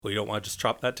Well, you don't want to just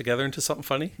chop that together into something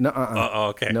funny? No,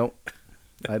 Okay. No,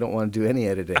 I don't want to do any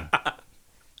editing.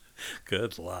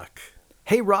 Good luck.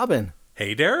 Hey, Robin,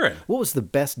 Hey, Darren. what was the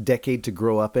best decade to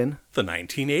grow up in? The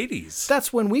 1980s.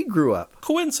 That's when we grew up.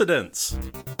 Coincidence.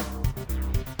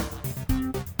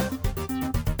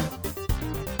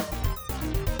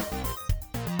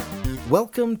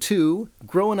 Welcome to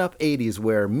Growing Up 80s,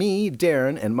 where me,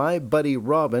 Darren, and my buddy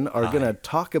Robin are going to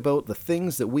talk about the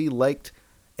things that we liked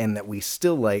and that we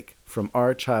still like from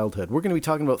our childhood. We're going to be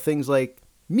talking about things like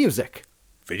music,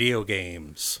 Video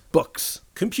games. books,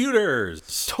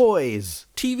 Computers. toys,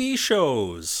 TV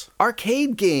shows.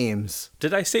 arcade games.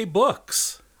 Did I say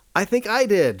books? I think I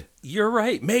did. You're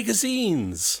right.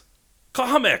 Magazines.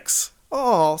 Comics.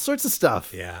 All sorts of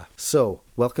stuff. Yeah. So,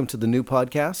 welcome to the new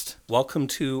podcast. Welcome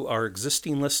to our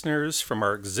existing listeners from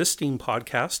our existing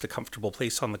podcast, A Comfortable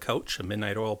Place on the Couch, a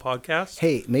Midnight Oil podcast.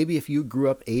 Hey, maybe if you grew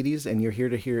up 80s and you're here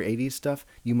to hear 80s stuff,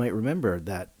 you might remember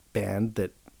that band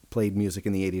that played music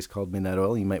in the 80s called Midnight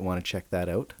Oil. You might want to check that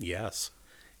out. Yes.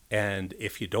 And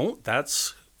if you don't,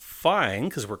 that's fine,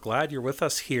 because we're glad you're with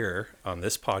us here on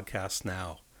this podcast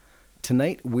now.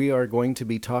 Tonight, we are going to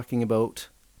be talking about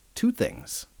two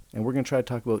things. And we're going to try to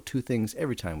talk about two things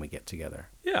every time we get together.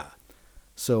 Yeah.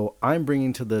 So I'm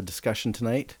bringing to the discussion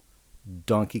tonight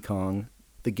Donkey Kong,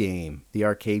 the game, the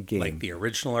arcade game. Like the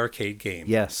original arcade game.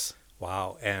 Yes.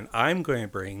 Wow. And I'm going to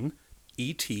bring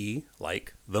E.T.,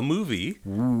 like the movie,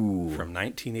 Ooh. from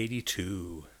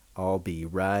 1982. I'll be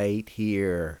right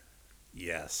here.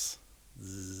 Yes.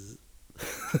 Zzz.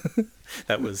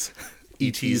 That was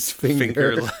E.T.'s E.T.'s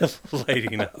finger. finger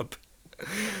lighting up.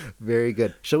 Very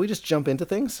good. Shall we just jump into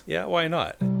things? Yeah, why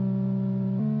not?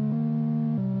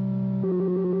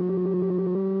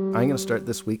 I'm going to start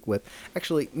this week with,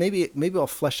 actually, maybe I'll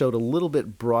flesh out a little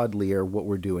bit broadlier what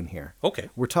we're doing here. Okay.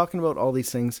 We're talking about all these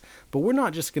things, but we're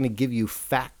not just going to give you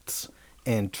facts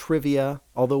and trivia,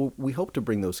 although we hope to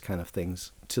bring those kind of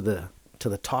things to the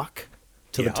talk,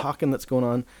 to the talking that's going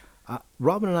on.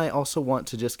 Robin and I also want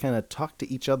to just kind of talk to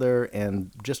each other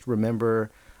and just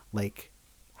remember, like,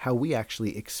 how we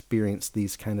actually experience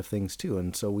these kind of things too.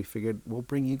 And so we figured we'll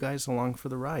bring you guys along for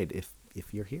the ride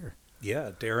if you're here.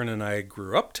 Yeah, Darren and I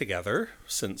grew up together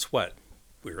since what?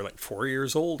 We were like 4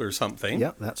 years old or something.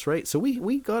 Yeah, that's right. So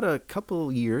we got a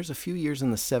few years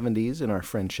in the 70s in our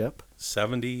friendship.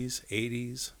 70s,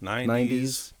 80s, 90s,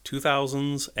 90s.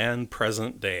 2000s, and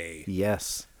present day.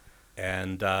 Yes.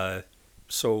 And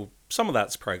so some of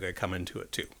that's probably going to come into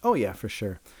it too. Oh yeah, for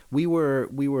sure. We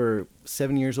were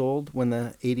 7 years old when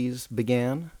the 80s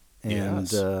began,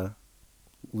 and Yes.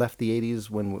 left the 80s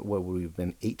when we've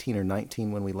been 18 or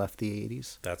 19 when we left the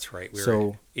 80s. That's right. We So-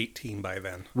 were 18 by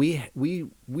then. We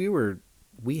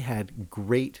had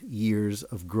great years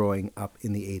of growing up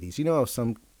in the 80s. You know how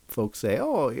some folks say,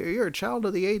 "Oh, you're a child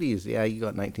of the 80s." Yeah, you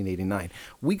got 1989.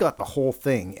 We got the whole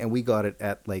thing, and we got it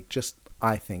at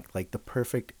I think the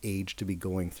perfect age to be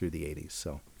going through the 80s.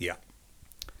 Yeah.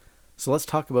 So let's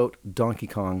talk about Donkey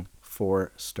Kong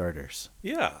for starters.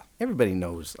 Yeah. Everybody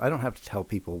knows. I don't have to tell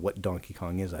people what Donkey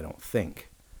Kong is, I don't think.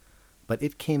 But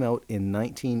it came out in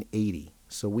 1980.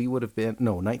 So we would have been,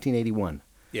 1981.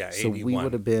 Yeah, So 81. we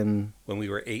would have been When we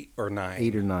were 8 or 9.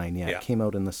 8 or 9. Yeah, Yeah. it came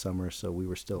out in the summer, so we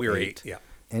were still We were 8. 8, yeah.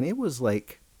 And it was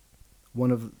like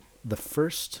one of the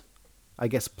first, I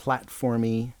guess,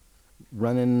 platformy,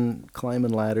 running,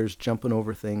 climbing ladders, jumping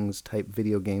over things type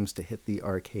video games to hit the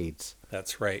arcades.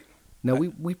 That's right. Now,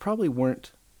 we probably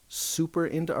weren't super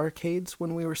into arcades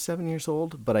when we were 7 years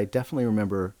old, but I definitely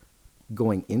remember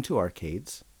going into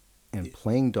arcades and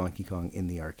playing Donkey Kong in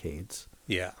the arcades.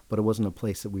 Yeah. But it wasn't a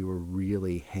place that we were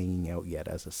really hanging out yet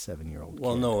as a 7-year-old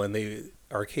Well, kid. no, and the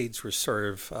arcades were sort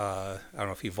of, I don't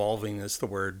know if evolving is the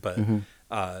word, but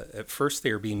at first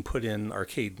they were being put in,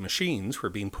 arcade machines were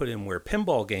being put in where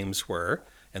pinball games were,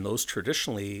 and those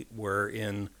traditionally were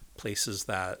in places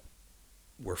that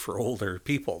were for older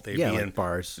people. They'd be like in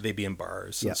bars. They'd be in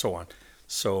bars Yeah. and so on.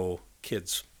 So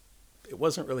kids, it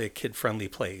wasn't really a kid-friendly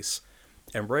place.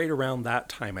 And right around that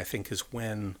time, I think, is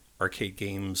when arcade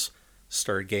games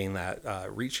started getting that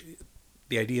reach,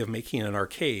 the idea of making an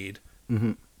arcade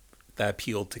that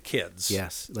appealed to kids.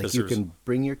 Yes, like 'Cause you there's- can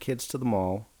bring your kids to the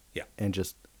mall Yeah. and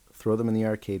just throw them in the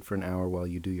arcade for an hour while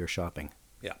you do your shopping.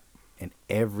 Yeah, And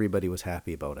everybody was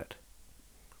happy about it.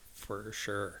 for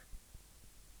sure.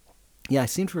 Yeah, I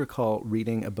seem to recall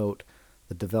reading about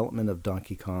the development of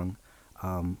Donkey Kong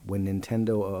when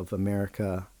Nintendo of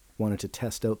America wanted to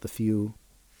test out the few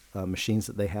machines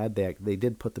that they had. They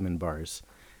did put them in bars,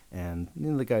 and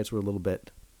the guys were a little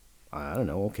bit, I don't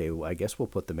know, okay, well, I guess we'll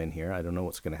put them in here. I don't know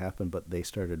what's going to happen, but they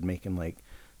started making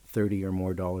 $30 or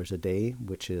more a day,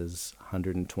 which is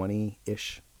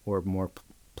 $120-ish or more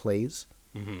plays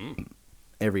Mm-hmm.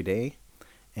 every day.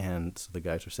 And so the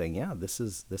guys were saying, yeah, this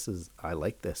is I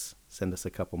like this. Send us a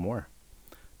couple more.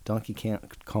 Donkey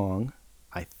Kong,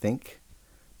 I think,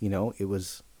 it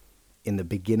was in the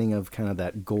beginning of kind of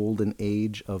that golden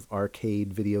age of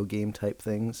arcade video game type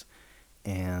things.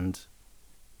 And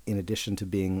in addition to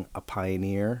being a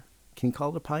pioneer, can you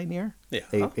call it a pioneer?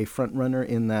 Yeah. A front runner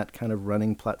in that kind of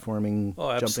running, platforming,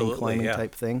 jumping, climbing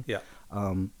type thing. Yeah.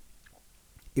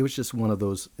 It was just one of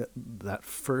those, that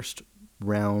first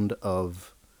round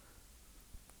of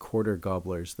quarter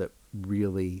gobblers that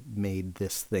really made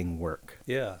this thing work.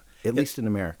 Yeah. At least in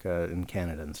America and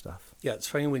Canada and stuff. Yeah, it's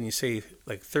funny when you say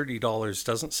like $30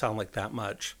 doesn't sound like that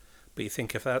much, but you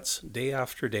think if that's day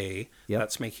after day,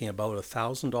 that's making about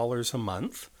 $1,000 a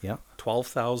month. Yeah.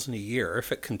 $12,000 a year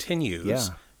if it continues.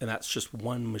 Yeah. And that's just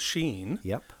one machine.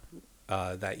 Yep.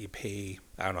 That you pay,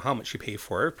 I don't know how much you pay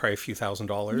for it, probably a few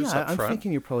 $1,000s up front. I'm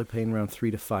thinking you're probably paying around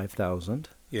 $3,000 to $5,000.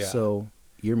 Yeah. So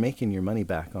you're making your money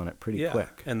back on it pretty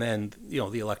quick. And then, the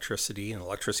electricity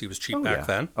was cheap back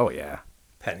then. Oh, yeah.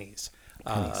 Pennies.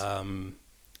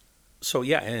 So,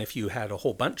 yeah, and if you had a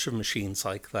whole bunch of machines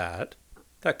like that,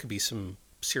 that could be some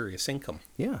serious income.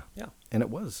 Yeah. Yeah. And it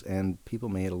was. And people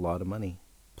made a lot of money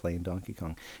playing Donkey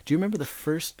Kong. Do you remember the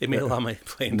first... They made a lot of money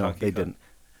playing Donkey Kong. No, they didn't.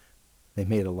 They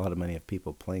made a lot of money of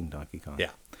people playing Donkey Kong.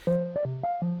 Yeah. Do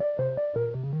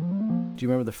you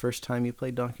remember the first time you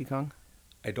played Donkey Kong?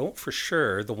 I don't for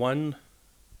sure. The one,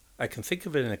 I can think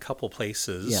of it in a couple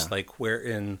places, like where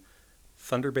in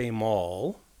Thunder Bay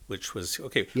Mall, which was,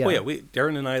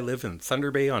 Darren and I live in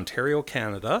Thunder Bay, Ontario,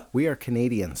 Canada. We are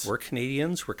Canadians. We're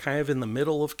Canadians. We're kind of in the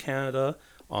middle of Canada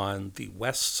on the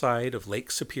west side of Lake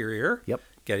Superior. Yep.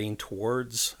 Getting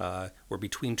towards, we're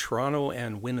between Toronto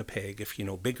and Winnipeg, if you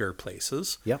know bigger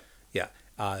places. Yep. Yeah.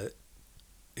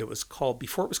 It was called,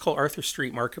 before it was called Arthur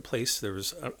Street Marketplace, there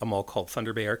was a mall called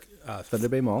Thunder Bay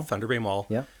Mall. Thunder Bay Mall.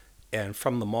 Yeah. And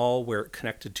from the mall where it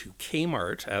connected to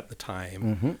Kmart at the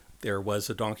time, there was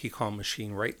a Donkey Kong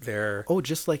machine right there. Oh,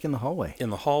 just like in the hallway. In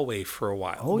the hallway for a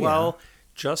while. Oh, well,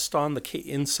 just on the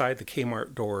inside the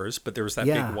Kmart doors, but there was that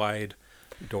big wide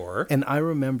door. And I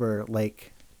remember,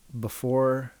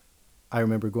 before I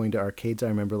remember going to arcades, I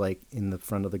remember, in the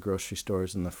front of the grocery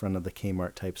stores, in the front of the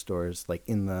Kmart type stores,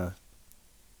 in the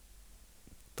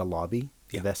lobby,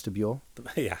 the vestibule.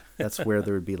 Yeah. That's where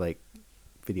there would be,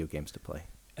 video games to play.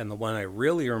 And the one I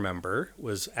really remember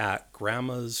was at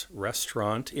Grandma's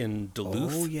Restaurant in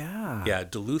Duluth. Oh, yeah. Yeah,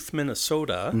 Duluth,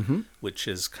 Minnesota, which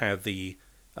is kind of the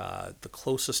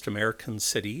closest American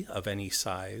city of any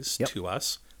size to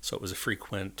us. So it was a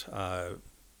frequent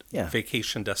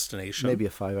vacation destination. Maybe a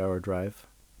 5-hour drive,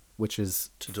 which is...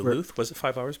 To Duluth? Was it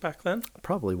 5 hours back then?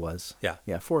 Probably was. Yeah.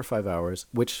 Yeah, 4 or 5 hours,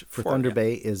 which for Thunder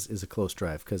Bay is a close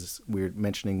drive, because we're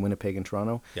mentioning Winnipeg and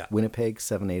Toronto. Yeah. Winnipeg,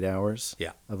 7-8 hours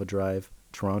of a drive.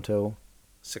 Toronto...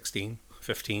 16,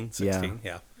 15, 16,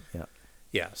 Yeah.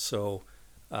 Yeah, so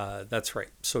that's right.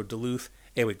 So Duluth...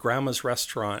 Anyway, Grandma's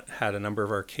Restaurant had a number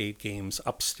of arcade games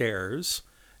upstairs,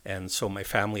 and so my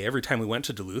family, every time we went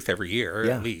to Duluth, every year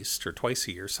at least, or twice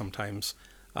a year sometimes,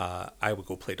 I would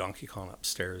go play Donkey Kong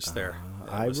upstairs there.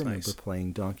 I remember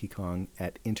playing Donkey Kong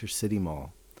at Intercity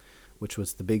Mall, which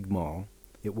was the big mall.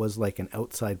 It was like an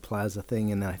outside plaza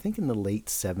thing, and then I think in the late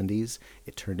 70s,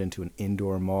 it turned into an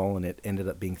indoor mall, and it ended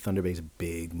up being Thunder Bay's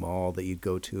big mall that you'd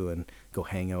go to and go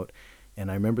hang out.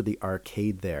 And I remember the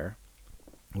arcade there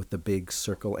with the big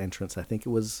circle entrance. I think it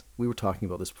was, we were talking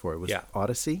about this before, it was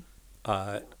Odyssey?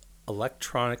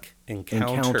 Electronic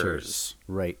Encounters.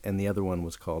 Right, and the other one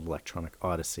was called Electronic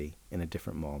Odyssey in a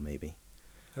different mall, maybe.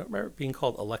 I don't remember it being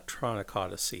called Electronic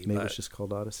Odyssey. Maybe it's just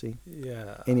called Odyssey?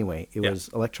 Yeah. Anyway, it was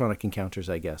Electronic Encounters,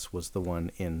 I guess, was the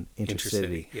one in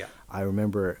Intercity. Yeah. I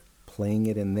remember playing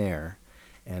it in there,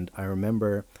 and I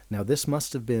remember, now this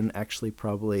must have been actually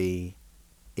probably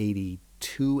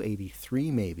 82,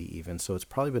 83 maybe even, so it's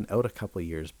probably been out a couple of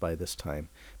years by this time,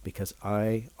 because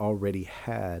I already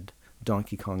had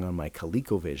Donkey Kong on my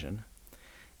ColecoVision,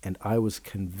 and I was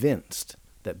convinced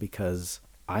that because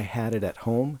I had it at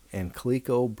home and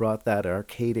Coleco brought that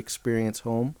arcade experience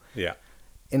home, and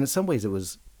in some ways it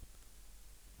was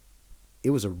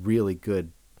a really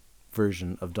good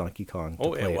version of Donkey Kong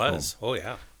to play at home. Oh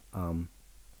yeah.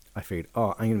 I figured,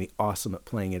 I'm going to be awesome at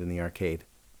playing it in the arcade.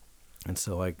 And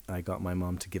so I got my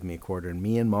mom to give me a quarter, and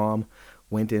me and Mom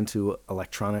went into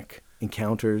Electronic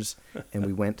Encounters, and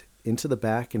we went into the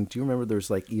back. And do you remember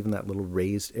there's even that little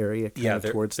raised area towards the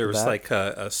back? There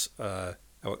was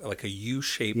like a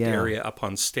U-shaped area up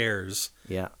on stairs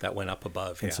that went up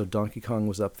above. And so Donkey Kong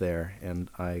was up there,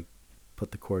 and I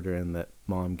put the quarter in that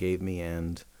Mom gave me,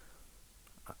 and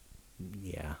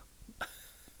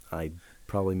I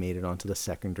probably made it onto the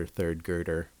second or third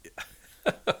girder,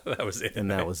 That was it.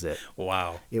 and that was it.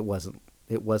 Wow. It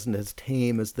wasn't as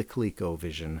tame as the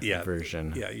ColecoVision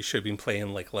version. Yeah, you should have been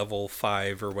playing like level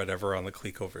 5 or whatever on the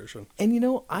ColecoVision. And you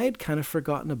know, I had kind of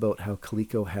forgotten about how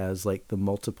Coleco has like the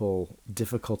multiple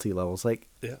difficulty levels. Like,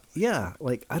 yeah,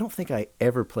 like I don't think I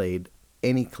ever played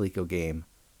any Coleco game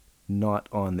not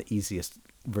on the easiest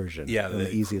version. Yeah, on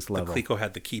the easiest level. The Coleco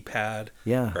had the keypad.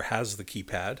 Yeah. Or has the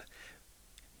keypad.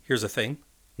 Here's the thing.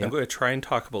 Yeah. I'm going to try and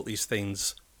talk about these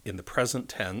things in the present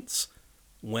tense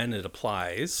when it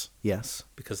applies. Yes.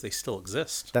 Because they still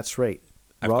exist. That's right.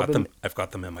 I've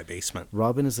got them in my basement.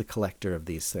 Robin is a collector of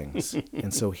these things.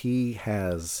 And so he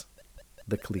has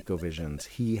the ColecoVisions.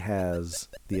 He has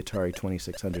the Atari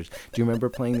 2600s. Do you remember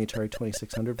playing the Atari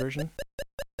 2600 version?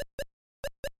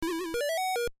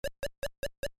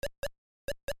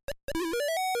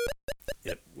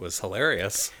 It was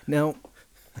hilarious. Now,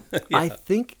 Yeah. I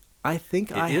think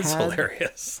It I is had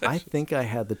hilarious. I think I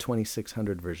had the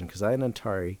 2600 version because I had an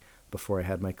Atari before I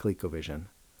had my ColecoVision.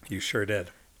 You sure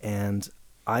did. And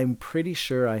I'm pretty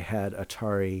sure I had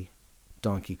Atari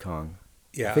Donkey Kong.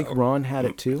 Yeah. I think Ron had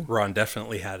it too. Ron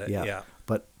definitely had it. Yeah.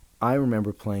 But I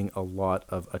remember playing a lot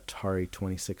of Atari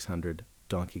 2600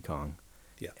 Donkey Kong.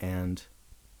 Yeah. And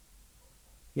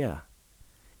yeah,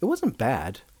 it wasn't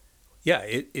bad. Yeah,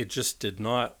 it just did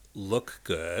not look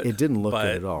good. It didn't look but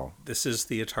good at all. This is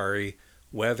the Atari.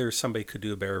 Whether somebody could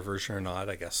do a better version or not,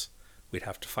 I guess we'd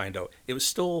have to find out. It was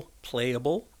still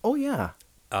playable. Oh yeah.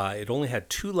 It only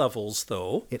had 2 levels,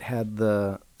 though. It had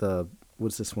the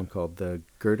what's this one called? The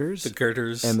girders? The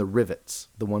girders. And the rivets.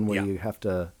 The one where Yeah. you have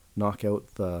to knock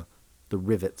out the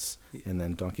rivets and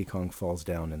then Donkey Kong falls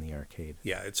down in the arcade.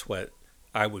 Yeah, it's what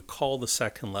I would call the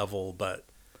second level, but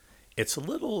it's a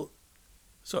little...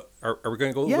 So are we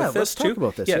going to go with this let's too? talk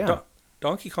about this, yeah.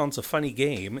 Donkey Kong's a funny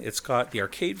game. It's got the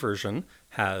arcade version,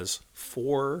 has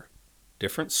 4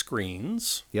 different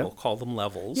screens. Yep. We'll call them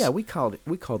levels. Yeah, we called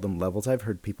them levels. I've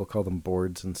heard people call them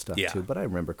boards and stuff Yeah. too, but I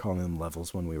remember calling them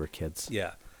levels when we were kids.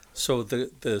 Yeah. So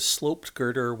the sloped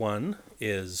girder one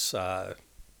is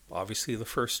obviously the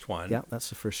first one. Yeah, that's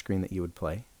the first screen that you would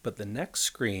play. But the next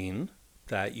screen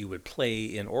that you would play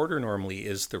in order normally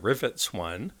is the rivets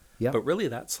one. Yeah. But really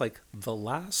that's like the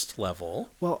last level.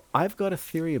 Well, I've got a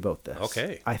theory about this.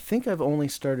 Okay. I think I've only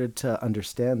started to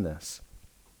understand this.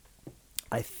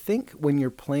 I think when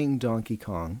you're playing Donkey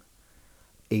Kong,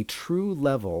 a true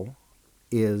level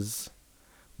is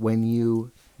when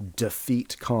you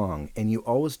defeat Kong, and you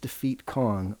always defeat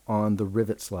Kong on the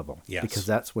rivets level. Yes. Because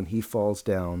that's when he falls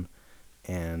down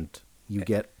and you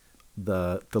get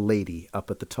the lady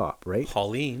up at the top, right?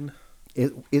 Pauline.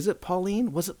 Is it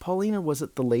Pauline? Was it Pauline or was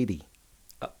it the lady?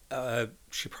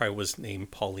 She probably was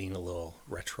named Pauline a little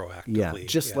retroactively. Yeah,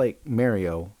 just like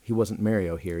Mario. He wasn't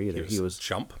Mario here either. He was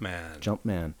Jumpman.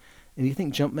 Jumpman. And do you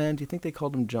think they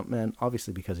called him Jumpman?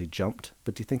 Obviously because he jumped.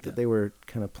 But do you think that they were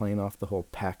kind of playing off the whole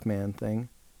Pac-Man thing?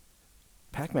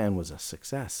 Pac-Man was a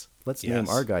success. Let's name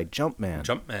our guy Jumpman.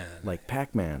 Jumpman. Like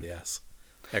Pac-Man. Yes.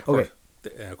 Okay.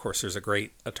 Of course, there's a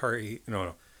great Atari...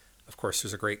 No. Of course,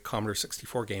 there's a great Commodore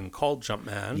 64 game called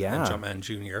Jumpman and Jumpman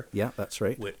Jr. Yeah, that's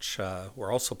right. Which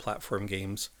were also platform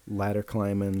games. Ladder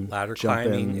climbing,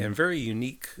 climbing, and very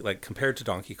unique, like compared to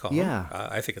Donkey Kong. Yeah.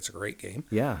 I think it's a great game.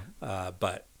 Yeah.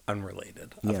 But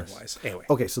unrelated otherwise. Anyway.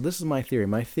 Okay, so this is my theory.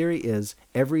 My theory is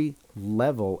every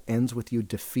level ends with you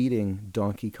defeating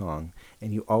Donkey Kong,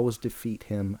 and you always defeat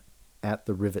him at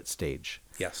the rivet stage.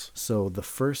 Yes. So the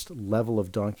first level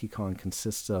of Donkey Kong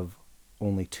consists of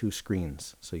only 2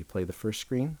 screens. So you play the first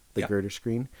screen, the girder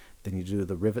screen, then you do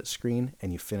the rivet screen,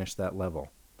 and you finish that level.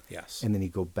 Yes. And then you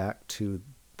go back to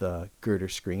the girder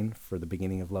screen for the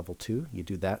beginning of level 2. You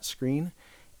do that screen,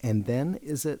 and then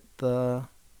is it the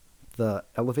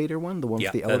elevator one, the one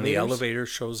with the elevators? Then the elevator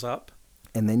shows up.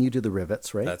 And then you do the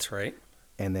rivets, right? That's right.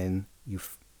 And then you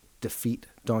defeat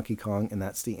Donkey Kong, and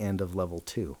that's the end of level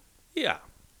 2. Yeah.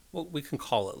 Well, we can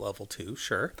call it level 2,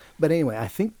 sure. But anyway, I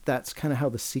think that's kind of how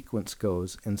the sequence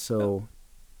goes, and so...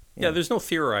 Yeah, there's no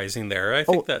theorizing there. I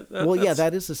think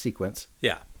that is the sequence.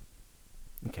 Yeah.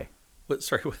 Okay.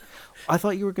 Sorry. I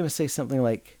thought you were going to say something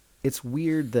like, it's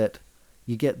weird that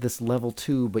you get this level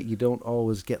 2, but you don't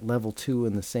always get level 2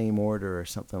 in the same order or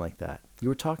something like that. You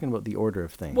were talking about the order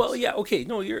of things. Well, yeah, okay.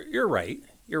 No, you're right.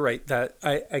 You're right. That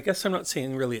I guess I'm not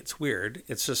saying really it's weird.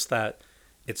 It's just that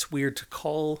it's weird to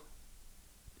call...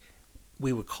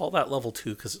 We would call that level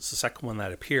 2 because it's the second one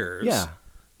that appears. Yeah.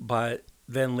 But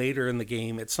then later in the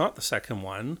game, it's not the second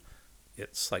one.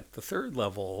 It's like the third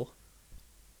level.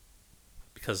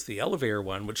 Because the elevator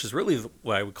one, which is really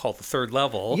what I would call the third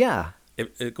level. Yeah.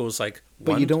 It goes like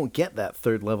But you don't get that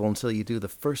third level until you do the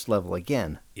first level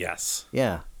again. Yes.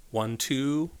 Yeah. 1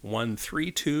 2 1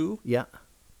 3 2 Yeah.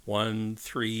 1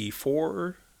 3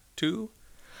 4 2.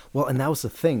 Well, and that was the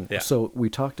thing. Yeah. So we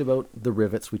talked about the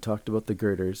rivets, we talked about the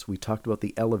girders, we talked about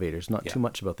the elevators. Not Yeah. too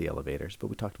much about the elevators, but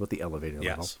we talked about the elevator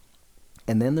level. Yes.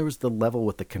 And then there was the level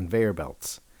with the conveyor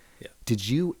belts. Yeah. Did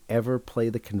you ever play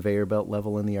the conveyor belt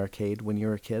level in the arcade when you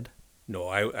were a kid? No,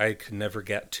 I could never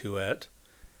get to it.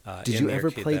 Did in you the ever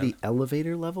arcade play then. the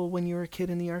elevator level when you were a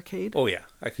kid in the arcade? Oh yeah,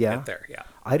 I could Yeah? get there. Yeah.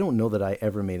 I don't know that I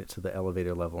ever made it to the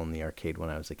elevator level in the arcade when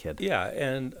I was a kid. Yeah,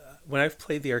 and when I've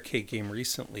played the arcade game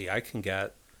recently, I can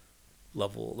get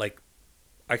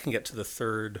I can get to the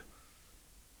third.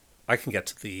 I can get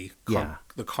to the Yeah.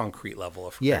 the concrete level,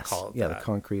 if I Yes, call it yeah, that. the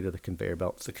concrete or the conveyor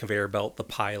belts. The conveyor belt, the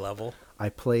pie level. I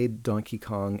played Donkey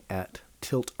Kong at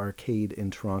Tilt Arcade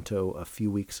in Toronto a few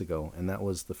weeks ago, and that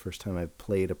was the first time I've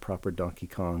played a proper Donkey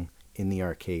Kong in the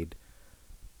arcade.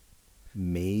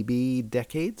 Maybe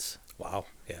decades. Wow.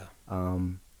 Yeah.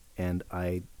 And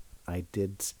I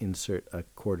did insert a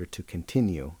quarter to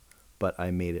continue, but I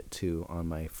made it to, on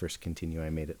my first continue, I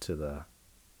made it to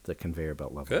the conveyor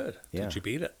belt level. Good. Yeah. Did you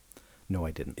beat it? No,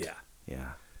 I didn't. Yeah.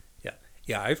 Yeah. Yeah.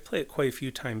 Yeah. I've played it quite a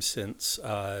few times since.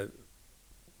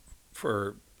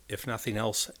 For if nothing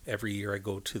else, every year I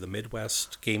go to the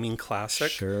Midwest Gaming Classic.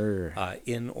 Sure.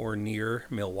 In or near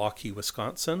Milwaukee,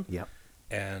 Wisconsin. Yep.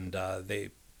 And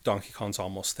Donkey Kong's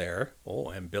almost there. Oh,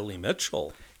 and Billy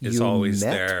Mitchell is You always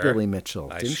met there. Billy Mitchell,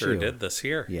 I didn't sure you? did this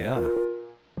year. Yeah.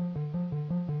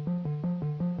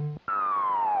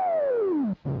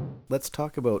 Let's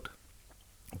talk about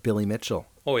Billy Mitchell.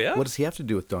 Oh, yeah? What does he have to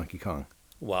do with Donkey Kong?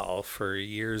 Well, for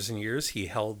years and years, he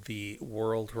held the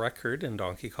world record in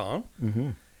Donkey Kong.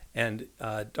 Mm-hmm. And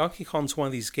Donkey Kong's one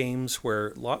of these games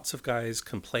where lots of guys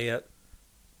can play it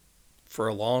for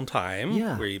a long time,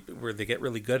 Yeah. where they get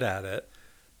really good at it.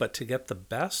 But to get the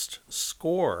best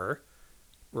score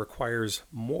requires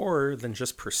more than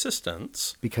just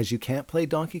persistence. Because you can't play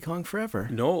Donkey Kong forever.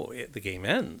 No, the game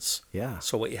ends. Yeah.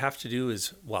 So what you have to do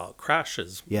is, well, it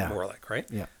crashes, Yeah. more like, right?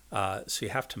 Yeah. So you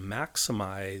have to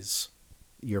maximize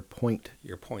Your point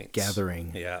your points.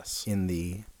 gathering Yes. in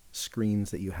the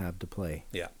screens that you have to play.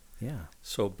 Yeah. Yeah.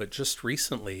 So, but just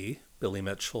recently, Billy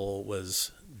Mitchell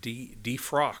was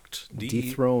dethroned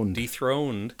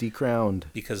Decrowned.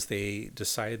 because they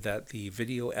decided that the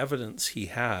video evidence he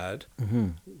had Mm-hmm.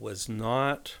 was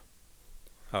not,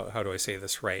 how do I say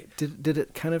this right? Did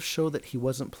it kind of show that he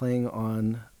wasn't playing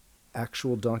on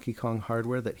actual Donkey Kong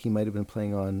hardware, that he might have been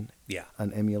playing on Yeah.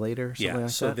 an emulator or something Yeah. like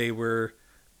So that?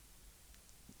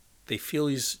 they feel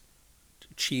he's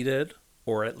cheated,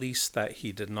 or at least that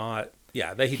he did not,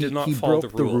 that he did not follow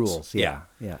broke the rules. Yeah.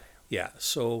 Yeah. Yeah.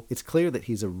 So It's clear that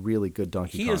he's a really good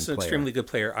Donkey he Kong is an player. extremely good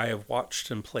player. I have watched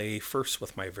him play first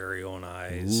with my very own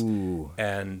eyes. Ooh.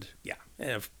 And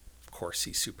of course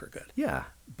he's super good. Yeah.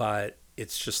 But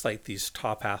it's just like these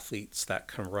top athletes that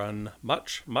can run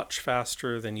much, much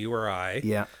faster than you or I.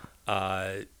 Yeah.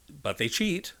 But they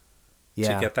cheat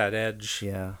Yeah. to get that edge.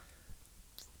 Yeah.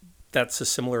 That's a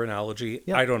similar analogy.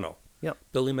 Yep. I don't know. Yep.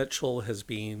 Billy Mitchell has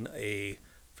been a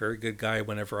very good guy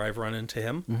whenever I've run into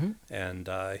him. Mm-hmm.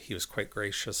 And he was quite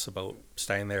gracious about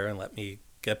staying there and let me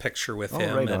get a picture with Oh,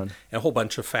 him. right and on. a whole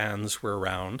bunch of fans were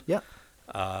around. Yeah.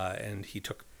 And he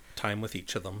took time with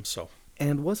each of them. So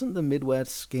And wasn't the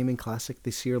Midwest Gaming Classic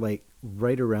this year like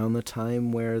right around the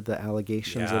time where the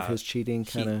allegations of Yeah. his cheating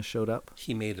kind of showed up?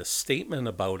 he made a statement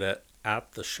about it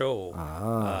at the show.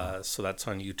 Ah. So that's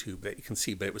on YouTube that you can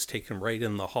see, but it was taken right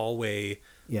in the hallway,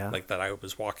 Yeah. like that I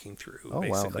was walking through. Oh, wow,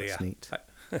 basically. that's Yeah. neat.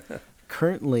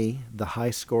 Currently, the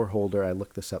high score holder, I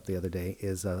looked this up the other day,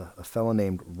 is a fellow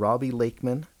named Robbie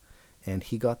Lakeman, and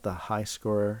he got the high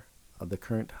score, the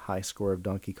current high score of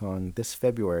Donkey Kong this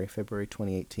February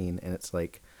 2018, and it's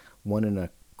like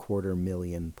 1.25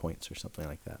 million points or something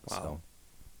like that. Wow. So,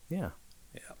 yeah.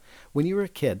 Yeah. When you were a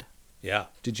kid, Yeah.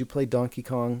 did you play Donkey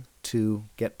Kong to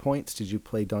get points? Did you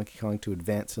play Donkey Kong to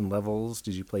advance in levels?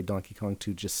 Did you play Donkey Kong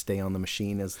to just stay on the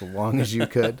machine as long as you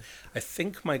could? I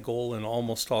think my goal in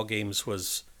almost all games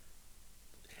was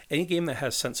any game that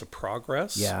has sense of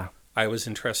progress. Yeah. I was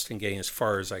interested in getting as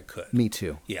far as I could. Me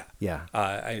too. Yeah.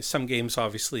 Yeah. Some games,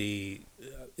 obviously,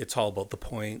 it's all about the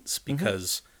points Mm-hmm.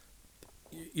 because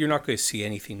you're not going to see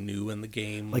anything new in the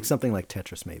game. Like something like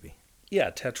Tetris, maybe. Yeah,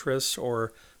 Tetris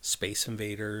or Space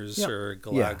Invaders Yep. or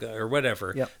Galaga or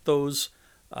whatever. Yep. Those,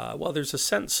 there's a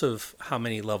sense of how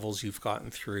many levels you've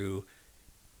gotten through.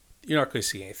 You're not going to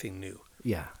see anything new.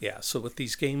 Yeah. Yeah, so with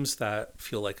these games that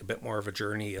feel like a bit more of a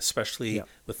journey, especially Yeah.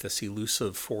 with this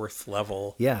elusive fourth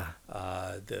level, Yeah.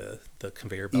 the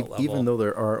conveyor belt level. Even though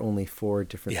there are only 4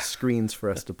 different Yeah. screens for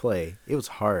us to play, it was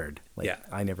hard. Like, Yeah.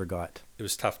 I never got. It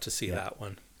was tough to see Yeah. that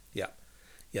one. Yeah.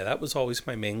 Yeah, that was always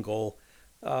my main goal.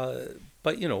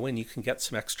 But, when you can get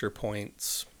some extra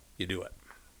points, you do it.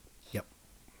 Yep.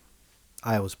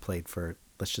 I always played for,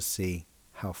 let's just see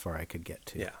how far I could get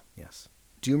to. Yeah. Yes.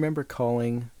 Do you remember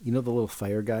calling, the little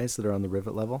fire guys that are on the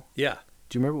rivet level? Yeah.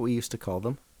 Do you remember what we used to call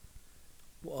them?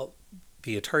 Well,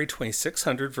 the Atari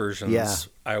 2600 versions, Yeah.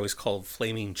 I always called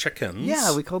flaming chickens.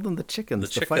 Yeah, we called them the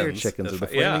chickens, the fire chickens, or the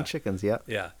flaming yeah. chickens, yeah.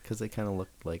 Yeah. Because they kind of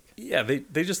looked like... Yeah,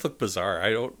 they just look bizarre. I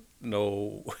don't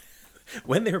know.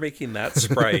 When they were making that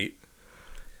sprite,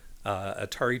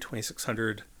 Atari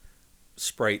 2600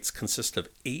 sprites consist of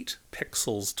 8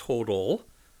 pixels total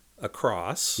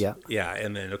across. Yeah. Yeah,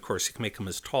 and then, of course, you can make them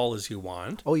as tall as you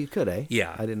want. Oh, you could, eh?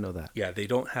 Yeah. I didn't know that. Yeah, they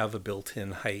don't have a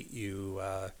built-in height.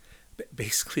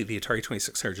 Basically, the Atari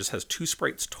 2600 just has 2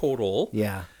 sprites total.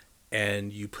 Yeah.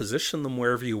 And you position them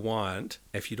wherever you want.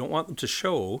 If you don't want them to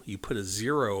show, you put a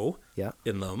 0 Yeah.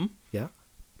 in them. Yeah.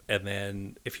 And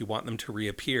then if you want them to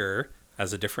reappear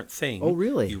as a different thing, Oh,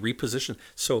 really? you reposition.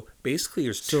 So basically,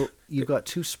 there's So you've got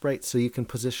 2 sprites, so you can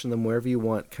position them wherever you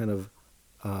want, kind of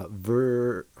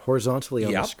horizontally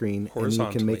on the Yep, screen, and you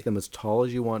horizontally. can make them as tall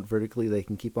as you want vertically. They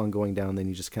can keep on going down. Then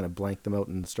you just kind of blank them out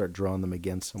and start drawing them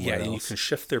again somewhere else. and you can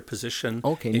shift their position.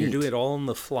 Okay, and you're neat. doing it all on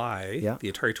the fly. Yeah.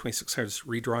 The Atari 2600 is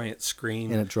redrawing its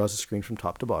screen And it draws the screen from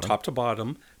top to bottom. top to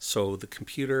bottom, so the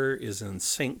computer is in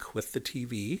sync with the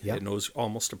TV. Yep. It knows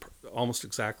almost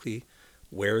exactly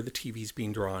where the TV is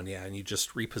being drawn. Yeah, and you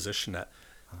just reposition it.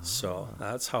 So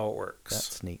that's how it works.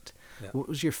 That's neat. Yeah. What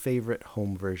was your favorite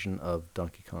home version of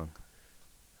Donkey Kong?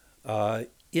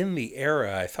 In the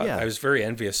era, I thought Yeah. I was very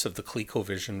envious of the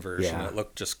ColecoVision version. Yeah. It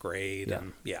looked just great, Yeah.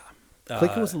 and yeah.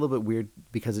 Coleco was a little bit weird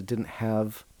because it didn't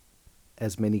have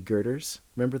as many girders.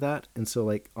 Remember that? And so,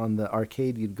 like on the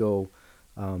arcade, you'd go,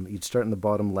 you'd start in the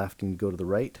bottom left and you'd go to the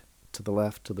right, to the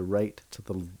left, to the right, to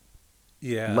the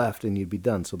Yeah. left, and you'd be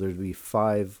done. So there'd be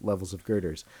 5 levels of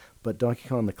girders. But Donkey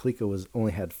Kong, the Coleco,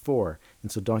 only had 4,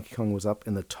 and so Donkey Kong was up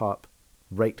in the top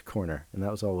right corner, and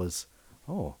that was always,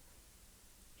 oh,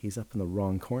 he's up in the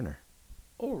wrong corner.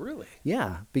 Oh, really?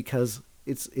 Yeah, because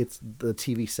it's the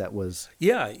TV set was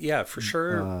Yeah, for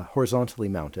sure. horizontally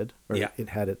mounted, or Yeah. it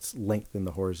had its length in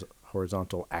the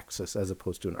horizontal axis as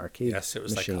opposed to an arcade Yes, it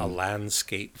was machine. like a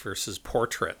landscape versus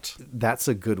portrait. That's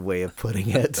a good way of putting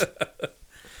it.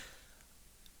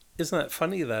 Isn't that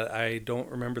funny that I don't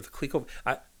remember the Coleco?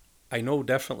 I know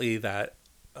definitely that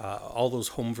all those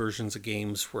home versions of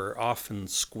games were often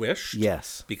squished.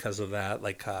 Yes. Because of that,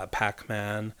 like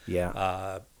Pac-Man.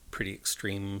 Yeah. Pretty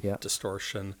extreme Yeah.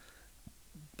 distortion.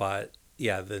 But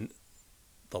yeah, the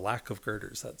lack of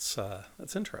girders,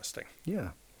 that's interesting.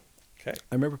 Yeah. Okay.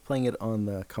 I remember playing it on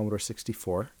the Commodore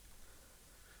 64,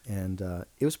 and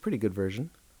it was a pretty good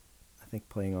version. I think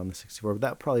playing on the 64, but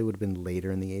that probably would have been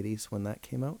later in the 80s when that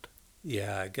came out.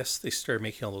 Yeah, I guess they started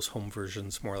making all those home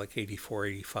versions more like 84,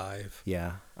 85.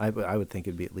 Yeah, I would think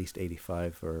it'd be at least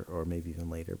 85 or maybe even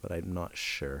later, but I'm not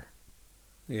sure.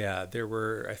 Yeah,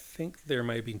 I think there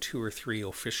might have been 2 or 3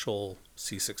 official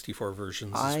C64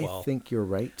 versions as well. I think you're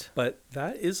right. But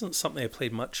that isn't something I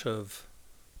played much of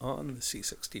on the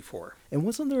C64. And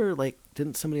wasn't there,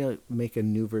 didn't somebody make a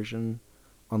new version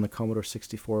on the Commodore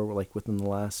 64, within the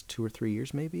last 2 or 3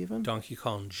 years, maybe even? Donkey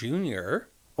Kong Jr.,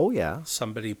 Oh, yeah.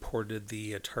 somebody ported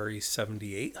the Atari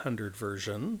 7800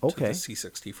 version Okay. to the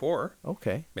C64.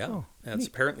 Okay. Yeah, Oh, and it's neat.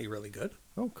 apparently really good.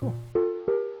 Oh, cool.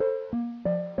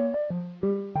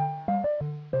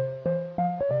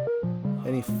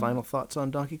 Any final thoughts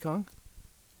on Donkey Kong?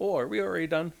 Oh, are we already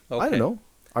done? Okay. I don't know.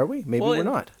 Are we? Maybe Well, we're and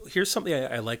not. Here's something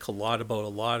I like a lot about a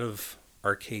lot of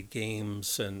arcade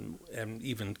games and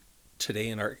even today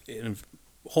in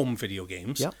home video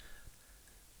games. Yep.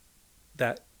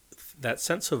 That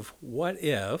sense of what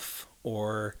if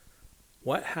or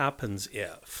what happens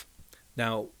if.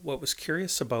 Now, what was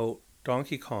curious about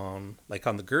Donkey Kong, like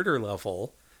on the girder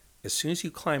level, as soon as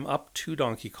you climb up to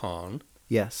Donkey Kong,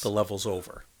 Yes. the level's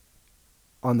over.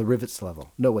 On the rivets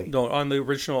level. No, wait. No, on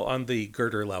the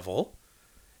girder level,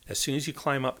 as soon as you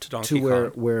climb up to Donkey To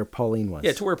Kong. where Pauline was.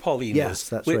 Yeah, to where Pauline Yes, is.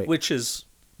 that's right. Which is...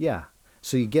 Yeah.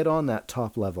 So you get on that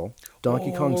top level.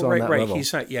 Donkey Kong's on right, that right. level.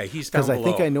 He's down Because I below.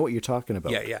 think I know what you're talking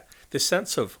about. Yeah. The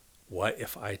sense of, what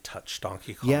if I touch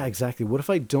Donkey Kong? Yeah, exactly. What if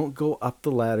I don't go up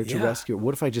the ladder to Yeah. rescue it?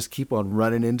 What if I just keep on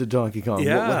running into Donkey Kong?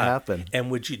 Yeah. What would happen? And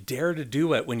would you dare to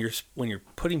do it when you're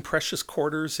putting precious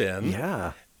quarters in?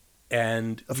 Yeah.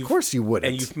 And Of course you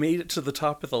wouldn't. And you've made it to the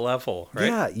top of the level, right?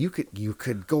 Yeah, you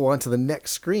could go on to the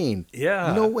next screen.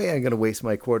 Yeah. No way I'm going to waste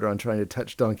my quarter on trying to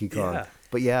touch Donkey Kong. Yeah.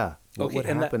 But yeah, what Okay, would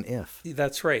and happen if?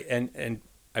 That's right. And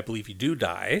I believe you do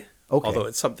die. Okay. Although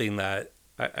it's something that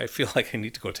I feel like I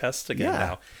need to go test again Yeah.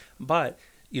 now. But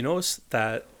you notice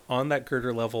that on that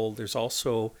girder level, there's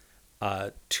also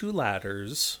 2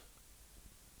 ladders.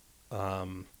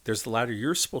 There's the ladder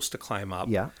you're supposed to climb up.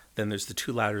 Yeah. Then there's the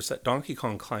 2 ladders that Donkey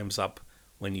Kong climbs up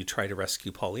when you try to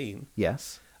rescue Pauline.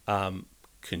 Yes.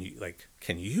 Can you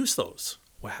use those?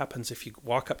 What happens if you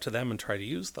walk up to them and try to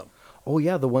use them? Oh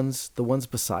yeah, the ones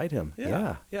beside him.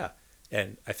 Yeah. Yeah.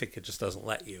 And I think it just doesn't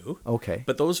let you. Okay.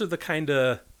 But those are the kind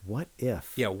of, What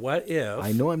if? yeah, what if?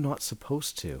 I know I'm not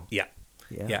supposed to. Yeah.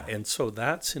 Yeah. Yeah. And so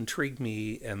that's intrigued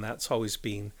me, and that's always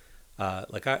been, I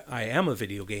am a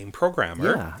video game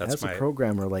programmer. Yeah, That's as a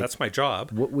programmer, like, that's my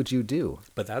job. what would you do?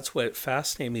 But that's what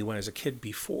fascinated me when I was a kid,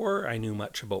 before I knew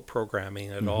much about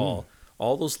programming Mm-hmm. at all.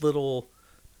 All those little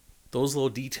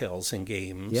details in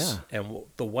games, Yeah. and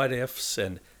the what ifs,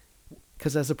 and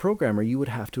Because as a programmer, you would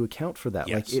have to account for that.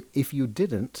 Yes. Like, if you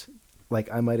didn't, like,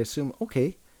 I might assume,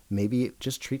 okay, maybe it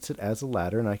just treats it as a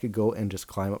ladder, and I could go and just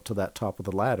climb up to that top of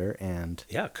the ladder, and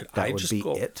yeah, could that I would just be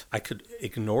go? it. I could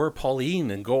ignore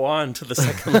Pauline and go on to the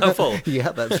second level.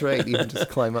 Yeah, that's right. You can just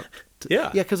climb up.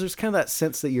 Yeah. Yeah, because there's kind of that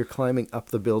sense that you're climbing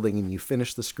up the building, and you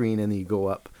finish the screen, and then you go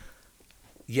up.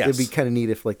 Yes. It'd be kind of neat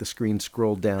if, like, the screen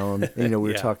scrolled down. And, we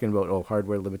were Yeah. talking about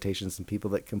hardware limitations and people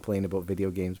that complain about video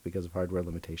games because of hardware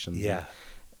limitations. Yeah.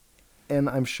 And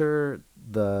I'm sure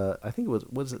I think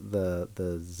it was it the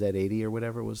Z80 or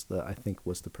whatever was the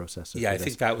processor. Yeah, for I this.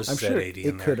 think that was I'm Z80 sure in it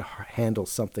there. could handle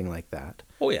something like that,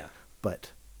 Oh yeah.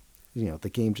 but the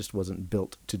game just wasn't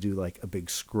built to do like a big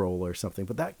scroll or something.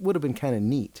 But that would have been kind of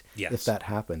neat Yes. if that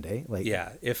happened, eh? Like,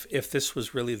 Yeah, if this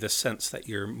was really the sense that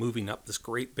you're moving up this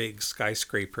great big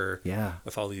skyscraper, Yeah.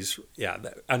 with all these,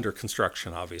 under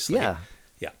construction, obviously. Yeah.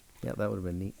 Yeah. Yeah, that would have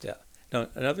been neat. Yeah. Now,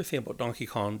 another thing about Donkey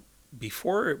Kong,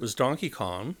 before it was Donkey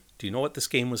Kong, do you know what this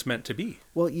game was meant to be?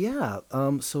 Well, yeah.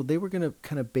 So they were going to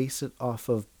kind of base it off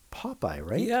of Popeye,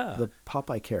 right? Yeah. The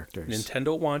Popeye characters.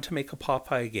 Nintendo wanted to make a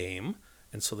Popeye game,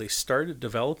 and so they started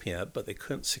developing it, but they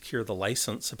couldn't secure the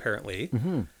license, apparently.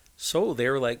 Mm-hmm. So they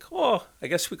were like, oh, I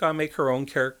guess we gotta make our own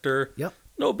character. Yep.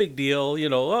 No big deal,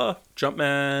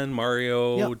 Jumpman,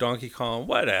 Mario, Yep. Donkey Kong,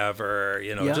 whatever,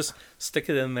 Yeah. just stick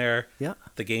it in there. Yeah.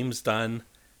 The game's done.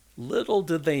 Little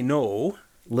did they know.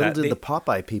 Little that did the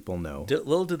Popeye people know.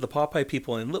 little did the Popeye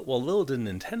people, and little did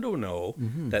Nintendo know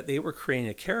that they were creating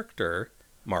a character,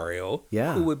 Mario,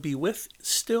 Yeah. who would be with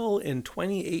still in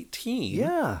 2018.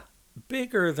 Yeah.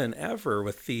 Bigger than ever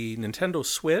with the Nintendo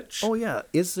Switch. Oh, yeah.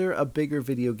 Is there a bigger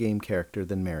video game character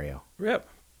than Mario? Yep,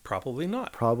 probably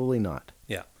not. Probably not.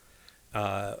 Yeah.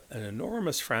 An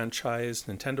enormous franchise.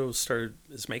 Nintendo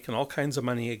is making all kinds of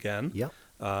money again. Yep.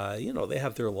 They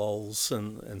have their lulls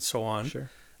and so on. Sure.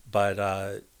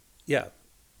 But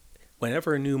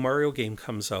whenever a new Mario game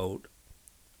comes out,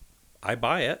 I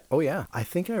buy it. Oh, yeah. I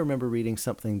think I remember reading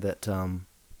something that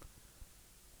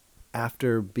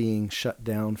after being shut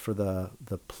down for the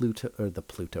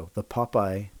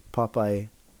Popeye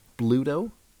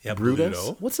Bluto? Yeah, Brutus?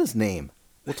 Bluto. What's his name?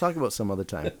 We'll talk about some other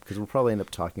time because we'll probably end up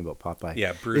talking about Popeye.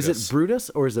 Yeah, Brutus. Is it Brutus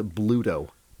or is it Bluto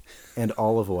and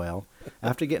olive oil?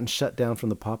 After getting shut down from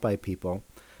the Popeye people,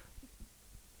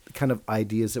 kind of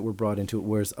ideas that were brought into it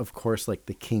was, of course, like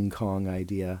the King Kong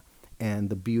idea and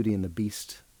the Beauty and the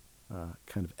Beast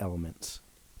kind of elements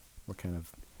were kind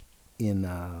of in,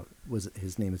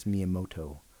 his name is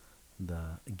Miyamoto,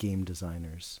 the game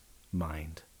designer's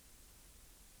mind.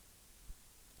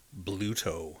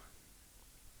 Bluto.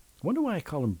 I wonder why I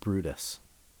call him Brutus.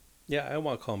 Yeah, I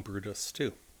want to call him Brutus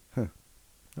too. Oh,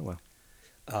 well.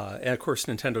 And of course,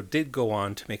 Nintendo did go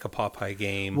on to make a Popeye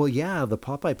game. Well, yeah, the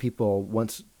Popeye people,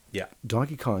 once Yeah.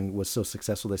 Donkey Kong was so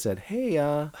successful, they said,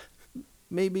 hey,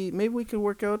 maybe we could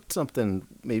work out something.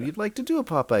 Maybe you'd like to do a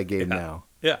Popeye game now.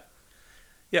 Yeah.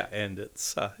 Yeah, and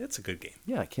it's a good game.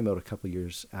 Yeah, it came out a couple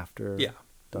years after. Yeah.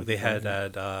 Donkey They Kong. had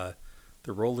at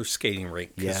the roller skating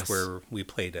rink Yes. is where we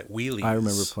played at Wheelies. I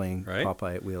remember playing right?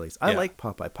 Popeye at Wheelies. I Yeah. like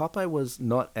Popeye. Popeye was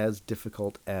not as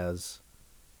difficult as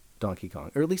Donkey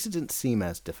Kong, or at least it didn't seem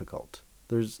as difficult.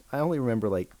 I only remember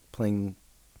like playing.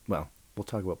 Well, we'll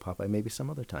talk about Popeye maybe some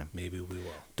other time. Maybe we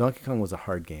will. Donkey Kong was a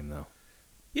hard game, though.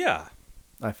 Yeah.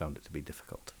 I found it to be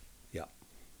difficult. Yeah.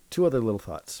 Two other little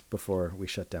thoughts before we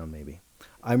shut down, maybe.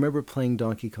 I remember playing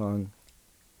Donkey Kong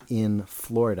in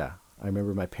Florida. I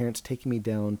remember my parents taking me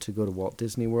down to go to Walt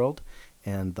Disney World,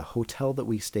 and the hotel that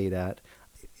we stayed at,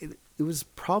 it was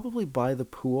probably by the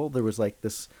pool. There was like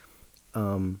this,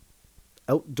 a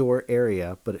outdoor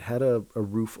area, but it had a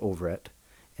roof over it,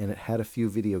 and it had a few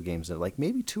video games in it, like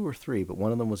maybe 2 or 3, but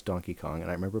one of them was Donkey Kong, and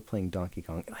I remember playing Donkey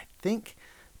Kong, and I think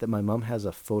that my mom has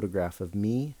a photograph of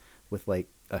me with like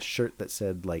a shirt that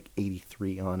said like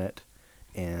 83 on it,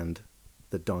 and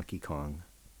the Donkey Kong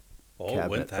cabinet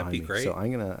wouldn't that behind be me. great? So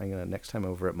I'm gonna next time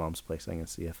over at Mom's place, I'm gonna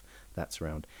see if that's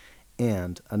around.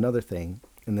 And another thing,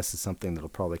 and this is something that'll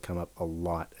probably come up a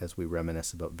lot as we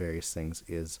reminisce about various things,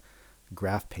 is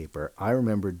graph paper. I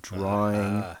remember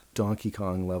drawing Donkey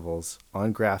Kong levels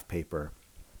on graph paper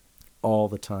all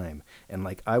the time. And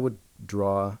like I would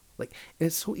draw, like, and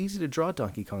it's so easy to draw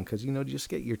Donkey Kong because, you just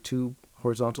get your 2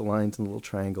 horizontal lines and little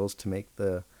triangles to make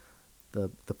the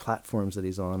platforms that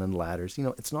he's on and ladders.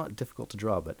 It's not difficult to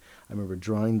draw, but I remember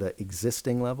drawing the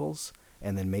existing levels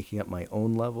and then making up my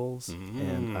own levels.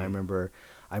 And I remember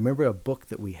a book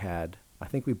that we had, I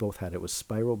think we both had, it was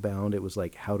Spiral Bound. It was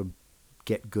like how to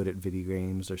get good at video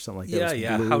games or something like that.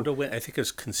 Yeah. How to win. I think it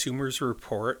was Consumer's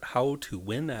Report, how to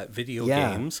win at video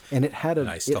games. And it had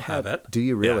I still have it. Do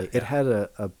you really? Yeah. It had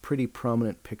a pretty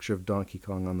prominent picture of Donkey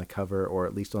Kong on the cover, or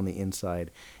at least on the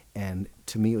inside. And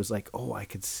to me, it was like, I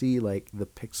could see like the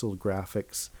pixel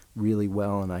graphics really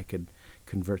well, and I could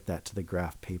convert that to the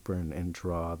graph paper and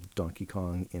draw Donkey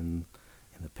Kong in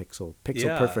the pixel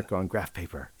perfect on graph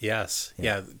paper. Yes.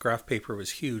 Yeah. Graph paper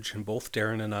was huge. And both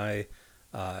Darren and I,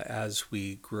 as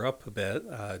we grew up a bit,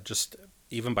 just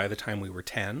even by the time we were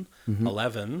 10,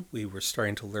 11, we were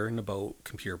starting to learn about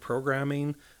computer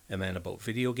programming and then about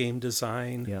video game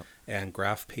design and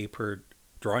graph paper,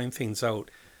 drawing things out.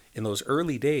 In those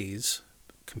early days,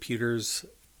 computers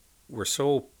were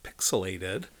so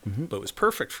pixelated, but it was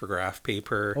perfect for graph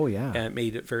paper. Oh, yeah. And it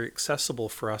made it very accessible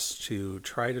for us to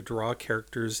try to draw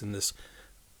characters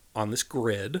on this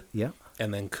grid. Yeah.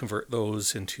 And then convert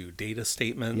those into data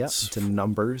statements. Into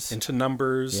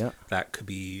numbers. That could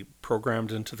be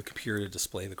programmed into the computer to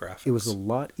display the graphics. It was a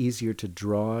lot easier to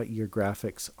draw your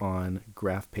graphics on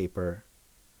graph paper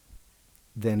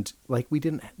than,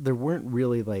 there weren't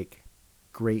really like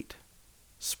great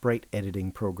sprite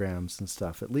editing programs and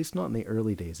stuff, at least not in the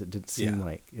early days. It didn't seem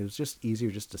like. It was just easier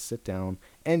just to sit down,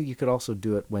 and you could also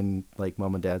do it when like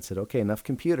mom and dad said, okay, enough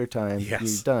computer time, you're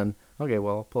done. Okay,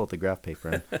 well, I'll pull out the graph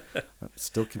paper, and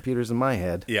still computers in my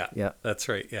head. Yeah, that's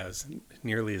right. Yeah, it was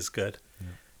nearly as good.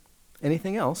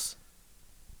 Anything else?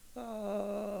 I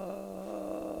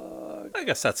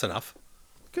guess that's enough.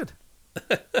 Good.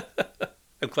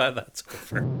 I'm glad that's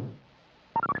over.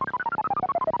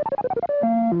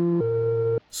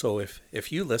 So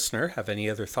if you, listener, have any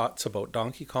other thoughts about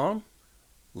Donkey Kong,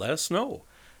 let us know.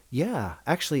 Yeah,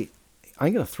 actually,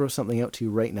 I'm going to throw something out to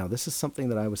you right now. This is something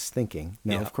that I was thinking.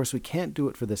 Now, of course, we can't do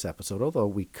it for this episode, although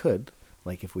we could.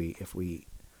 Like if we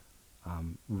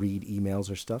read emails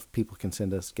or stuff, people can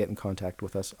get in contact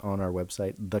with us on our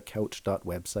website,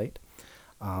 thecouch.website.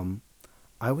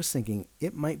 I was thinking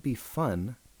it might be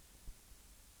fun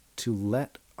to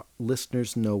let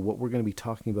listeners know what we're going to be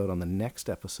talking about on the next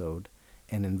episode,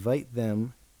 and invite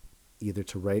them either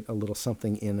to write a little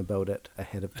something in about it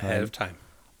ahead of time,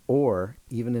 or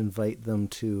even invite them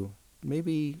to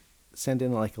maybe send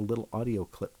in like a little audio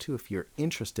clip too. If you're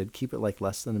interested, keep it like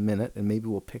less than a minute, and maybe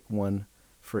we'll pick one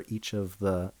for each of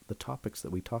the topics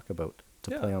that we talk about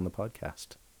to play on the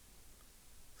podcast.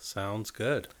 Sounds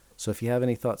good. So if you have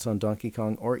any thoughts on Donkey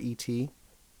Kong or E.T.,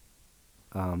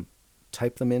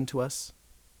 type them in to us,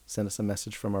 send us a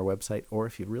message from our website, or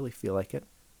if you really feel like it,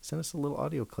 send us a little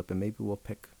audio clip, and maybe we'll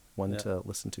pick one to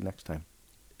listen to next time.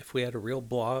 If we had a real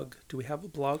blog, do we have a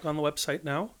blog on the website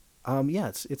now? Yeah,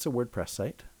 it's a WordPress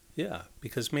site. Yeah,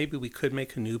 because maybe we could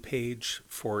make a new page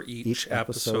for each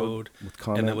episode with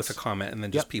comments. And then with a comment, and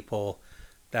then just people,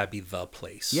 that'd be the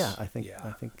place. Yeah, I think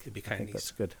it'd be kind of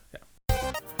that's good. Yeah.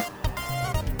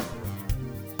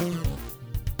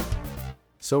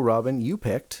 So, Robin, you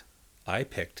picked. I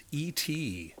picked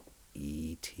E.T.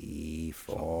 E.T.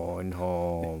 Phone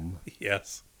Home.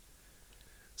 Yes.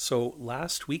 So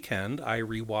last weekend I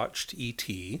rewatched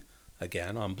E.T.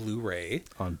 again on Blu-ray.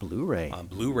 On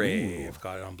Blu-ray. Ooh. I've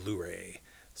got it on Blu-ray.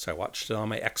 So I watched it on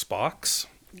my Xbox.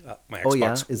 My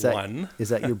Xbox One. Is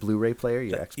that your Blu-ray player,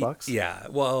 your Xbox? Yeah.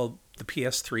 Well, the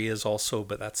PS3 is also,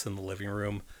 but that's in the living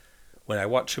room. When I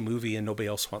watch a movie and nobody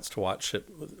else wants to watch it,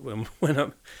 when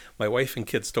my wife and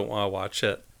kids don't want to watch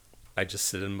it, I just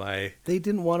sit in my... They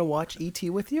didn't want to watch E.T.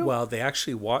 with you? Well, they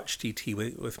actually watched E.T.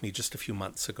 with me just a few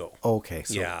months ago. Okay.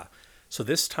 So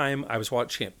this time I was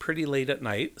watching it pretty late at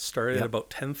night, started at about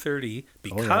 10:30,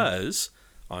 because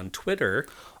on Twitter...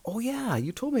 Oh, yeah.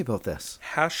 You told me about this.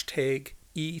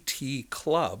 #ET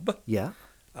Club. Yeah.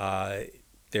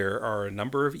 There are a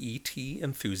number of ET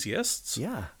enthusiasts.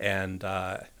 Yeah. And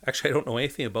actually, I don't know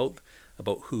anything about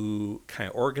who kind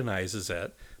of organizes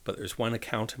it, but there's one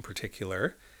account in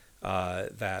particular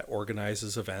that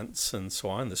organizes events and so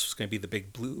on. This was going to be the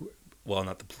big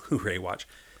not the Blu-ray watch.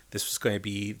 This was going to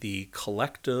be the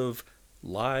collective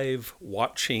live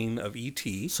watching of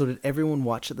E.T. So did everyone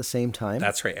watch at the same time?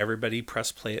 That's right. Everybody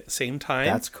pressed play at the same time.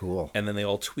 That's cool. And then they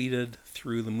all tweeted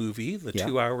through the movie, the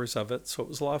 2 hours of it. So it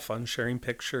was a lot of fun sharing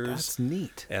pictures. That's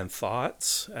neat. And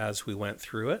thoughts as we went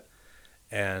through it.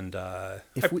 And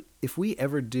if we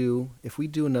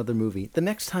do another movie, the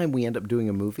next time we end up doing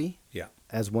a movie, yeah,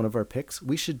 as one of our picks,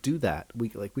 we should do that.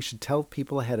 We should tell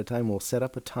people ahead of time. We'll set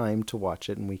up a time to watch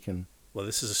it, and we can. Well,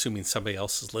 this is assuming somebody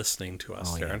else is listening to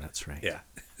us, Darren. Yeah, that's right. Yeah.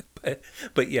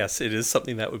 But yes, it is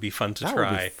something that would be fun to try.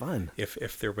 That would be fun.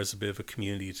 If there was a bit of a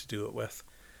community to do it with.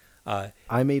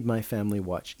 I made my family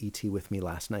watch E.T. with me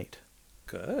last night.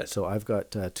 Good. So I've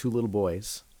got 2 little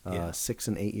boys, 6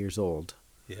 and 8 years old.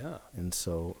 Yeah. And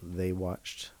so they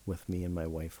watched with me and my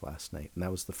wife last night. And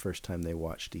that was the first time they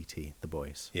watched E.T., the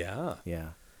boys. Yeah.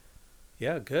 Yeah.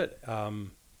 Yeah, good.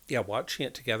 Watching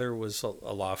it together was a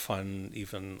lot of fun,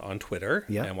 even on Twitter.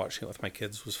 Yeah. And watching it with my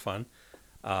kids was fun.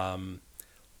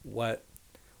 What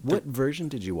version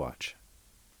did you watch?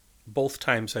 Both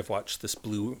times I've watched this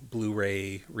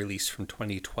Blu-ray release from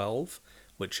 2012,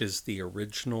 which is the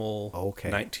original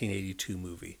 1982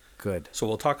 movie. Good. So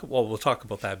we'll talk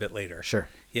about that a bit later. Sure.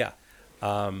 Yeah.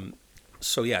 I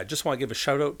just want to give a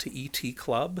shout out to ET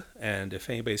Club, and if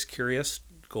anybody's curious,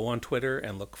 go on Twitter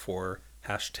and look for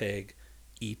hashtag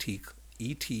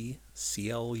ETCLUB.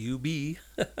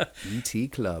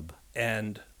 ET Club.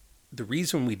 And the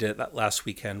reason we did that last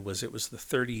weekend was it was the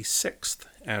 36th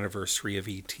anniversary of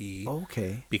ET.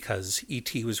 Okay. Because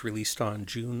ET was released on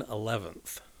June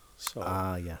 11th. So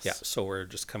yes. Yeah, so we're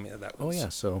just coming to that.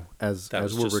 So as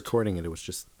we're recording it was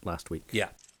just last week. Yeah.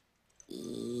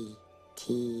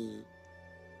 E.T.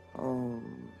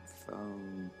 Home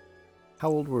phone.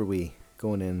 How old were we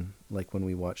going in, like when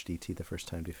we watched E.T. the first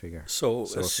time, do you figure? So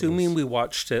assuming we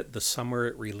watched it the summer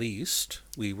it released,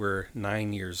 we were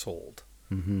 9 years old.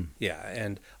 Mm-hmm. Yeah,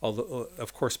 and although,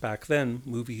 of course, back then,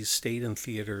 movies stayed in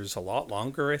theaters a lot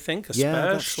longer, I think,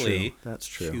 especially that's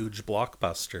true. Huge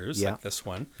blockbusters like this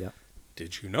one. Yeah.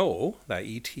 Did you know that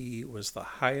E.T. was the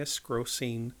highest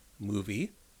grossing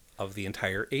movie of the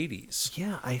entire 80s?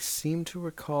 Yeah, I seem to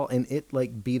recall, and it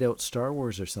beat out Star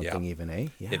Wars or something even, eh?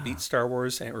 Yeah. It beat Star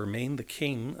Wars and it remained the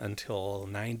king until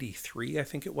 93, I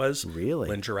think it was. Really?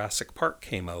 When Jurassic Park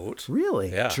came out.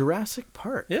 Really? Yeah. Jurassic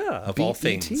Park? Yeah, of all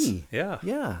things. E.T. Yeah.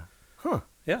 Yeah. Huh.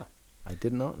 Yeah. I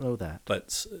did not know that.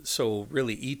 But so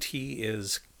really E.T.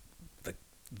 is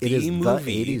it is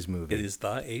movie. The 80s movie. It is the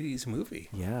 80s movie.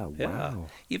 Yeah, wow. Yeah.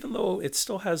 Even though it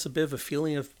still has a bit of a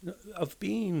feeling of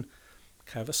being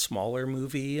kind of a smaller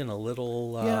movie and a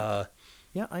little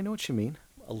yeah, I know what you mean.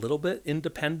 A little bit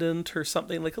independent or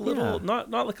something, like a little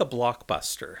not like a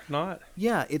blockbuster.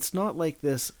 Yeah, it's not like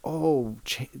this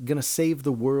gonna save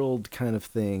the world kind of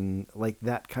thing, like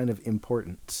that kind of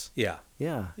importance. Yeah.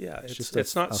 Yeah. Yeah, it's just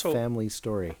it's not a so family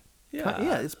story. Yeah.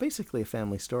 Yeah, it's basically a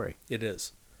family story. It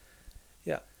is.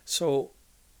 Yeah. So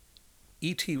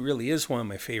E.T. really is one of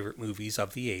my favorite movies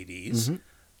of the 80s.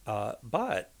 Mm-hmm.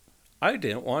 But I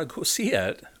didn't want to go see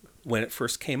it when it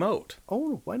first came out.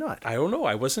 Oh, why not? I don't know.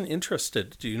 I wasn't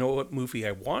interested. Do you know what movie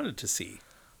I wanted to see?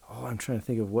 Oh, I'm trying to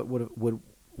think of what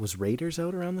was Raiders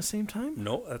out around the same time?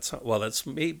 No, that's not. Well, that's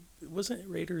maybe wasn't it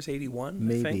Raiders 81?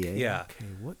 Maybe. I think? Yeah. Okay.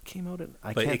 What came out?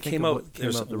 It came out.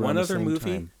 There's one other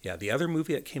movie. Time. Yeah, the other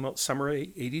movie that came out summer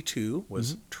 '82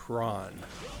 was Tron.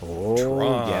 Oh,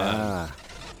 Tron. Yeah.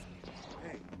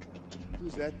 Hey,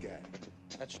 who's that guy?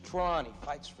 That's Tron. He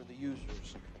fights for the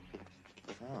users.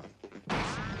 Tron.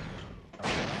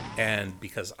 And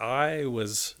because I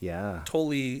was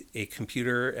totally a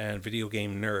computer and video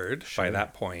game nerd by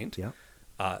that point,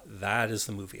 that is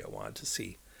the movie I wanted to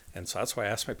see. And so that's why I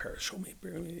asked my parents, show me.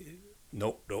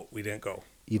 Nope, we didn't go.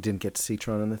 You didn't get to see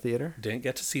Tron in the theater? Didn't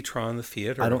get to see Tron in the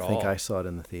theater I don't at think all. I saw it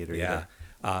in the theater either.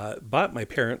 But my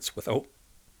parents, without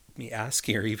me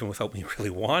asking or even without me really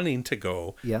wanting to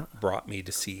go, brought me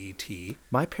to see E.T.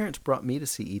 My parents brought me to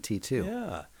see E.T. too.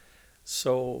 Yeah.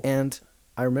 So... And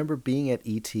I remember being at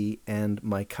E.T. and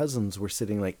my cousins were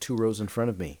sitting like 2 rows in front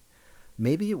of me.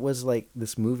 Maybe it was like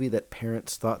this movie that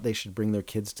parents thought they should bring their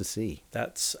kids to see.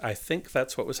 I think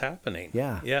that's what was happening.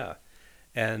 Yeah. Yeah.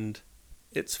 And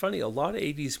it's funny, a lot of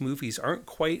 80s movies aren't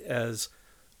quite as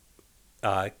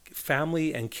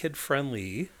family and kid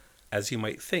friendly as you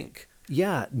might think.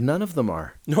 Yeah, none of them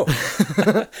are. No,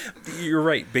 you're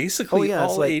right. Basically, it's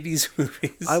all like, 80s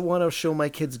movies. I want to show my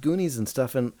kids Goonies and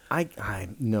stuff, and I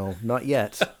no, not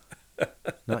yet.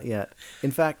 Not yet.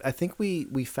 In fact, I think we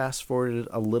fast forwarded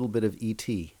a little bit of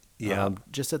E.T. Yeah.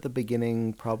 Just at the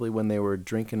beginning, probably when they were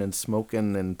drinking and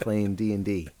smoking and playing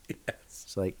D&D. Yes.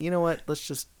 It's like, you know what? Let's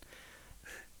just.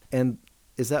 And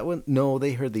is that when? No,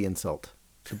 they heard the insult.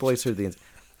 The boys heard the insult.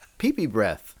 Pee-pee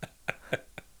breath.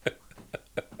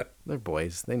 They're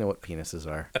boys. They know what penises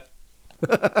are.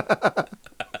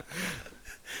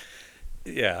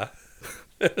 Yeah.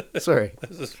 Sorry.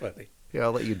 This is funny. Yeah,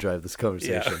 I'll let you drive this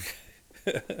conversation.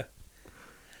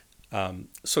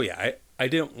 So yeah, I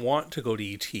didn't want to go to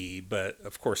E.T., but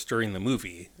of course during the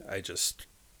movie, I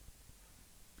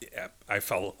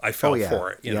fell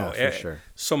for it. You know, for sure.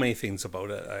 So many things about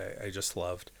it I just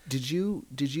loved. Did you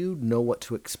know what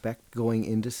to expect going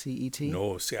into see E.T.?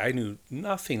 No, see, I knew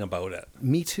nothing about it.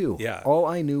 Me too. Yeah. All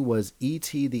I knew was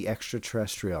E.T. the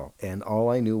extraterrestrial, and all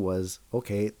I knew was,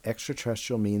 okay,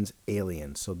 extraterrestrial means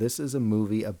alien. So this is a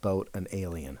movie about an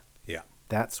alien. Yeah.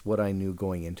 That's what I knew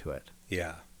going into it.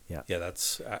 Yeah. Yeah. Yeah,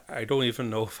 I don't even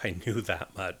know if I knew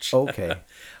that much. Okay.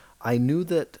 I knew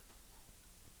that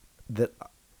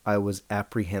I was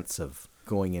apprehensive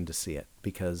going in to see it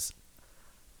because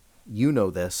you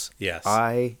know this. Yes.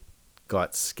 I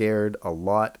got scared a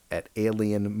lot at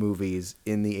alien movies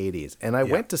in the 80s. And I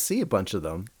went to see a bunch of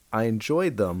them. I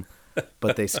enjoyed them,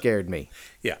 but they scared me.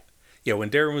 Yeah. Yeah, when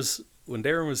Darren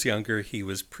was younger, he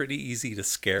was pretty easy to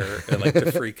scare and like to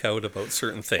freak out about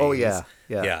certain things. Oh, yeah.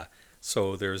 Yeah. Yeah.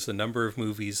 So there's a number of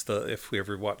movies if we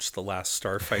ever watched The Last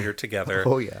Starfighter together.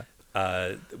 Oh, yeah.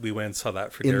 We went and saw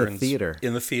that for In the Darren's theater.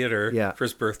 In the theater Yeah. for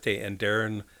his birthday, and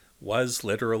Darren was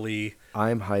literally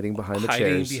I'm hiding behind the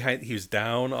chairs. he was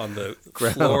down on the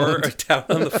floor, down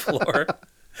on the floor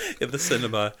in the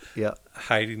cinema, Yeah.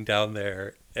 hiding down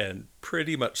there and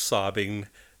pretty much sobbing,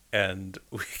 and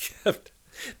we kept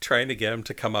trying to get him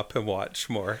to come up and watch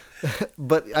more.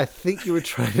 But I think you were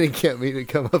trying to get me to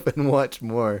come up and watch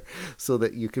more so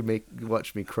that you could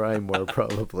watch me cry more,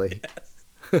 probably.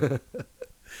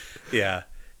 Yeah.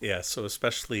 So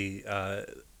especially,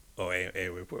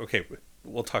 anyway, okay,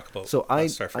 we'll talk about So I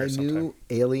Starfighter knew sometime.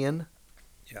 Alien,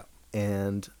 Yeah.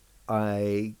 and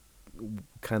I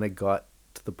kind of got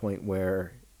to the point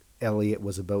where Elliot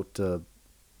was about to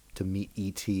meet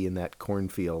E.T. in that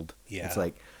cornfield. Yeah. It's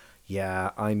like,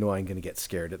 yeah, I know I'm going to get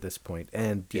scared at this point.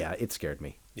 And yeah, it scared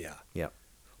me. Yeah. Yeah.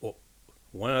 Well,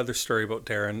 one other story about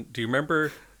Darren. Do you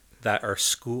remember that our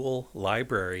school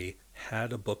library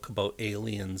had a book about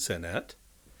aliens in it?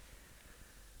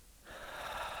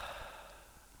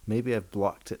 Maybe I've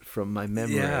blocked it from my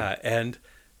memory. Yeah, and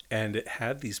it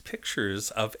had these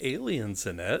pictures of aliens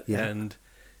in it. Yeah. And,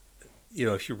 you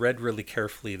know, if you read really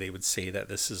carefully, they would say that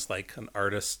this is like an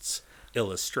artist's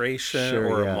illustration Sure,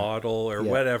 or yeah. a model or Yeah,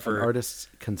 whatever. An artist's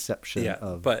conception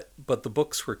of... But the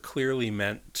books were clearly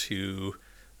meant to...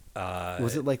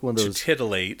 was it like one of those to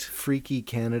titillate? Freaky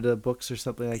Canada books or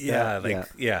something like Yeah, that?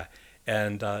 yeah.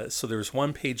 And so there was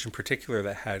one page in particular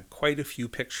that had quite a few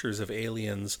pictures of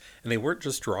aliens, and they weren't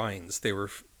just drawings. They were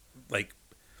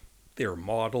they were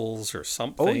models or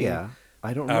something. Oh, yeah.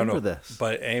 I don't remember this.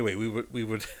 But But anyway, we would we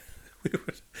would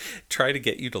try to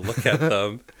get you to look at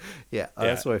them. yeah,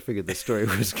 that's where I figured the story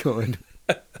was going.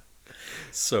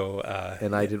 So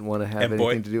And I didn't want to have and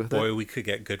anything to do with boy, it. we could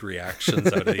get good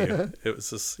reactions out of you. It was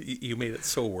just you made it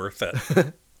so worth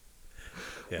it.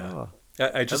 Yeah, Oh,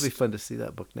 I just that'd be fun to see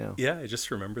that book now. yeah, I just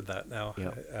remembered that now. Yeah.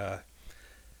 Okay.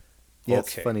 Yeah,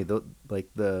 it's funny though. Like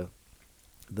the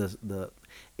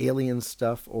alien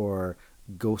stuff or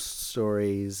ghost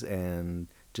stories and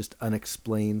just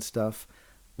unexplained stuff.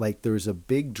 Like there's a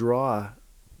big draw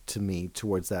to me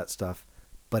towards that stuff,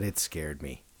 but it scared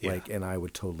me. Yeah. And I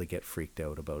would totally get freaked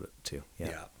out about it too. Yeah.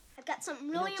 Yeah. I've got something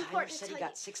You know, really Tyler important to said tell he you.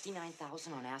 got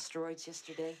 69,000 on asteroids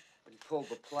yesterday, but he pulled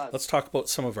the plug. Let's talk about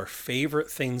some of our favorite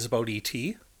things about ET.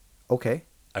 Okay.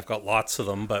 I've got lots of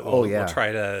them, but Oh, we'll yeah.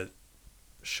 try to.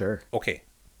 Sure. Okay,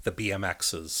 the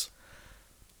BMXs.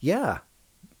 Yeah.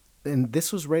 And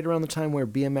this was right around the time where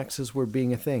BMXs were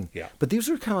being a thing. Yeah. But these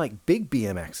were kind of like big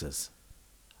BMXs.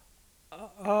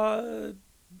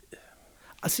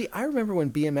 See, I remember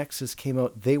when BMXs came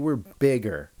out, they were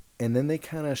bigger, and then they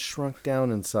kind of shrunk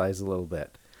down in size a little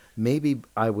bit. Maybe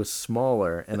I was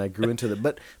smaller and I grew into the...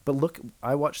 But look,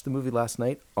 I watched the movie last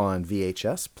night on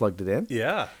VHS, plugged it in,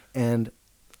 Yeah. and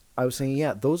I was saying,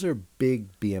 yeah, those are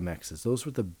big BMXs. Those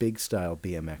were the big style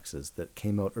BMXs that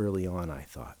came out early on, I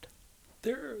thought.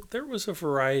 There was a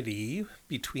variety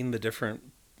between the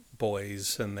different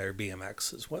boys and their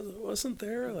BMXs. Wasn't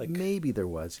there? Like Maybe there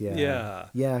was, yeah. Yeah.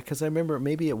 Yeah, because I remember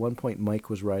maybe at one point Mike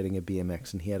was riding a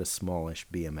BMX and he had a smallish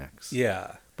BMX.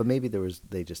 yeah, But maybe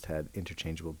they just had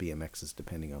interchangeable BMXs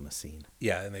depending on the scene.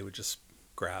 yeah, and they would just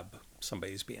grab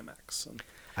somebody's BMX. And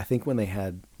I think when they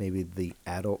had maybe the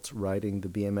adults riding the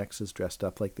BMXs dressed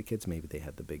up like the kids, maybe they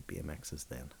had the big BMXs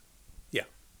then.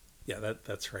 yeah,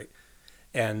 that's right.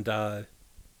 And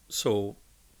so,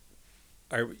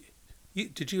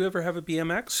 did you ever have a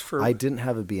BMX for? I didn't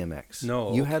have a BMX.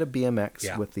 No. You had a BMX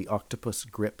Yeah. with the octopus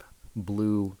grip,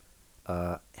 blue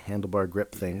handlebar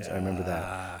grip things. I remember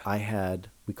that. I had,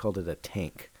 we called it a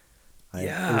tank. It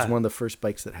Yeah. was one of the first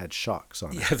bikes that had shocks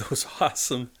on it. Yeah,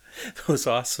 those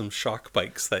awesome shock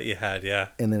bikes that you had. Yeah,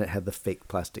 And then it had the fake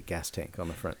plastic gas tank on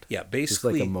the front. yeah. It's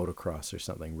Basically, like a motocross or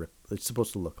something. It's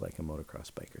supposed to look like a motocross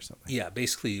bike or something. yeah.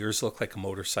 Basically, yours looked like a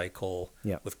motorcycle.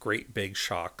 Yeah. With great big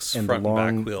shocks, And front the long,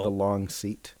 and back wheel. the long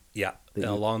seat. Yeah, that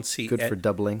and a you- long seat. Good for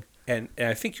doubling. And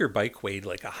I think your bike weighed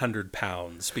like 100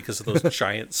 pounds because of those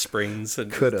giant springs.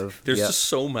 And Could have, There's yeah. just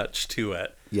so much to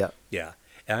it. Yeah. Yeah.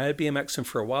 And I had BMX, and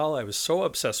for a while I was so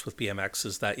obsessed with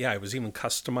BMXs that, yeah, I was even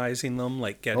customizing them,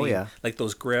 like getting yeah. like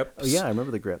those grips. Oh, yeah, I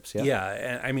remember the grips. Yeah. Yeah.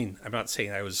 And I mean, I'm not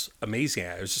saying I was amazing.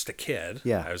 I was just a kid.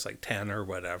 Yeah. I was like 10 or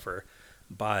whatever.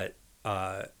 But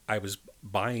I was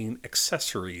buying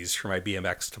accessories for my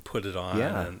BMX to put it on.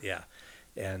 Yeah. And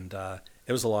And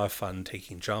it was a lot of fun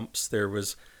taking jumps. There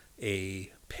was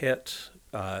a pit.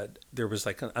 There was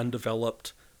like an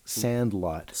undeveloped Sand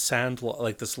lot. sand lot,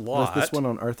 like this lot. Like this one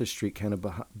on Arthur Street, kind of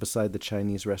beside the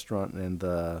Chinese restaurant and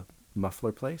the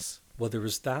muffler place. Well, there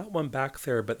was that one back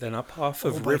there, but then up off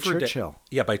of by Riverdale. Churchill.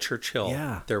 Yeah, by Churchill.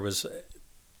 Yeah. There was,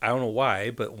 I don't know why,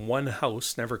 but one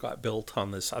house never got built on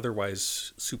this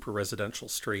otherwise super residential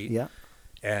street. Yeah.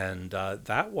 And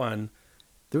that one,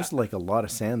 There's like a lot of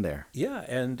sand there. yeah,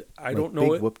 and I Like don't know.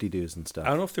 big whoop-de-doos and stuff. I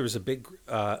don't know if there was a big,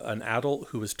 an adult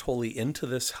who was totally into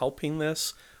this, helping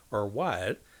this, or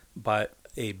what, but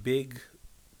a big,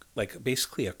 like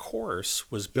basically a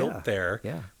course was built Yeah, there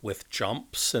yeah. with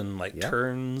jumps and like Yeah.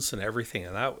 turns and everything,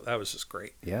 and that was just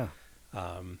great. Yeah.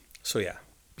 So yeah,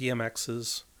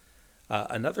 BMXs.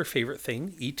 Another favorite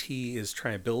thing, E.T. is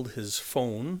trying to build his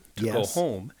phone to go Yes.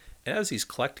 home, and as he's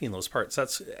collecting those parts,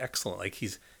 that's excellent. Like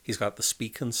he's got the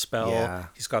speak and spell, Yeah.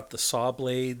 he's got the saw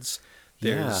blades.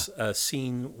 There's a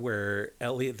scene where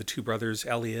Elliot, the two brothers,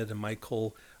 Elliot and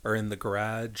Michael, are in the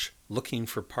garage looking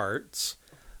for parts,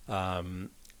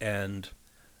 and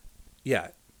yeah.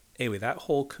 Anyway, that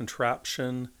whole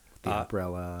contraption. The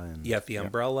umbrella and The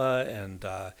umbrella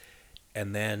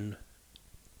and then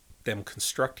them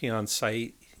constructing on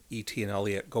site. E.T. and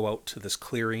Elliot go out to this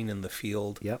clearing in the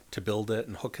field Yep. to build it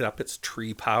and hook it up. It's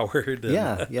tree powered. And,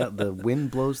 Yeah. The wind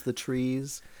blows the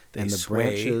trees They and the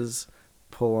sway. branches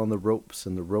pull on the ropes,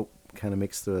 and the rope kind of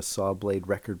makes the saw blade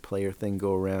record player thing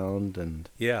go around and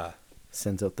yeah,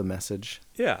 sends out the message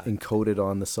yeah, encoded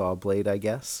on the saw blade, I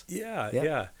guess. yeah, Yeah.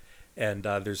 yeah. And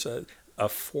there's a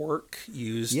fork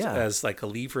used Yeah. as like a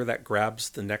lever that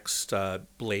grabs the next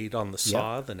blade on the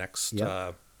saw. The next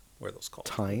Yep. what are those called?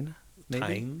 Tine, maybe?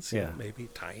 Tines, yeah, maybe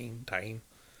tine.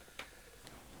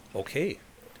 Okay,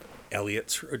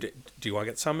 Elliot's. Do you want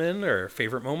to get some in or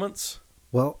favorite moments?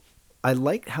 Well, I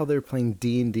liked how they were playing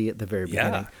D&D at the very Yeah.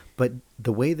 beginning, but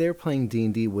the way they're playing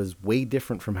D&D was way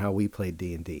different from how we played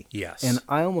D&D. Yes. And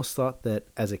I almost thought that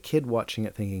as a kid watching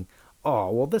it thinking,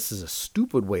 oh, well, this is a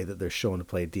stupid way that they're showing to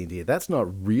play D&D. That's not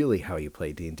really how you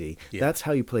play D&D. Yeah. That's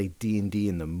how you play D&D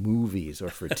in the movies or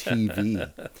for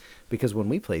TV. Because when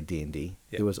we played D&D,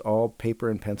 Yeah. it was all paper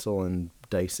and pencil and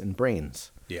dice and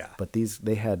brains. Yeah. But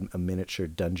they had a miniature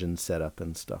dungeon set up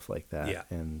and stuff like that. Yeah.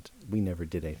 And we never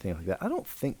did anything like that. I don't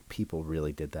think people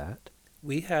really did that.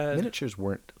 We had Miniatures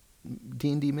weren't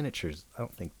D&D miniatures. I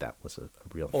don't think that was a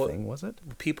real Well, thing, was it?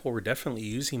 people were definitely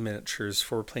using miniatures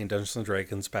for playing Dungeons and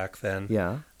Dragons back then.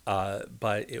 Yeah.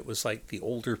 But it was like the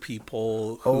older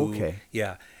people who, Oh, okay.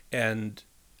 Yeah. And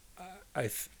I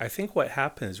think what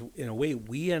happened is, in a way,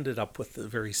 we ended up with a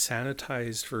very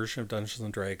sanitized version of Dungeons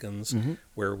and Dragons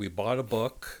where we bought a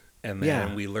book and then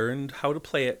Yeah. we learned how to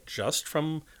play it just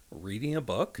from reading a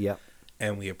book. Yep.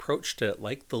 And we approached it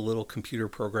like the little computer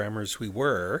programmers we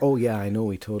were. Oh, yeah, I know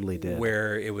we totally did.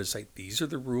 Where it was like, these are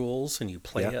the rules and you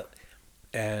play Yep. it.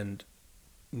 And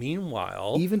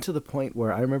meanwhile, Even to the point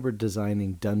where I remember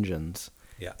designing dungeons,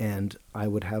 yeah, and I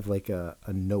would have like a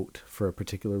note for a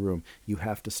particular room. You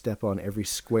have to step on every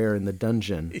square in the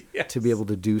dungeon Yes. to be able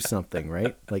to do something,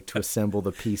 right? Like to assemble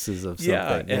the pieces of something.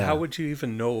 yeah, and how would you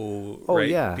even know? Oh, right?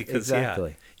 yeah, because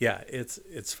exactly. yeah,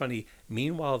 it's funny.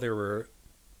 Meanwhile, there were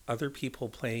other people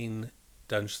playing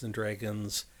Dungeons and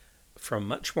Dragons from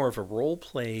much more of a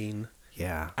role-playing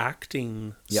Yeah.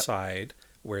 acting Yep. side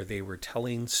where they were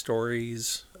telling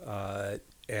stories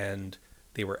and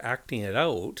they were acting it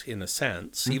out in a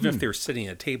sense. Even if they were sitting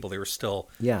at a table, they were still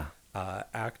Yeah.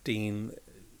 acting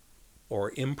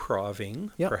or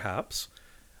improving, Yep. perhaps.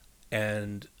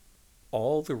 And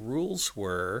all the rules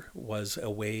was a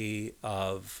way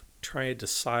of trying to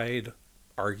decide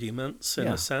arguments in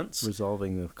Yeah. a sense,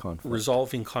 Resolving the conflict.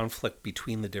 resolving conflict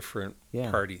between the different Yeah.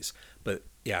 parties. But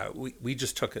yeah, we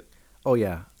just took it. Oh,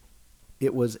 yeah.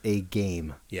 It was a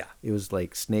game. Yeah. It was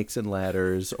like Snakes and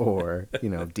Ladders or,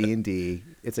 D&D.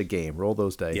 It's a game. Roll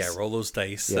those dice. Yeah, roll those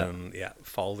dice Yeah. and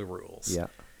follow the rules. Yeah.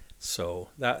 So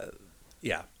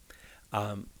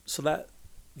so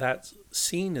that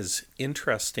scene is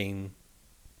interesting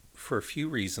for a few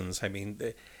reasons. I mean,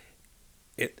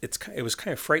 it was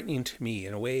kind of frightening to me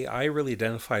in a way. I really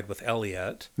identified with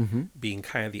Elliot being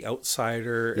kind of the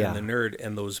outsider Yeah. and the nerd,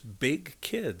 and those big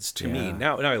kids to me. Yeah.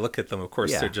 Now I look at them. Of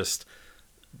course, Yeah. they're just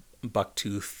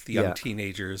buck-toothed young Yeah.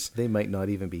 teenagers. They might not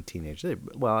even be teenagers.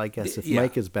 Well, I guess if Yeah.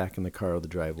 Mike is back in the car or the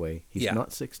driveway, he's Yeah.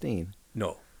 not 16.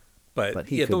 No. But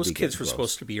he could those be kids getting were close.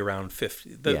 supposed to be around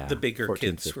 50. Yeah, The bigger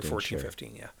 14, kids were 15, 14, sure.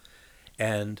 15, yeah.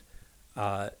 And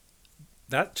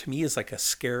that to me is like a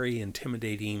scary,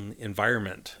 intimidating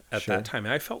environment at Sure. that time.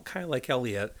 And I felt kind of like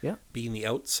Elliot, Yeah. being the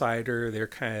outsider. They're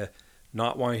kind of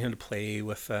not wanting him to play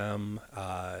with them.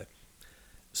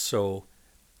 So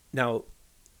now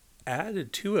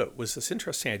added to it was this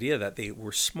interesting idea that they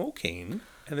were smoking,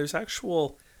 and there's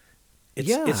actual... It's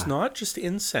Yeah. not just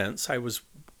incense. I was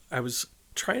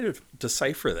trying to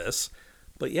decipher this,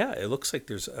 but yeah, it looks like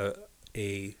there's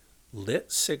a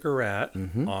lit cigarette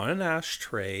on an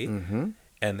ashtray,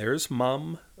 and there's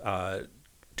Mom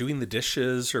doing the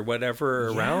dishes or whatever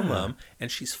around Yeah. them,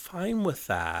 and she's fine with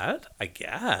that, I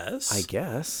guess. I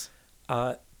guess.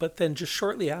 But then just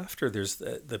shortly after, there's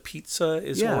the pizza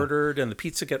is Yeah. ordered, and the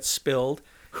pizza gets spilled.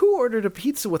 Who ordered a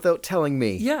pizza without telling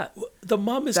me? Yeah, the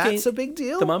mom is That's a big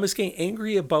deal? The mom is getting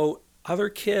angry about other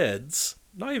kids,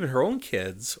 not even her own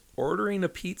kids, ordering a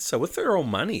pizza with their own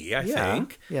money, I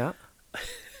think. Yeah.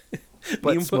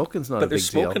 But smoking's not a But they're big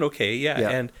deal. smoking okay, yeah.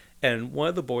 Yeah. And one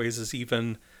of the boys is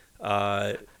even,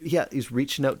 Yeah, he's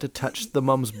reaching out to touch the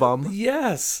mom's bum.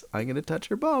 yes, I'm going to touch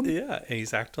her bum. yeah, and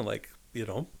he's acting like,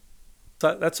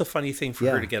 that's a funny thing for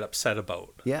Yeah. her to get upset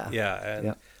about. Yeah.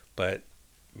 Yeah, but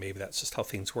maybe that's just how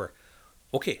things were.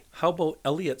 Okay, how about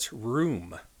Elliot's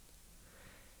room?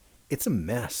 It's a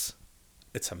mess.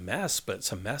 It's a mess, but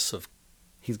it's a mess of...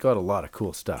 He's got a lot of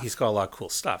cool stuff. He's got a lot of cool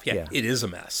stuff. Yeah, Yeah. it is a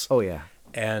mess. Oh, yeah.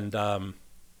 And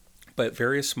but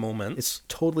various moments... It's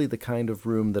totally the kind of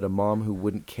room that a mom who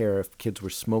wouldn't care if kids were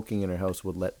smoking in her house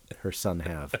would let her son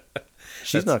have.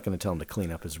 She's not going to tell him to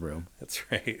clean up his room. That's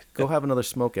right. Go have another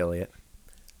smoke, Elliot.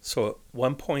 So at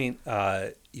one point,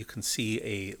 you can see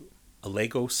a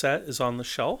Lego set is on the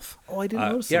shelf. Oh, I didn't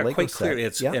notice the Yeah, Lego quite set.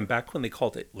 clearly. Yeah. And back when they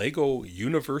called it Lego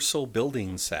Universal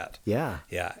Building Set. Yeah.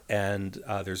 Yeah, and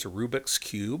there's a Rubik's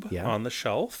Cube Yeah. on the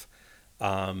shelf.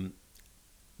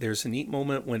 There's a neat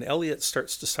moment when Elliot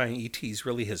starts deciding E.T.'s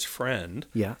really his friend.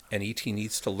 Yeah. And E.T.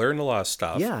 needs to learn a lot of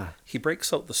stuff. Yeah. He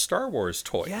breaks out the Star Wars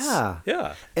toys. Yeah.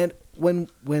 Yeah. And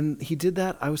when he did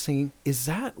that, I was thinking, is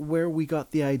that where we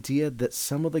got the idea that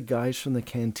some of the guys from the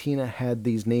cantina had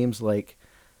these names like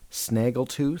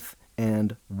Snaggletooth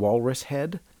and Walrus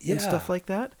Head Yeah. and stuff like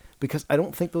that? Because I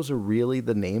don't think those are really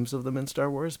the names of them in Star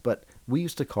Wars, but we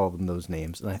used to call them those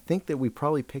names. And I think that we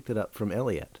probably picked it up from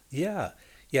Elliot. Yeah.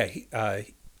 Yeah.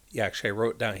 Actually, I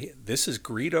wrote down, this is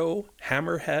Greedo,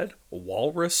 Hammerhead,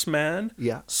 Walrus Man,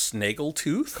 Yeah.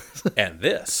 Snaggletooth, and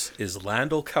this is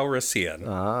Lando Calrissian.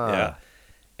 Ah. Yeah.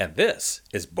 And this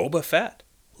is Boba Fett.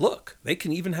 Look, they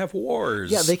can even have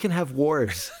wars. Yeah, they can have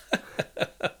wars.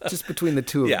 Just between the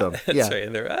two of them. That's Yeah. right.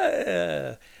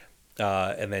 And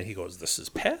and then he goes, this is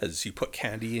Pez. You put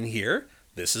candy in here.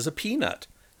 This is a peanut.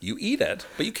 You eat it,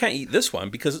 but you can't eat this one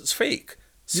because it's fake.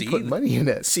 See, You put money in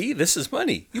it. See, this is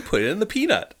money. You put it in the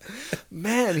peanut.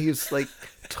 Man, he was like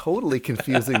totally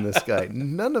confusing this guy.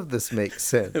 None of this makes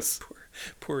sense.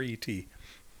 Poor E.T.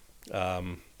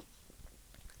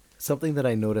 Something that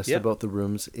I noticed Yeah. about the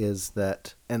rooms is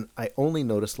that, and I only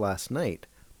noticed last night,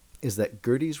 is that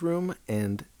Gertie's room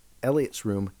and Elliot's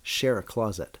room share a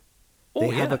closet. Oh,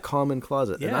 They have yeah. a common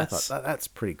closet, and I Yes. thought that's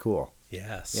pretty cool.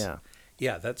 Yes. Yeah.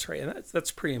 Yeah, that's right, and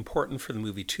that's pretty important for the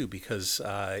movie too, because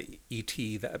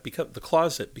E.T. the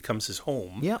closet becomes his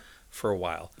home. Yeah. For a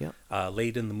while. Yeah.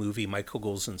 Late in the movie, Michael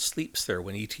goes and sleeps there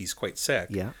when E.T.'s quite sick.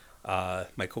 Yeah.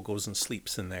 Michael goes and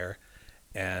sleeps in there,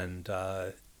 and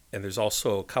there's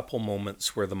also a couple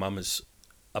moments where the mom is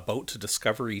about to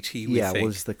discover E.T., we Yeah, think.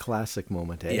 was the classic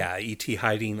moment, eh? Yeah, E.T.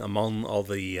 hiding among all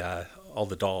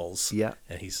the dolls. Yeah.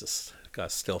 And he's just got a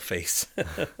still face.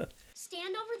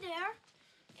 Stand over there,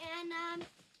 and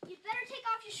you'd better take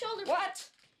off your shoulder. What?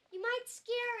 You might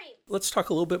scare him. Let's talk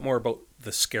a little bit more about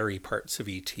the scary parts of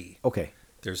E.T. Okay.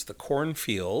 There's the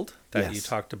cornfield that you Yes.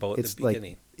 talked about at It's the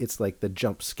beginning. It's like the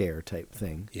jump scare type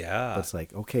thing. Yeah. But it's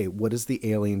like, okay, what is the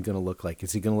alien going to look like?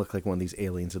 Is he going to look like one of these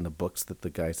aliens in the books that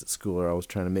the guys at school are always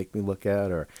trying to make me look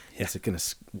at? Or is it going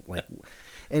to, like...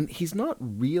 And he's not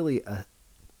really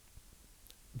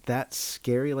that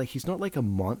scary. Like, he's not like a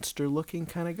monster-looking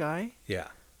kind of guy. Yeah.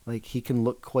 Like, he can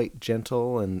look quite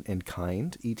gentle and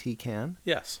kind, E.T. can.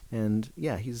 Yes. And,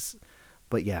 yeah,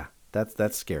 But, yeah,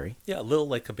 that's scary. Yeah, a little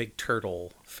like a big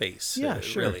turtle face. Yeah,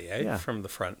 sure. Really, Yeah. from the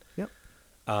front. Yep.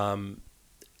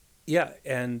 Yeah,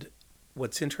 and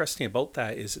what's interesting about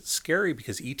that is it's scary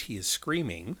because E.T. is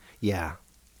screaming, Yeah.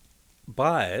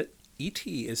 but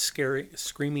E.T. is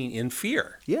screaming in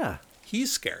fear. Yeah.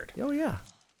 He's scared. Oh, yeah.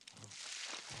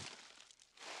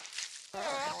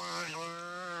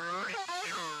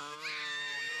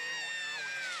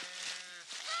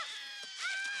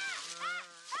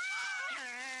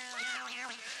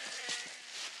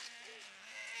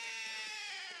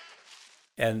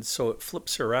 And so it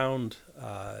flips around,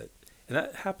 and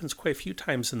that happens quite a few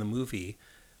times in the movie,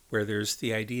 where there's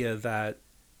the idea that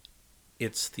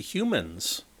it's the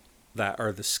humans that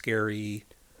are the scary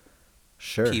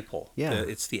Sure. people. Yeah.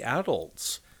 It's the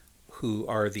adults who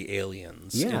are the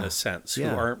aliens, in Yeah. a sense, who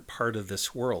Yeah. aren't part of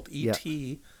this world. Yeah.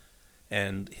 E.T.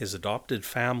 and his adopted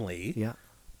family, Yeah.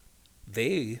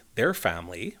 their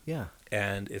family, Yeah.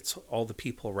 and it's all the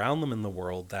people around them in the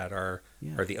world that are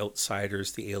Yeah. the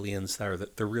outsiders, the aliens that are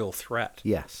the real threat.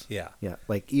 Yes. Yeah. Yeah.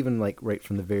 Like, even like right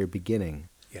from the very beginning,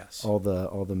 Yes. all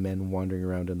the men wandering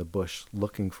around in the bush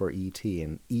looking for E.T.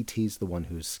 and E.T.'s the one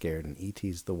who's scared and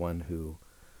E.T.'s the one who,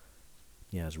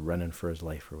 yeah, is running for his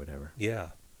life or whatever.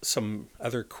 Yeah. Some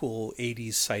other cool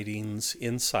 80s sightings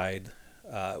inside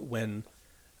when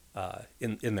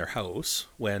in their house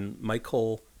when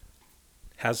Michael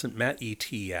hasn't met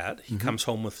E.T. yet. He comes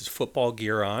home with his football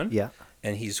gear on. Mm-hmm. Yeah.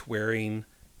 And he's wearing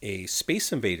a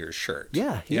Space Invaders shirt.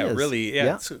 Yeah, he is. Really.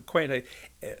 Yeah. It's a pretty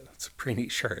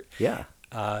neat shirt. Yeah.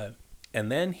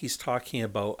 And then he's talking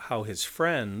about how his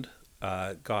friend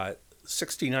got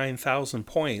 69,000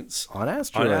 points On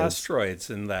asteroids.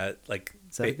 and that, like,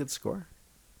 Is that a good score?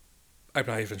 I'm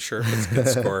not even sure if it's a good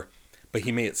score, but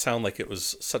he made it sound like it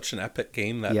was such an epic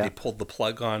game that Yeah. they pulled the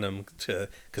plug on him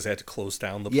because they had to close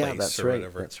down the Yeah, place that's or right.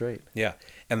 whatever. That's right. Yeah,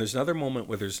 and there's another moment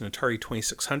where there's an Atari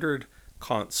 2600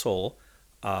 console,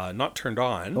 not turned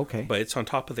on, Okay. but it's on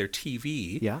top of their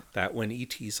TV. Yeah. That when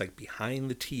ET's like behind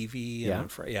the TV and Yeah. in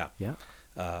front, yeah, Yeah.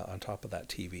 on top of that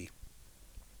TV.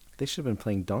 They should have been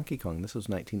playing Donkey Kong. This was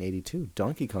 1982.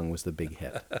 Donkey Kong was the big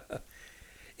hit.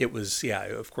 It was, yeah,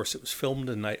 of course, it was filmed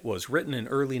was written in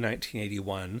early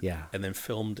 1981. Yeah. And then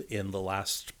filmed in the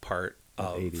last part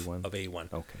of 81. Of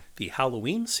A1. Okay. The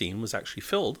Halloween scene was actually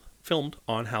filmed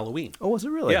on Halloween. Oh, was it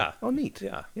really? Yeah. Oh, neat.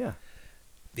 Yeah. Yeah.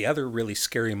 The other really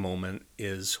scary moment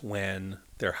is when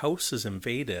their house is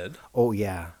invaded Oh,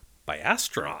 yeah. by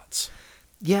astronauts.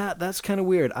 Yeah, that's kind of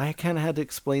weird. I kind of had to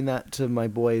explain that to my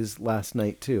boys last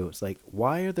night, too. It's like,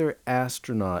 why are there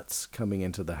astronauts coming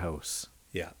into the house?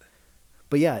 Yeah.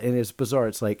 But yeah, and it's bizarre.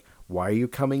 It's like, why are you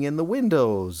coming in the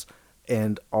windows?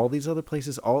 And all these other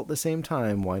places all at the same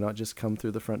time. Why not just come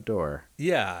through the front door?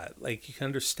 Yeah, like you can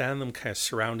understand them kind of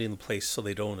surrounding the place so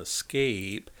they don't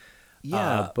escape.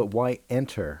 Yeah, but why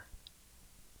enter?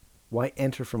 Why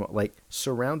enter from, like,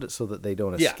 surround it so that they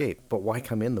don't Yeah. escape? But why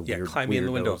come in the Yeah, weird climbing in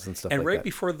the window. windows and stuff And like right that?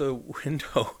 before the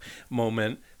window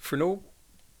moment, for no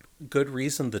good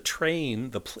reason, the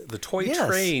train, the toy Yes.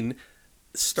 train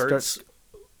starts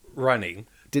running.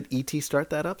 Did E.T. start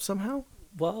that up somehow?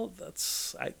 Well,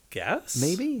 that's, I guess.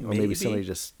 Maybe? Or maybe somebody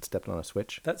just stepped on a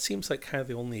switch? That seems like kind of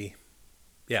the only,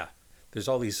 yeah. There's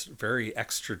all these very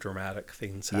extra dramatic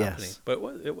things Yes. happening.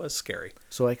 But it was scary.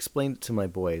 So I explained it to my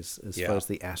boys as Yeah. far as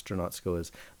the astronauts go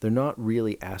is they're not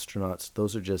really astronauts.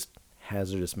 Those are just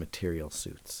hazardous material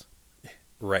suits,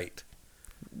 Right.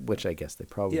 which I guess they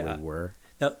probably Yeah. were.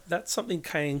 Now, that's something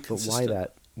kind of But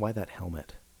consistent. why that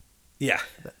helmet? Yeah.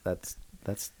 That's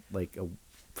like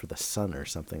for the sun or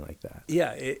something like that.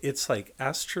 Yeah, it's like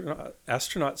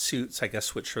astronaut suits, I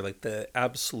guess, which are like the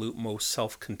absolute most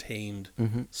self-contained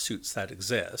suits that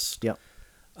exist. Yep.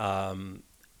 And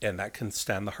that can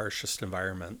stand the harshest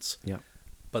environments. Yep.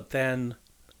 But then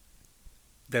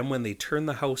when they turn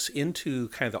the house into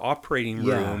kind of the operating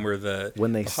room or the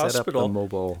when they the set up the hospital,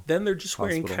 mobile then they're just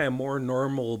wearing hospital. kind of more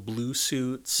normal blue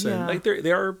suits, Yeah. and like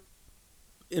they are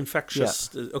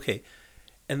infectious. Okay.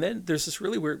 And then there's this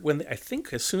really weird, when I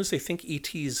think as soon as they think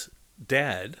ET's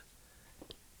dead,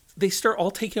 they start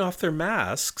all taking off their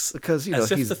masks Because, you know,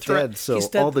 as if he's the threat, dead, so he's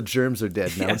dead. all the germs are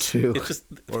dead now, Yes, too. it's just,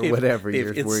 or whatever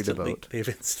you're worried instantly- about. They've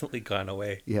instantly gone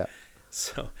away. Yeah.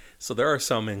 So there are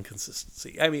some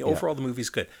inconsistency. I mean, overall the movie's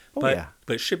good, but yeah.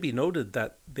 but it should be noted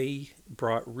that they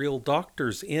brought real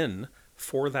doctors in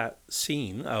for that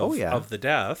scene of the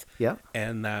death, Yeah.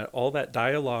 and that all that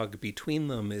dialogue between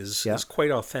them is quite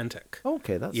authentic.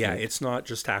 Okay, that's yeah, neat. it's not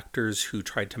just actors who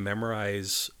tried to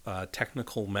memorize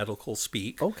technical medical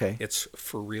speak. Okay. It's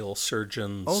for real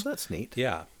surgeons. Oh, that's neat.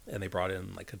 Yeah, and they brought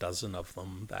in like a dozen of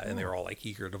them, and they were all like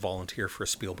eager to volunteer for a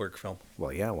Spielberg film.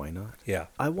 Well, yeah, why not? Yeah,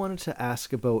 I wanted to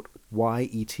ask about why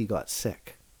E.T. got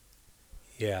sick.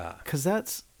 yeah. Because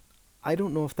I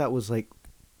don't know if that was like,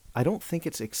 I don't think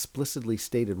it's explicitly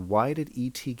stated. Why did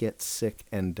E.T. get sick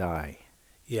and die?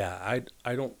 Yeah,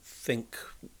 I don't think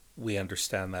we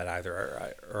understand that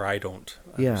either, or I don't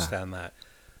Yeah. understand that.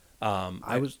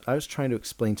 I was trying to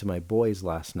explain to my boys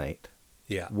last night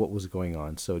Yeah. what was going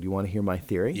on. So do you want to hear my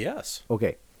theory? Yes.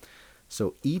 Okay.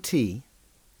 So E.T.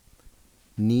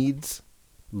 needs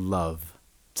love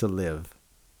to live.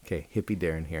 Okay, hippie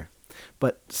Darren here.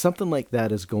 But something like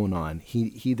that is going on.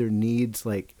 He either needs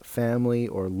like family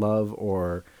or love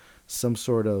or some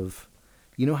sort of,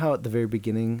 you know how at the very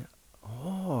beginning,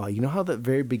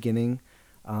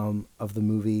 of the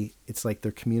movie, it's like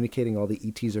they're communicating, all the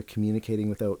ETs are communicating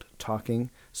without talking.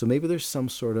 So maybe there's some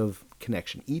sort of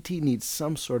connection. ET needs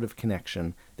some sort of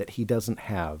connection that he doesn't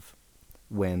have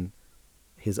when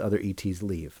his other ETs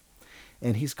leave.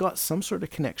 And he's got some sort of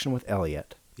connection with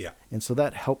Elliot. Yeah. And so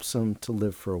that helps him to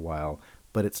live for a while,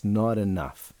 but it's not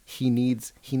enough. He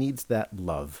needs that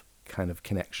love kind of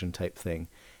connection type thing.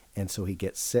 And so he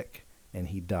gets sick and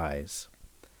he dies.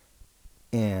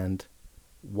 And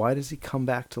why does he come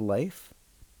back to life?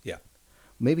 Yeah.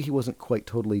 Maybe he wasn't quite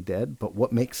totally dead, but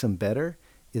what makes him better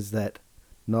is that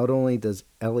not only does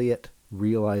Elliot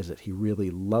realize that he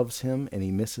really loves him and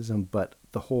he misses him, but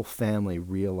the whole family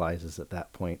realizes at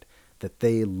that point that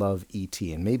they love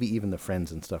E.T. and maybe even the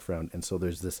friends and stuff around. And so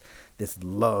there's this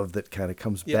love that kind of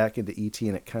comes back into E.T.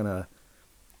 and it kind of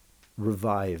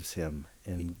revives him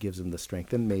and gives him the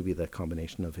strength, and maybe the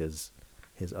combination of his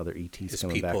other ETs His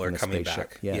coming people back are in a coming spaceship.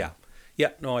 back. Yeah. Yeah.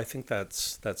 No, I think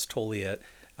that's totally it.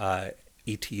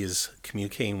 E.T. is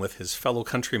communicating with his fellow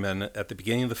countrymen at the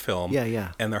beginning of the film. Yeah,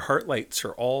 yeah. And their heart lights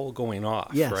are all going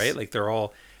off, Yes. right? Like they're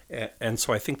all, and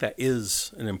so I think that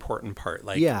is an important part.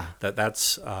 Like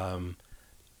that's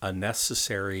a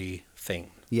necessary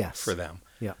thing for them.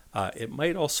 Yeah. It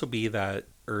might also be that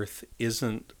Earth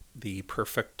isn't the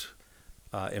perfect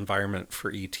environment for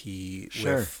E.T.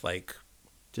 with like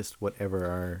just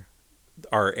whatever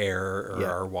our air or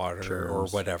our water germs. or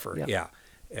whatever. Yeah. Yeah.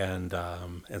 And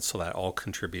so that all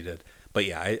contributed. But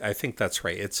yeah, I think that's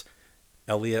right. It's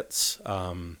Elliot's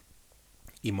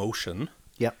emotion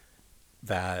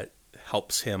that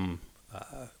helps him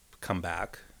come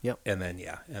back. Yep. And then,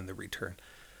 and the return.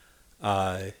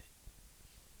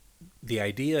 The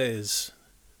idea is,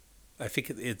 I think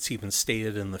it's even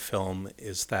stated in the film,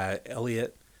 is that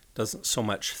Elliot doesn't so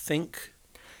much think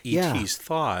E.T.'s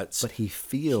thoughts, but he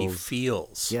feels. He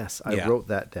feels. Yes, I wrote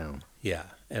that down. Yeah,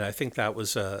 and I think that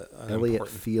was an Elliot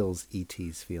important... feels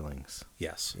E.T.'s feelings.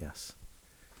 Yes. Yes.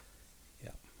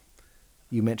 Yeah.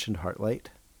 You mentioned Heartlight.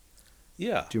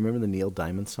 Yeah. Do you remember the Neil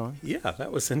Diamond song? Yeah,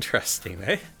 that was interesting,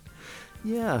 eh?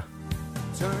 Yeah.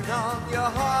 Turn on your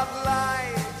heart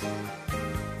light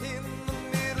in the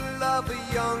middle of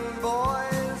a young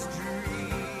boy's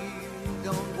dream.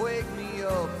 Don't wake me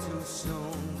up too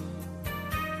soon.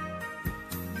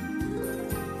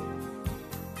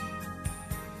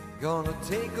 Gonna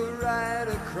take a ride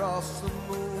across the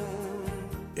moon.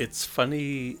 It's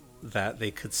funny that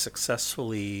they could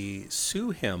successfully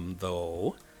sue him,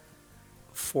 though,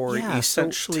 for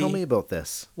essentially... So tell me about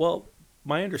this. Well,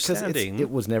 my understanding...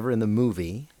 It was never in the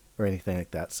movie or anything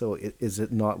like that, so is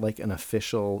it not like an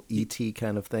official E.T.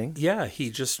 kind of thing? Yeah, he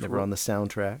just... Never on the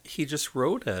soundtrack? He just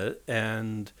wrote it,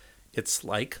 and it's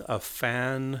like a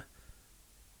fan...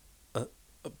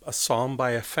 A song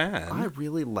by a fan. I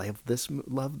really love this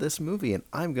movie, and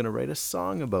I'm going to write a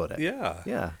song about it. Yeah.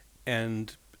 Yeah.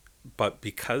 But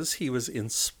because he was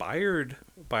inspired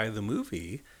by the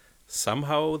movie,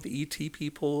 somehow the E.T.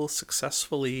 people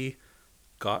successfully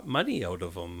got money out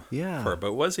of him. Yeah. But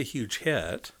it was a huge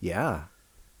hit. Yeah.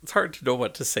 It's hard to know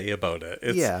what to say about it.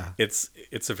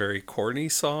 It's a very corny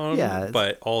song,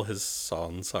 but all his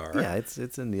songs are. Yeah, it's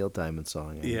a Neil Diamond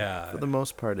song. Yeah. For the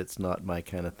most part, it's not my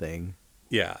kind of thing.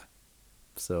 Yeah.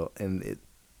 So, and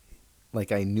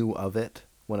I knew of it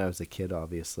when I was a kid,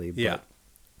 obviously. But Yeah.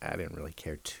 I didn't really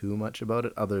care too much about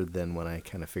it, other than when I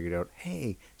kind of figured out,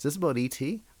 hey, is this about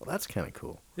E.T.? Well, that's kind of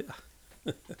cool.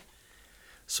 Yeah.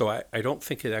 So I don't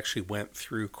think it actually went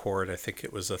through court. I think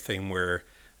it was a thing where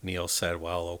Neil said,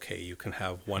 well, okay, you can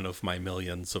have one of my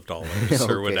millions of dollars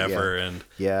or Okay, whatever. yeah. And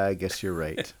Yeah, I guess you're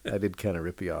right. I did kind of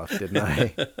rip you off, didn't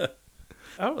I?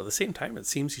 I don't know, at the same time, it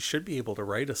seems you should be able to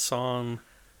write a song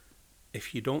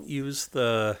if you don't use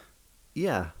the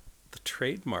Yeah.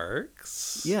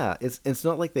 trademarks. Yeah, it's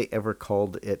not like they ever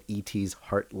called it E.T.'s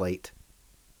Heartlight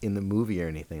in the movie or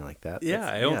anything like that. Yeah,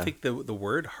 That's- I don't think the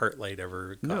word Heartlight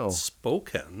ever got No.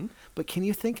 spoken. But can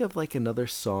you think of like another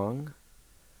song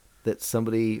that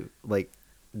somebody like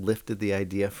lifted the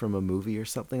idea from a movie or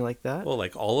something like that? Well,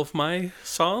 like all of my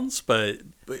songs, but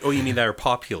oh, you mean that are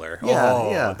popular? Yeah,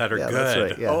 oh, yeah, that are yeah, good. that's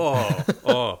right, yeah.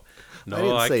 Oh, no,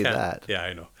 didn't say can't. that. Yeah,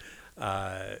 I know.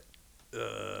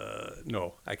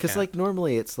 No, I can't. Because like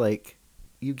normally it's like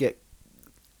you get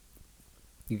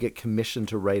commissioned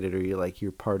to write it, or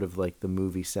you're part of like the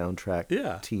movie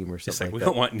soundtrack team or It's something like we like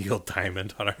don't that. want Neil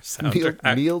Diamond on our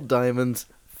soundtrack. Neil Diamond's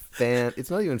fan. It's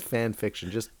not even fan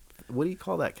fiction. Just what do you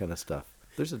call that kind of stuff?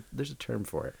 There's a term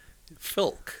for it.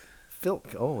 Filk.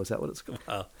 Filk. Oh, is that what it's called?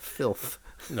 Filth.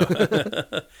 No.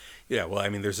 Yeah, well, I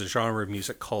mean, there's a genre of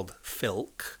music called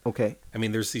filk. Okay. I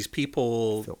mean, there's these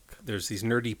people, Filk. there's these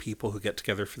nerdy people who get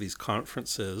together for these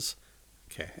conferences.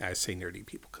 Okay, I say nerdy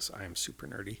people because I am super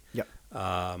nerdy. Yep.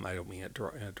 I don't mean it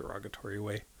in a derogatory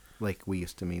way. Like we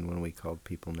used to mean when we called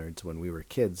people nerds when we were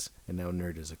kids, and now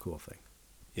nerd is a cool thing.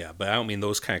 Yeah, but I don't mean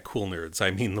those kind of cool nerds.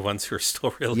 I mean the ones who are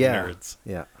still really Yeah. nerds.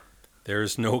 Yeah.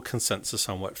 There's no consensus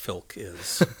on what filk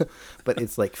is. But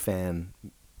it's like fan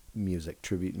music,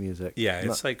 tribute music. Yeah, it's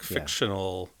Not- like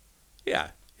fictional.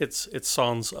 Yeah, it's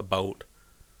songs about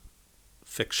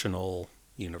fictional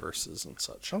universes and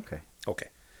such. Okay. Okay.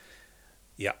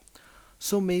 Yeah.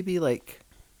 So maybe like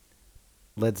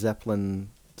Led Zeppelin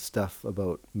stuff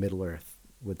about Middle Earth.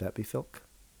 Would that be Filk?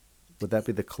 Would that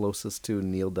be the closest to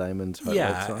Neil Diamond's Heartlight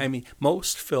Yeah, song? I mean,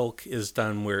 most filk is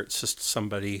done where it's just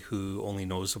somebody who only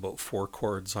knows about 4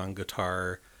 chords on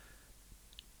guitar,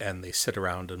 and they sit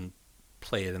around and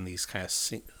play it in these kind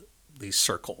of these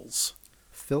circles.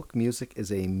 Filk music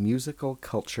is a musical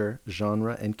culture,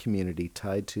 genre, and community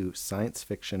tied to science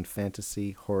fiction,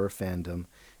 fantasy, horror fandom,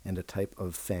 and a type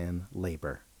of fan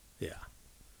labor. Yeah.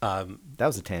 That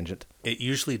was a tangent. It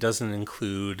usually doesn't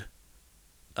include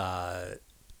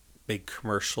big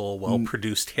commercial,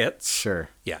 well-produced hits. Sure.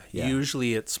 Yeah. Yeah.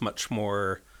 Usually it's much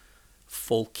more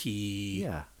folky.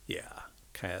 Yeah. Yeah.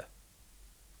 Kind of.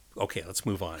 Okay, let's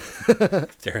move on.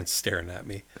 Darren's staring at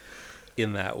me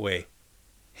in that way.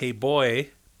 Hey, boy,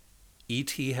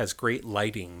 E.T. has great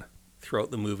lighting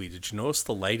throughout the movie. Did you notice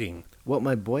the lighting? Well,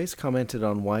 my boys commented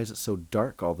on why is it so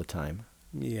dark all the time.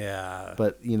 Yeah.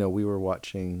 But, we were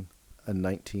watching a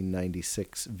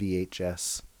 1996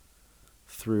 VHS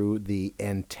through the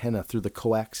antenna, through the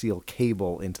coaxial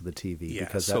cable into the TV, Yeah,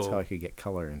 because that's so how I could get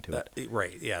color into it.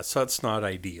 Right, yeah. So that's not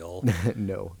ideal.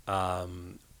 No.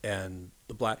 And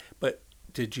the black. But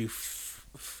did you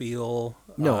feel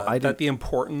No, I that didn't- the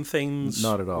important things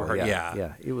Not at all. were-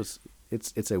 Yeah.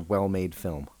 It's a well-made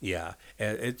film. Yeah,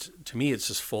 and to me, it's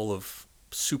just full of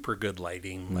super good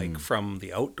lighting, like from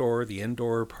the outdoor, the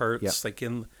indoor parts, Yep. like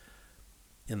in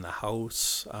the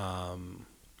house.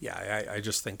 I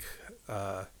just think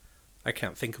I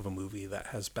can't think of a movie that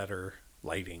has better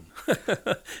lighting.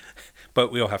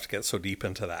 But we don't have to get so deep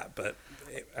into that. But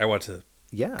I want to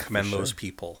for commend sure. those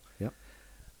people. Yep.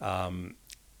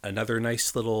 Another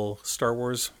nice little Star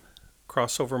Wars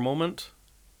crossover moment.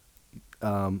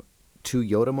 2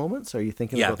 Yoda moments? Are you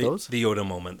thinking about those? The Yoda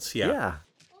moments. Yeah.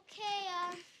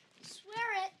 Okay, swear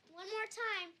it one more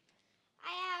time.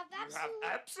 I have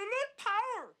absolute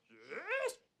power.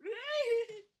 Yes.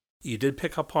 You did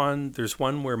pick up on, there's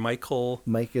one where Michael...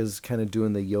 Mike is kind of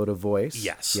doing the Yoda voice.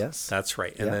 Yes. Yes. That's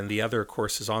right. And Yeah. then the other, of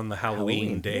course, is on the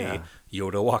Halloween day. yeah.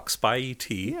 Yoda walks by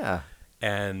E.T. Yeah.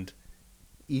 And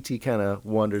E.T. kind of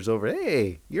wanders over.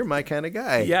 Hey, you're my kind of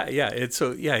guy. It's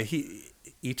so,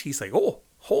 E.T.'s like, oh,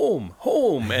 home,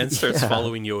 and starts Yeah.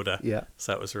 following Yoda. Yeah.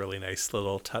 So that was a really nice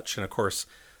little touch. And of course,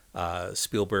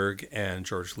 Spielberg and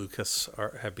George Lucas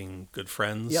have been good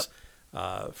friends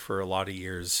Yep. for a lot of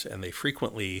years, and they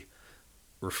frequently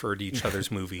refer to each other's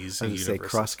movies I and was going to say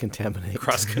universes. cross-contaminate.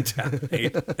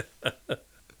 Cross-contaminate.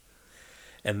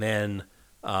 And then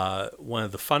one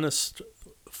of the funnest,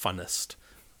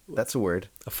 That's a word.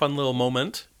 a fun little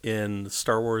moment in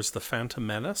Star Wars: The Phantom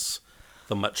Menace,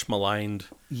 the much maligned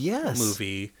Yes.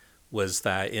 movie, was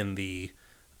that in the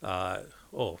the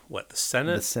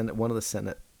Senate? The Senate, one of the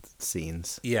Senate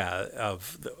scenes. Yeah,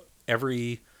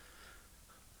 every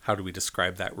how do we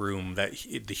describe that room? The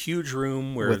huge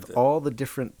room where with all the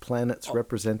different planets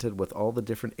represented, with all the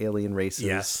different alien races.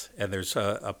 Yes, and there's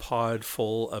a pod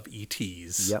full of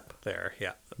ETs. Yep. There,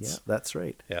 yeah. Yeah, that's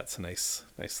right. Yeah, it's a nice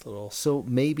little. So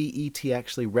maybe E.T.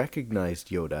 actually recognized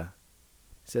Yoda.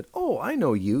 He said, "Oh, I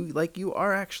know you. Like you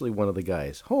are actually one of the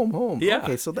guys. Home. Yeah.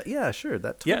 Okay, so sure,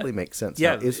 that totally makes sense.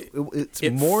 Yeah, now. It's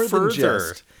it more than further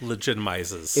just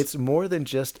legitimizes. It's more than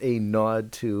just a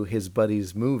nod to his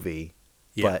buddy's movie,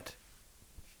 but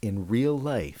in real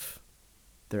life,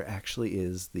 there actually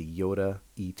is the Yoda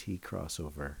E.T.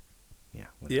 crossover. Yeah.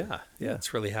 Yeah,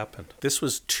 it's really happened. This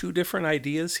was 2 different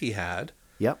ideas he had.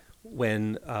 Yep.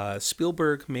 When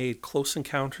Spielberg made Close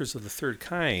Encounters of the Third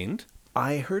Kind.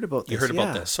 I heard about this. You heard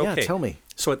about this? Okay. Yeah, tell me.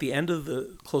 So at the end of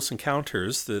the Close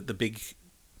Encounters, the big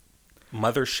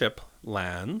mothership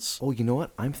lands. Oh, you know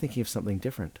what? I'm thinking of something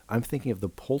different. I'm thinking of the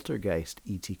Poltergeist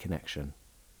E.T. connection.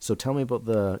 So tell me about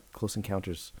the Close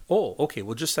Encounters. Oh, okay.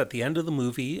 Well, just at the end of the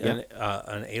movie, an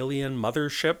alien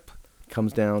mothership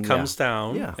comes down.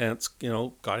 And it's,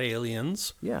 got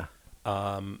aliens. Yeah.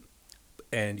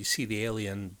 And you see the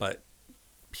alien, but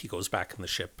he goes back in the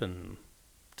ship and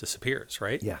disappears,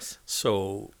 right? Yes.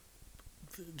 So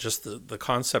just the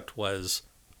concept was,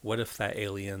 what if that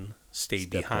alien stayed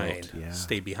behind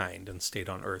and stayed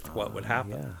on Earth? What would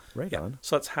happen? Yeah, right on.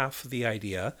 So that's half of the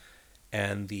idea.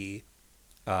 And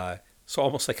so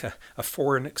almost like a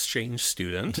foreign exchange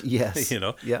student. Yes.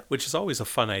 Which is always a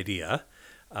fun idea.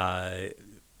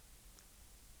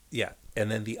 And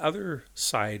then the other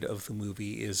side of the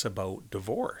movie is about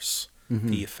divorce,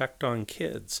 the effect on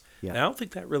kids. Yeah. And I don't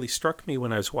think that really struck me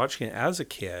when I was watching it as a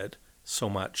kid so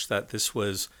much that this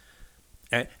was,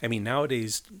 I mean,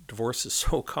 nowadays divorce is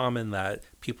so common that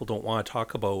people don't want to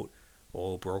talk about,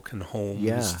 broken homes.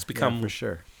 Yeah, it's become for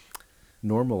sure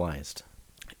normalized.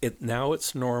 Now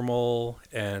it's normal,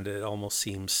 and it almost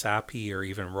seems sappy or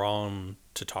even wrong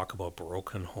to talk about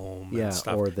broken home and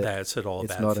stuff. Or that's it all.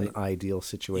 It's bad not thing. an ideal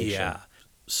situation. Yeah.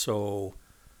 So,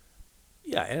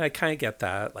 and I kind of get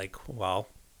that. Like, well,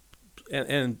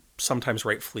 and sometimes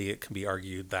rightfully it can be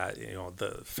argued that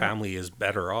the family is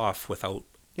better off without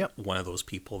one of those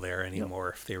people there anymore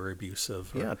if they were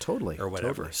abusive. Totally. Or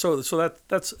whatever. Totally. So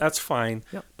that's fine.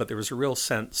 Yep. But there was a real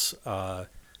sense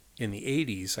in the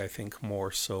 80s, I think,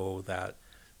 more so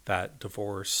that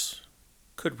divorce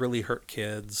could really hurt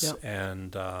kids.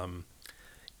 And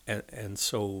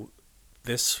so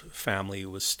this family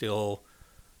was still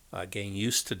getting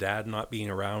used to dad not being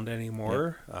around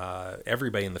anymore.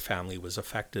 Everybody in the family was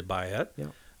affected by it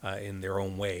in their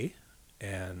own way.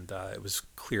 And it was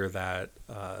clear that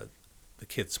the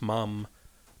kid's mom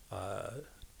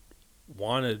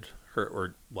wanted her,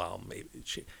 or, well, maybe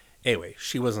she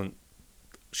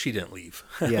didn't leave.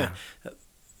 Yeah.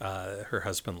 Her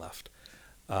husband left.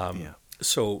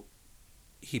 So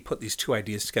he put these 2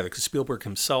 ideas together because Spielberg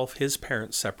himself, his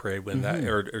parents separated when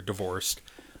or divorced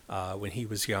when he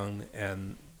was young,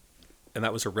 and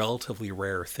that was a relatively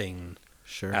rare thing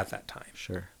at that time.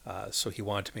 Sure. So he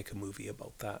wanted to make a movie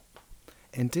about that.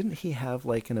 And didn't he have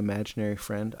like an imaginary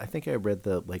friend? I think I read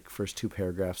the first 2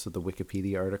 paragraphs of the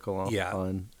Wikipedia article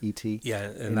on E.T. Yeah,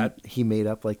 and that he made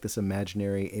up like this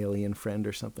imaginary alien friend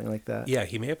or something like that. Yeah,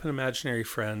 he made up an imaginary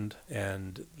friend,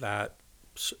 and that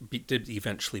did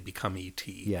eventually become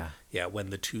E.T. Yeah, when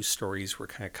the 2 stories were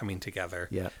kind of coming together.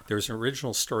 Yeah. There was an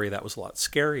original story that was a lot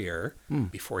scarier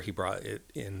before he brought it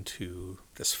into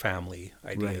this family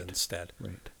idea instead.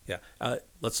 Right. Yeah.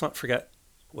 Let's not forget,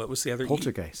 what was the other?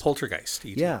 Poltergeist. Poltergeist.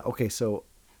 E.T. Yeah. Okay. So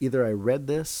either I read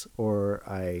this or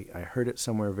I heard it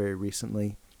somewhere very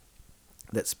recently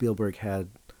that Spielberg had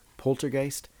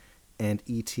Poltergeist and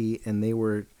E.T. and they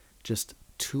were just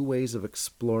 2 ways of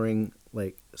exploring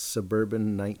like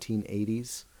suburban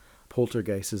 1980s.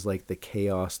 Poltergeist is like the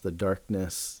chaos, the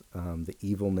darkness, the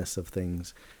evilness of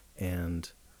things,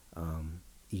 and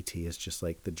E.T. is just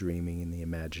like the dreaming and the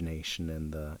imagination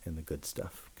and the good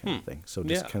stuff kind of thing. So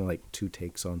just kind of like 2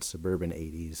 takes on suburban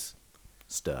 80s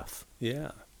stuff.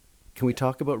 Yeah. Can we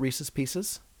talk about Reese's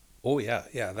Pieces? Oh yeah,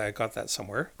 I got that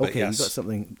somewhere. Okay, yes. You got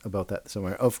something about that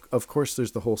somewhere. Of course,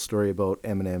 there's the whole story about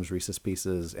M&M's Reese's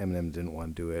Pieces. M&M didn't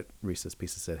want to do it. Reese's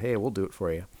Pieces said, "Hey, we'll do it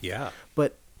for you." Yeah.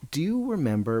 But do you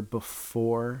remember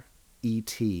before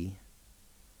E.T.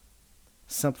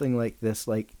 something like this?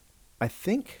 Like, I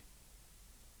think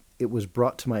it was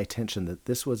brought to my attention that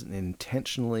this was an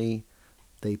intentionally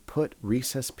they put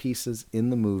recess pieces in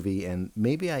the movie, and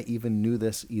maybe I even knew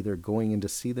this either going in to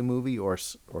see the movie or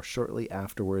shortly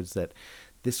afterwards, that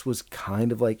this was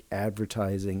kind of like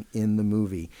advertising in the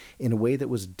movie in a way that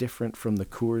was different from the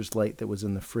Coors Light that was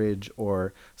in the fridge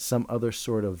or some other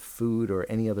sort of food or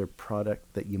any other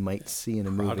product that you might see in a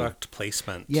movie. Product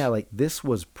placement. Yeah, like this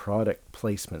was product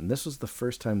placement. And this was the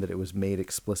first time that it was made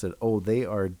explicit. Oh, they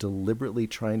are deliberately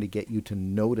trying to get you to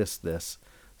notice this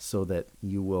so that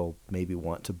you will maybe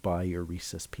want to buy your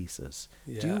Reese's Pieces.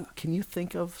 Yeah. Can you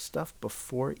think of stuff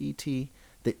before E.T.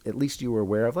 that at least you were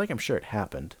aware of? Like, I'm sure it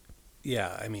happened.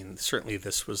 Yeah, I mean, certainly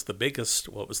this was the biggest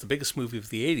movie of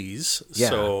the 80s, Yeah.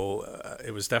 so it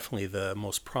was definitely the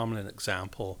most prominent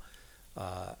example.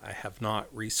 I have not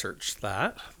researched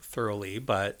that thoroughly,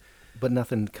 but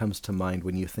nothing comes to mind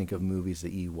when you think of movies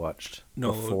that you watched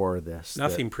before this.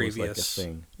 Nothing that previous. was like a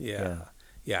thing.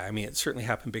 Yeah, I mean, it certainly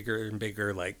happened bigger and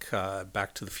bigger, like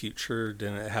Back to the Future.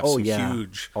 Didn't it have Oh, some yeah.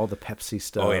 huge... All the Pepsi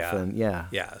stuff. Oh, yeah. And yeah.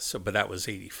 Yeah, so, but that was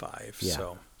 85. Yeah.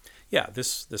 So, yeah,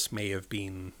 this may have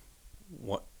been...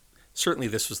 Certainly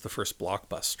this was the first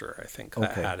blockbuster, I think,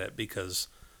 that had it, because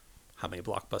how many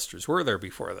blockbusters were there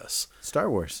before this? Star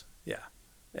Wars. Yeah.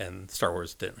 And Star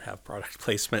Wars didn't have product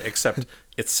placement except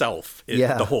itself.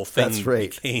 Yeah, the whole thing that's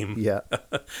right. became Yeah,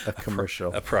 a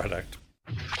commercial. a product.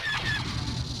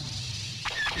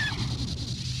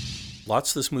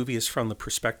 Lots of this movie is from the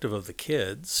perspective of the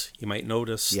kids. You might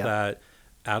notice that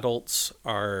adults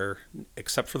are,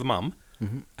 except for the mom,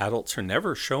 adults are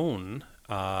never shown.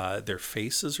 Their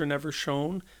faces are never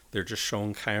shown. They're just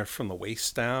shown kind of from the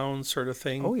waist down, sort of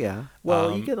thing. Oh yeah.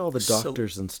 Well, you get all the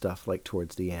doctors and stuff like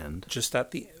towards the end. Just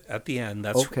at the end.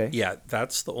 That's okay. Yeah,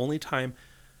 that's the only time.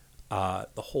 The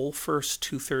whole first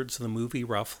 2/3 of the movie,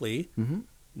 roughly,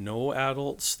 no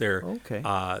adults.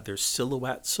 There's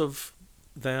silhouettes of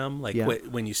them, like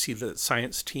when you see the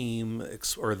science team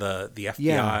or the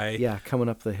FBI. Yeah, coming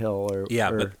up the hill or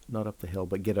but not up the hill,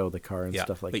 but get out of the car and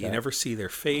stuff like that. But you never see their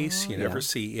face. You never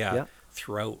see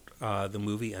throughout the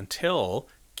movie until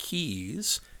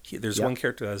Keys. There's one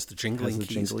character that has the jingling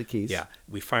keys. Jingly keys. Yeah,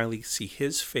 we finally see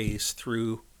his face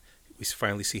through. We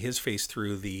finally see his face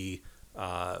through the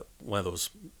one of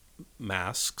those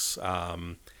masks.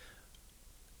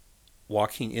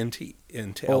 Walking into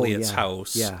Elliot's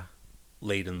house. Yeah.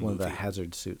 Late in the one movie. of the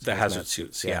hazard suits. The hazard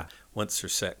suits, yeah. Once they're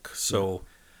sick. So,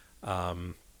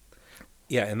 and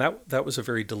that was a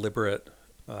very deliberate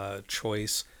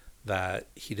choice that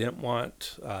he didn't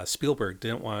want, Spielberg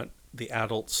didn't want the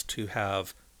adults to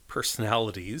have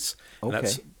personalities. And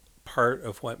that's part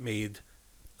of what made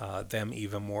them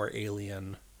even more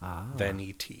alien than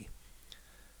E.T.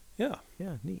 Yeah.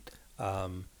 Yeah, neat.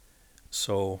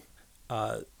 So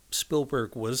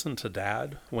Spielberg wasn't a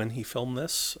dad when he filmed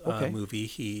this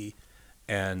movie.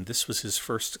 And this was his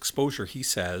first exposure, he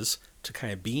says, to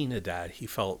kind of being a dad. He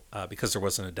felt, because there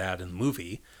wasn't a dad in the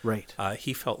movie, right?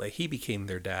 He felt that he became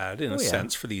their dad in a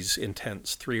sense for these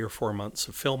intense 3 or 4 months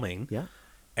of filming. Yeah.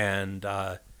 And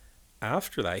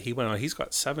after that, he went on. He's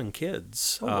got 7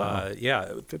 kids. Oh,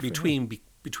 wow. Between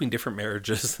different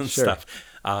marriages and stuff.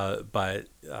 But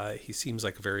he seems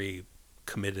like a very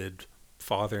committed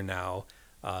father now.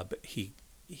 But he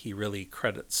really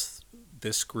credits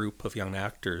this group of young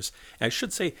actors. And I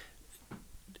should say,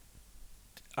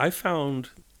 I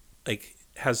found, like,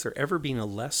 has there ever been a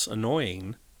less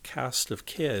annoying cast of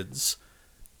kids?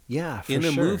 Yeah, for in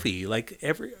a sure. movie, like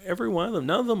every one of them,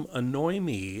 none of them annoy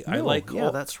me.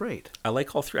 No, that's right. I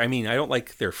like all 3. I mean, I don't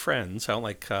like their friends. I don't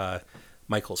like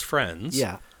Michael's friends.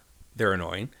 Yeah, they're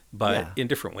annoying, but in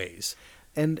different ways.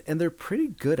 And they're pretty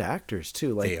good actors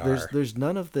too. Like they are. There's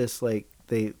none of this like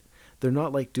they're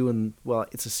not like doing, well,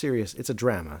 it's a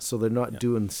drama, so they're not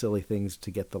doing silly things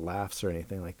to get the laughs or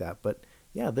anything like that. But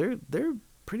yeah, they're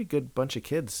pretty good bunch of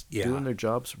kids doing their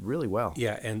jobs really well.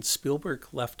 Yeah, and Spielberg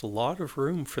left a lot of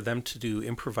room for them to do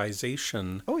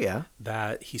improvisation. Oh yeah.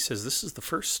 That he says this is the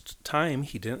first time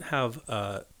he didn't have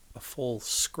a full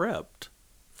script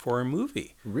for a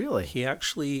movie. Really? He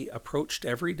actually approached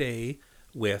every day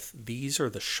with, these are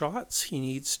the shots he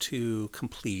needs to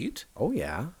complete. Oh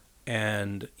yeah.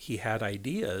 And he had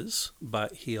ideas,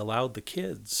 but he allowed the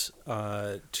kids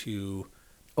to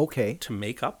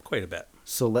make up quite a bit.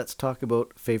 So let's talk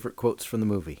about favorite quotes from the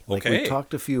movie. Like we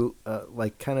talked a few,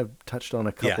 like kind of touched on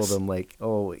a couple of them, like,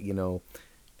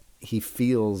 he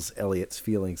feels Elliot's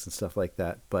feelings and stuff like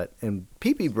that. And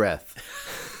pee-pee breath.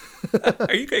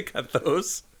 Are you going to cut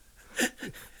those?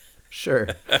 Sure.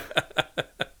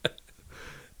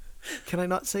 Can I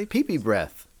not say pee-pee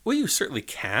breath? Well, you certainly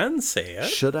can say it.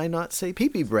 Should I not say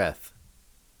pee-pee breath?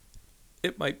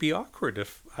 It might be awkward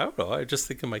if, I don't know, I just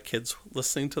think of my kids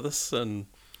listening to this and...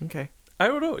 Okay. I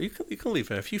don't know. You can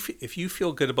leave it if you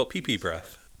feel good about pee-pee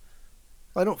breath.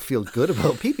 I don't feel good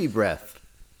about pee-pee breath.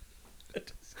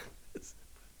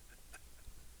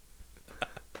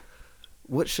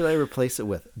 What should I replace it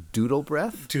with? Doodle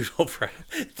breath? Doodle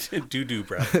breath. Doo-doo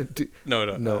breath.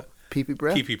 No. Pee-pee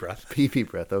breath? Pee-pee breath. Pee-pee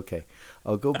breath. Okay.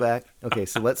 I'll go back. Okay,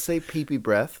 so let's say pee-pee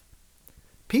breath.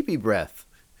 Pee-pee breath.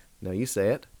 Now you say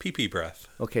it. Pee-pee breath.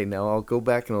 Okay, now I'll go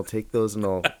back and I'll take those and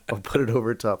I'll put it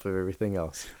over top of everything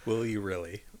else. Will you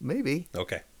really? Maybe.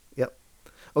 Okay. Yep.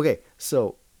 Okay,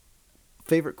 so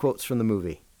favorite quotes from the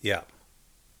movie. Yeah.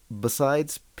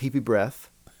 Besides pee-pee breath,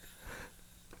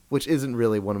 which isn't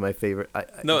really one of my favorite.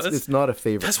 It's not a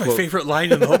favorite. That's quote. my favorite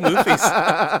line in the whole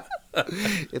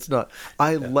movies. It's not.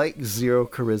 I like zero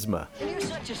charisma. You're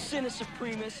such a Sinner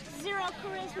Supremus. Zero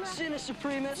charisma. Sinner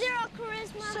Supremus. Zero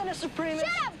charisma. Sinner Supremus.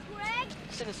 Shut up, Greg.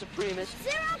 Sinner Supremus.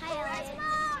 Zero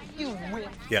charisma. You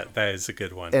wimp. Yeah, that is a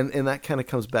good one. And that kind of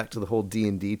comes back to the whole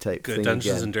D&D type Good thing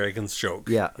Dungeons again. and Dragons joke.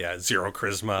 Yeah. Yeah, zero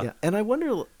charisma. Yeah, and I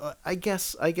wonder. I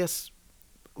guess,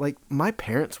 like my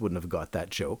parents wouldn't have got that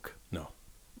joke. No.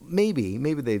 Maybe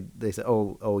they say,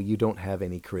 oh, you don't have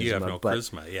any charisma. You have no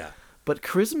charisma, yeah. But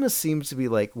charisma seems to be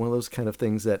like one of those kind of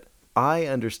things that I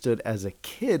understood as a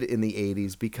kid in the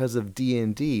 80s because of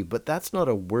D&D, but that's not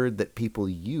a word that people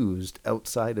used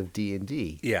outside of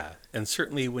D&D. Yeah, and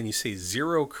certainly when you say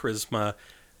zero charisma,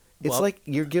 It's like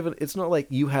you're given. It's not like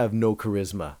you have no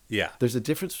charisma. Yeah. There's a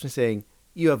difference between saying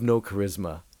you have no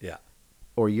charisma Yeah.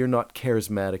 or you're not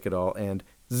charismatic at all and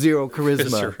zero charisma.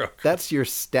 Zero. That's your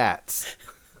stats.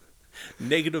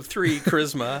 -3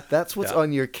 charisma. That's what's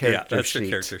on your character Yeah, that's sheet. your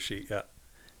character sheet. Yeah.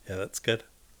 Yeah, that's good.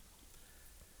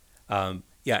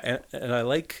 Yeah, and I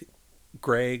like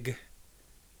Greg.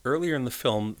 Earlier in the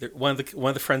film, one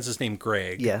of the friends is named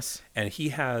Greg. Yes. And he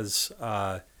has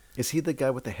Is he the guy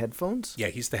with the headphones? yeah,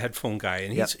 he's the headphone guy,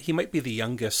 and Yep. he might be the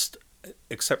youngest,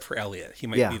 except for Elliot. He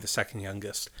might Yeah. be the second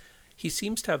youngest. He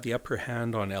seems to have the upper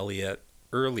hand on Elliot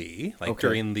early, like Okay.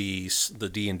 during the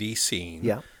D&D scene.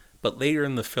 Yeah. But later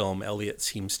in the film, Elliot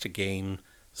seems to gain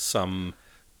some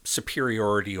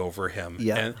superiority over him.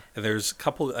 Yeah. And there's a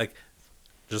couple like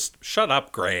just shut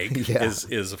up, Greg Yeah.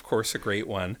 is of course a great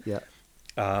one. Yeah.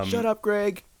 Shut up,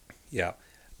 Greg. Yeah.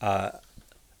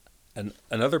 And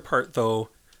another part though,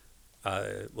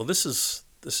 well, this is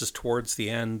towards the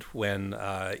end when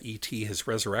E.T. has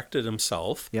resurrected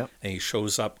himself. Yep. And he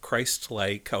shows up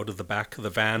Christ-like out of the back of the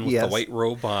van with Yes. the white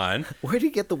robe on. Where did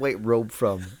you get the white robe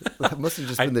from? That must have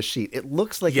just been the sheet. It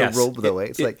looks like Yes, a robe, though. it-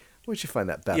 It's like, where'd you find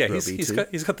that Yeah, bathrobe, E.T.?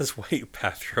 he's got this white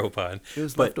bathrobe on. It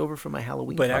was But- left over from my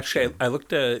Halloween But costume. actually, I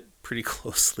looked at it pretty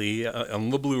closely on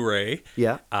the Blu-ray.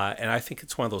 Yeah. And I think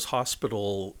it's one of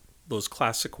those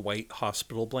classic white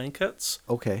hospital blankets.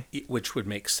 Okay. Which would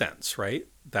make sense, right?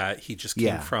 That he just came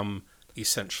Yeah. from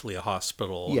essentially a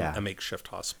hospital, Yeah. a makeshift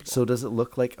hospital. So does it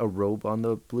look like a robe on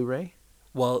the Blu-ray?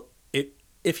 Well,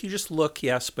 if you just look,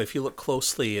 yes, but if you look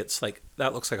closely, it's like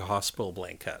that looks like a hospital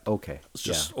blanket. Okay. It's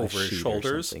just Yeah, a over his sheet or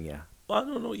shoulders. something, yeah. Well, I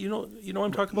don't know. You know what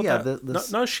I'm talking about? Yeah,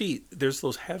 that? Not a sheet. There's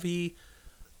those heavy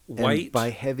white. And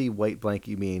by heavy white blanket,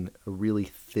 you mean a really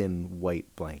thin white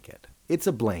blanket. It's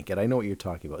a blanket. I know what you're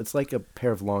talking about. It's like a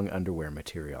pair of long underwear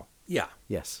material. Yeah,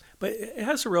 Yes. but it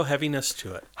has a real heaviness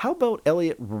to it. How about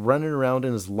Elliot running around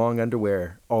in his long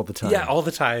underwear all the time? Yeah, all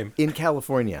the time. In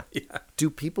California. Yeah. Do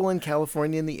people in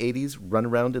California in the 80s run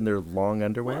around in their long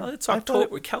underwear? Well, it's I thought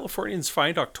October. Californians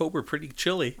find October pretty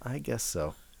chilly. I guess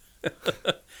so.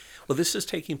 Well, this is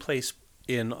taking place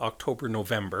in October,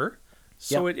 November,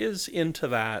 so Yep. it is into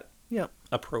that Yeah.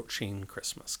 approaching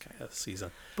Christmas kind of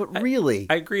season. But really,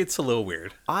 I agree, it's a little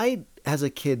weird. I, as a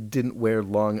kid, didn't wear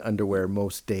long underwear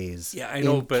most days. Yeah, I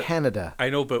know, in but Canada, I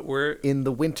know, but in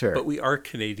the winter. we are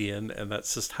Canadian, and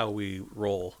that's just how we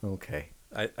roll. Okay.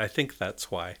 I think that's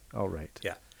why. All right.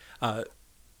 Yeah.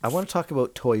 I want to talk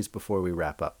about toys before we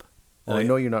wrap up. And Oh, I yeah.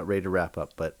 know you're not ready to wrap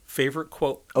up, but Favorite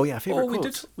quote. Oh, yeah, favorite we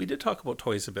quotes. we did talk about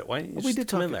toys a bit. Why don't you we just did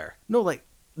come talk in there? No, like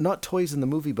not toys in the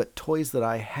movie, but toys that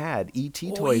I had.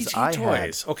 E.T. Oh, toys E.T. I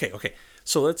toys. Okay.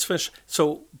 So let's finish.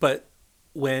 So, but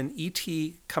when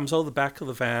E.T. comes out of the back of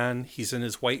the van, he's in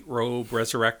his white robe,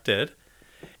 resurrected,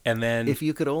 and then had. If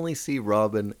you could only see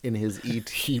Robin in his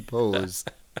E.T. pose.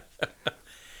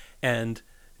 and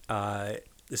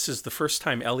this is the first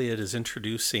time Elliot is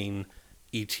introducing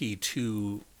E.T.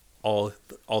 to all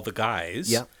the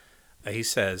guys. Yeah. He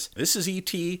says, "This is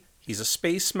E.T. He's a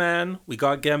spaceman. We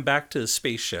got to get him back to his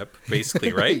spaceship,"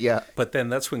 basically, right? Yeah. But then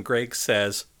that's when Greg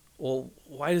says, "Well,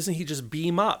 why doesn't he just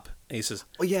beam up?" And he says,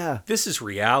 Oh, yeah. "This is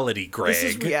reality, Greg." This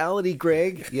is reality,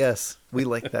 Greg. Yes. We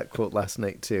liked that quote last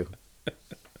night, too.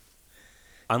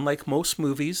 unlike most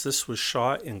movies, this was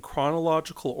shot in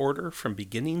chronological order from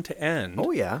beginning to end.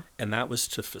 Oh, yeah. And that was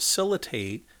to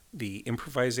facilitate the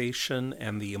improvisation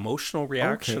and the emotional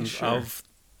reactions sure. of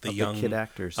the young kid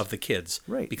actors. of the kids.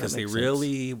 Right, Because that they makes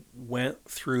really went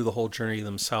through the whole journey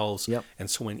themselves. Yep. And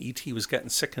so when E.T. was getting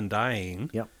sick and dying,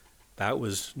 Yep. that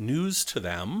was news to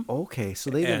them. Okay, so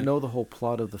they didn't And- know the whole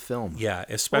plot of the film. Yeah,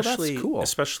 especially cool.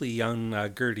 especially young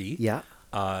Gertie. Yeah.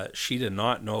 She did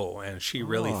not know, and she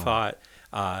really thought,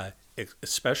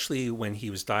 especially when he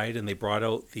was died, and they brought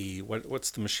out the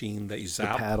what's the machine that you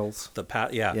zap? paddles. The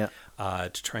Yeah.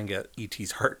 to try and get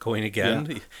E.T.'s heart going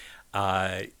again,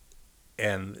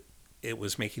 and it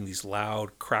was making these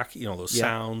loud crack, those Yeah.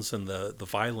 sounds and the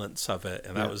violence of it,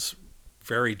 and that Yeah. was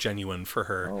very genuine for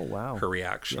her. Oh, wow. Her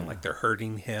reaction, Yeah. like they're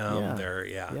hurting him. Yeah. They're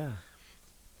Yeah.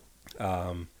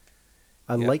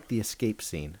 I yeah. like the escape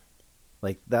scene.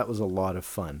 Like, that was a lot of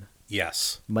fun.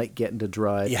 Yes. Mike getting to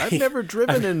drive. Yeah. I've never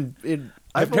driven in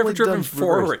I've never only driven done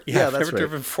forward. reverse. Yeah, I've that's never right.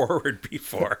 driven forward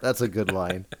before. That's a good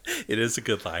line. It is a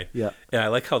good line. Yeah. And I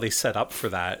like how they set up for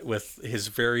that with his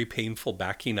very painful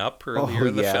backing up earlier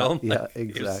in the yeah, film. yeah, Like, it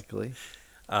was- exactly.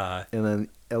 And then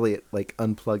Elliot like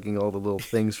unplugging all the little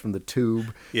things from the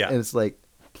tube. Yeah. And it's like,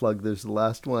 plug, there's the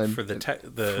last one. For the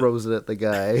and throws it at the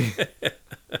guy.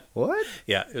 What?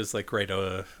 Yeah, it was like right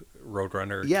a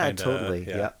Roadrunner. Yeah, kinda, totally.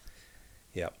 Yeah.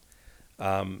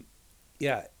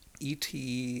 Yeah.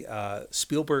 E.T.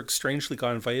 Spielberg strangely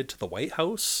got invited to the White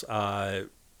House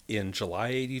in July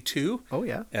 '82. Oh,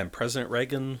 yeah. And President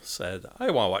Reagan said,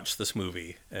 "I want to watch this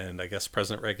movie." And I guess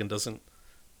President Reagan doesn't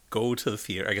go to the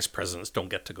theater. I guess presidents don't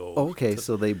get to go. Okay,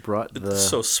 so they brought the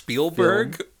So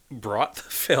Spielberg brought the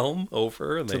film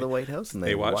over and to the White House and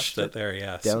they watched it there.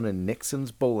 Yeah, down in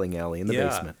Nixon's bowling alley in the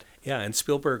basement. Yeah, and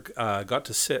Spielberg got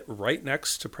to sit right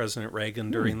next to President Reagan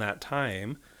during that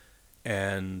time,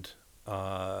 and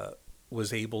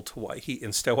was able to watch.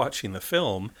 Instead of watching the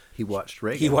film, He watched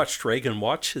Reagan. he watched Reagan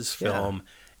watch his Yeah. film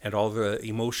and all the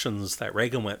emotions that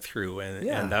Reagan went through, and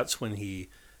Yeah. and that's when he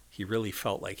really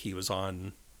felt like he was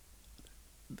on.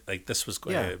 Like this was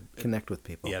going Yeah, to connect with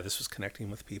people. Yeah, this was connecting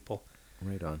with people.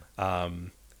 Right on. How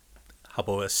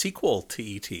about a sequel to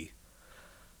E.T.?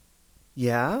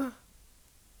 Yeah.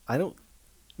 I don't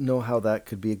know how that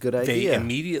could be a good They idea.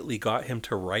 immediately got him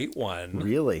to write one.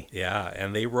 Really? Yeah,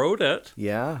 and they wrote it,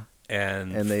 Yeah.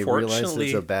 and And they realized fortunately,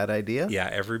 it's a bad idea? yeah,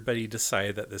 everybody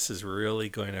decided that this is really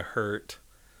going to hurt.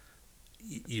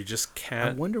 You just I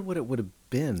can't. wonder what it would have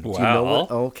been. Do you know what?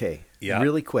 Well, Okay. yeah.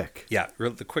 Really quick. Yeah,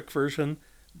 the quick version.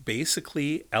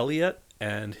 Basically, Elliot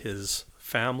and his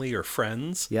family or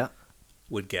friends Yeah.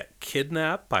 would get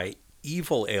kidnapped by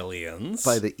evil aliens.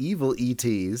 By the evil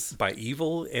ETs. By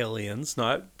evil aliens,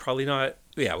 probably not.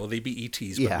 Yeah, well, they'd be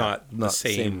ETs, Yeah, but not the not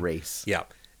same. same race. Yeah,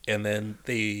 and then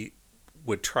they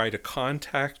would try to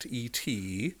contact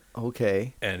ET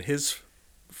Okay. and his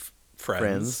friends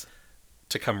Friends.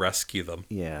 to come rescue them.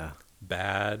 Yeah.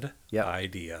 Bad Yep.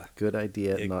 idea. Good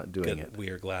idea not doing it. We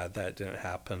are glad that didn't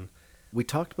happen. We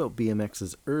talked about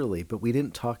BMXs early, but we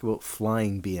didn't talk about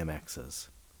flying BMXs,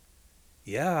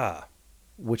 Yeah.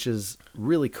 which is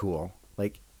really cool.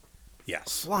 Like,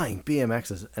 Yes. flying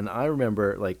BMXs. And I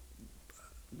remember, like,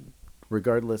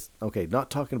 regardless, okay, not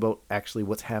talking about actually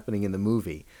what's happening in the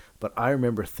movie, but I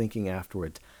remember thinking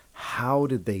afterwards, how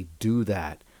did they do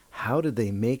that? How did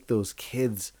they make those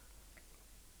kids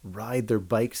ride their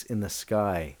bikes in the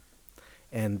sky?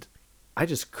 And I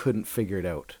just couldn't figure it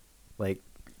out. Like,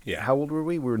 Yeah. how old were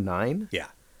we? We were 9? Yeah.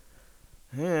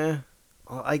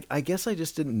 Well, I guess I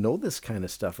just didn't know this kind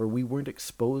of stuff, or we weren't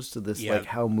exposed to this, Yeah. like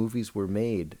how movies were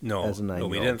made No, as a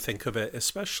 9-year-old. we didn't think of it,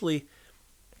 especially.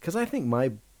 Because I think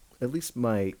at least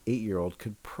my 8-year-old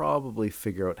could probably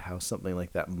figure out how something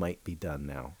like that might be done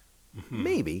now. Mm-hmm.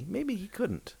 Maybe he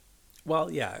couldn't.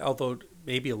 Well, yeah. Although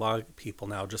maybe a lot of people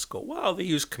now just go, "Well, they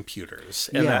use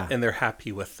computers," and Yeah. and they're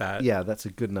happy with that. Yeah, that's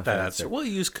a good enough that answer. answer. We'll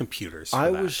use computers. For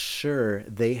I that. was sure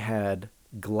they had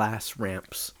glass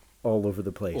ramps all over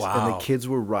the place, and Wow. the kids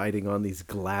were riding on these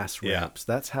glass Yeah. ramps.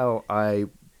 That's how I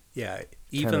Yeah. kind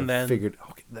Even of then, figured.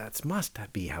 Okay, that must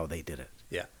be how they did it.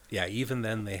 Yeah. Even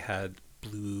then, they had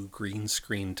blue green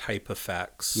screen type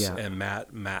effects Yeah. and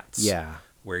mats. Yeah.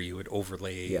 Where you would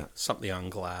overlay Yeah. something on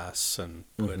glass and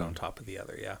put it on top of the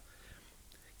other. Yeah.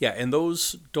 Yeah, and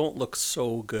those don't look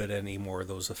so good anymore.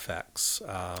 Those effects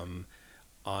on.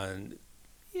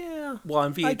 Yeah. Well,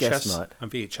 on VHS, I guess not. On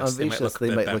VHS, they might look a they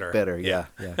bit might better. look better. Yeah,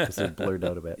 because they're blurred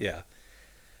out a bit. Yeah.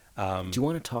 Do you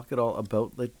want to talk at all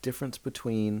about the difference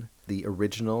between the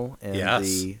original and Yes.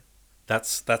 the?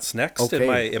 That's next.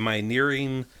 Okay. Am I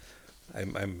nearing?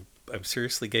 I'm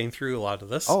seriously getting through a lot of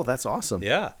this. Oh, that's awesome.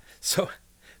 Yeah.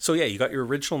 So yeah, you got your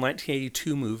original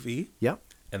 1982 movie, Yep.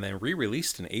 and then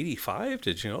re-released in 85.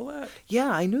 Did you know that? Yeah,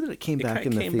 I knew that it came back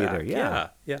in the came theater. back, Yeah.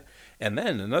 yeah. And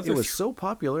then another. It was so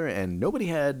popular, and nobody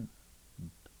had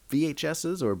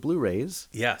VHSs or Blu-rays.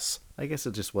 Yes. I guess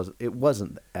it just wasn't. It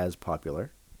wasn't as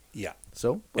popular. Yeah.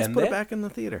 So let's And put it then- back in the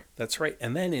theater. That's right.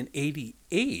 And then in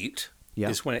 88 Yeah.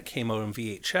 is when it came out on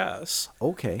VHS.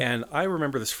 Okay. And I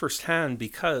remember this firsthand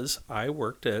because I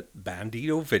worked at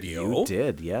Bandito Video. You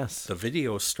did, yes. The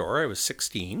video store. I was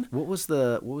 16. What was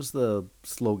the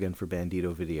slogan for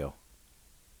Bandito Video?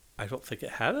 I don't think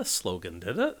it had a slogan,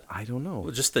 did it? I don't know.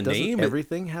 Well, just the Doesn't name.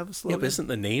 Everything have a Yeah, slogan. but isn't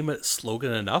the name a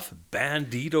slogan enough?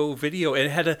 Bandito Video. And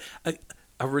it had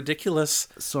a ridiculous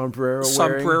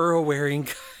sombrero wearing.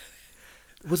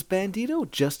 Was Bandito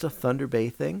just a Thunder Bay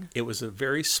thing? It was a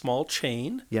very small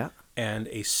chain. Yeah. And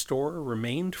a store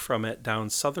remained from it down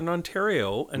southern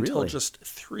Ontario until Really? just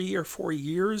 3 or 4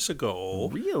 years ago.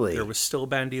 Really? There was still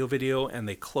Bandito Video, and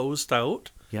they closed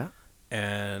out. Yeah.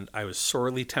 And I was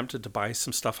sorely tempted to buy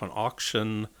some stuff on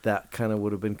auction. That kind of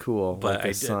would have been cool, But like I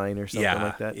a did- sign or something yeah,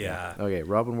 like that. yeah. Okay,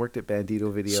 Robin worked at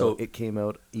Bandito Video. So- It came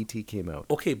out. E.T. came out.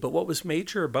 Okay, but what was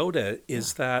major about it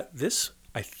is that this,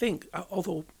 I think,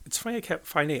 although it's funny I kept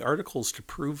finding articles to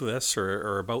prove this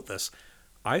or about this,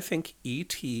 I think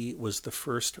E.T. was the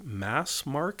first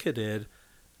mass-marketed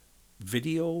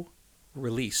video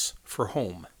release for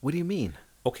home. What do you mean?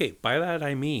 Okay, by that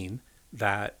I mean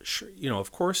that,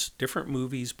 of course, different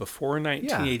movies before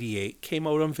 1988 came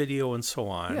out on video and so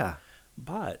on. Yeah.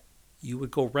 But you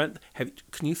would go rent.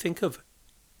 Can you think of?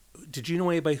 Did you know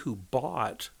anybody who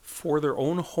bought for their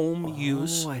own home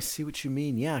use? Oh, I see what you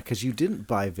mean. Yeah, because you didn't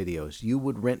buy videos. You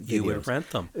would rent videos. You would rent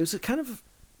them. It was a kind of,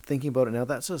 thinking about it now,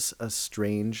 that's a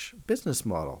strange business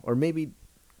model. Or maybe,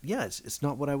 yeah, it's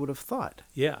not what I would have thought.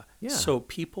 Yeah. Yeah. So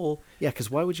people. Yeah, because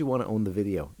why would you want to own the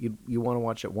video? You want to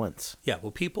watch it once. Yeah.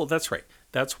 Well, people. That's right.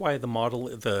 That's why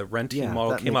the renting Yeah,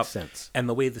 model that came makes up. sense. And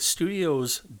the way the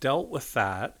studios dealt with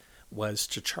that was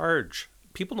to charge.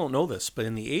 People don't know this, but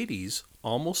in the 80s,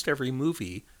 almost every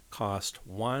movie cost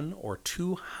 $100 or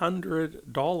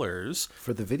 $200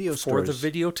 For the video for the stores.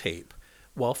 videotape.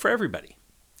 Well, for everybody.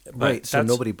 But Right, so that's-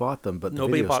 nobody bought them but the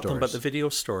Nobody video bought stores. them but the video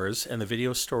stores, and the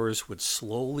video stores would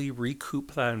slowly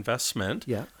recoup that investment.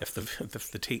 Yeah. If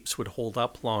the tapes would hold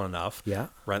up long enough. Yeah.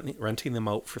 Renting them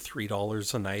out for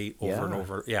 $3 a night over and Yeah.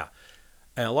 over. Yeah.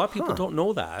 And a lot of people Huh. don't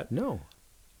know that. No.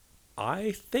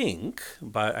 I think,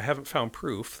 but I haven't found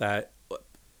proof that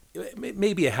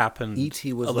maybe it happened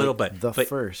E.T. was a little like bit. the but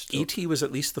first. E.T. was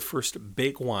at least the first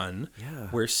big one Yeah.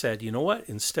 where it said, you know what,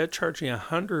 instead of charging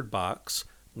 $100,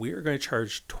 we're going to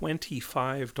charge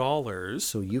 $25.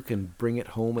 So you can bring it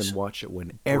home and watch it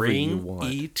whenever you Bring want.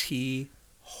 E.T.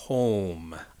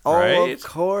 home. Oh, right? of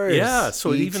course. Yeah,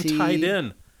 so it even E.T. tied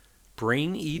in.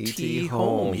 Bring E.T. E.T.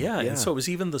 home. home. Yeah. Yeah. And so it was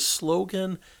even the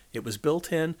slogan, it was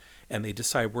built in, and they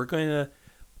decided we're going to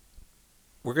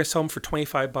sell them for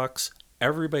 $25.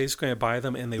 Everybody's going to buy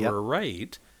them, and they Yep. were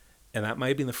right. And that might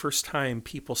have been the first time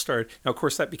people started. Now, of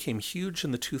course, that became huge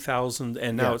in the 2000s,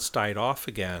 and now Yeah. it's died off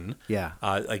again. Yeah.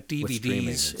 Like With streaming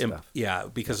DVDs. and stuff. Yeah,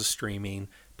 because of streaming,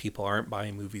 people aren't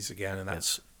buying movies again, and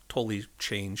that's totally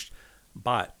changed.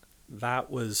 But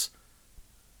that was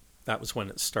when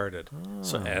it started.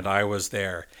 So, and I was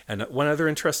there. And one other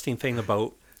interesting thing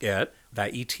about it,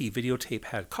 that ET videotape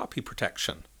had copy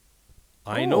protection.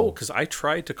 I know, Oh. because I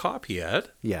tried to copy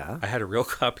it. Yeah. I had a real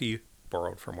copy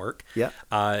borrowed from work. Yeah.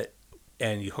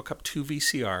 And you hook up 2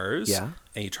 VCRs. Yeah.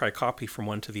 And you try to copy from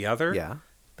one to the other. Yeah.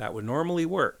 That would normally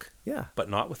work. Yeah. But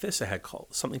not with this. It had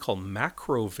something called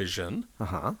Macrovision.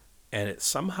 Uh-huh. And it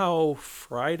somehow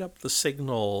fried up the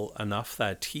signal enough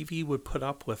that TV would put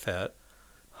up with it.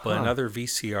 But Huh. another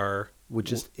VCR Would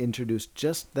just introduce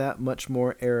just that much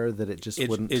more error that it just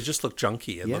wouldn't. it just looked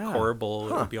junky. It looked Yeah. horrible.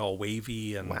 It Huh. would be all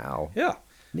wavy and Wow. Yeah.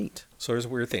 Neat. So there's a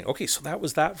weird thing. Okay, so that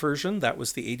was that version. That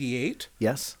was the 88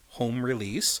 Yes. home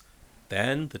release.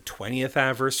 Then the 20th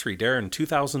anniversary, Darren,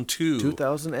 2002.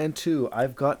 2002.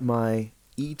 I've got my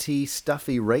E.T.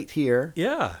 stuffy right here.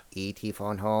 Yeah, E.T.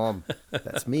 phone home.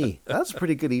 That's me. That's a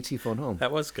pretty good E.T. phone home.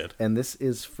 that was good. And it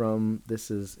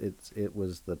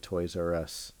was the Toys R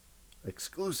Us.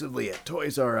 Exclusively at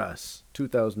Toys R Us.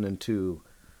 2002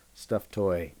 stuffed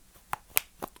toy.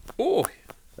 Oh,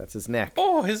 That's his neck.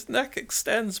 oh, his neck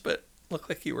extends, but looked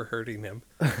like you were hurting him.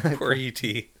 Poor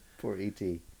E.T. Poor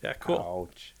E.T. Yeah, cool.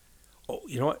 Ouch. Oh,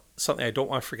 you know what? Something I don't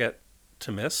want to forget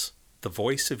to miss. The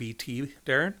voice of E.T.,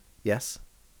 Darren, Yes.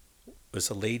 was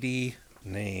a lady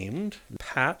named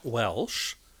Pat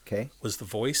Welsh. Okay. Was the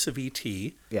voice of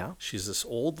E.T. Yeah. She's this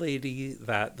old lady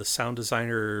that the sound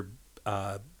designer,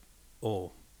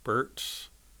 Bert,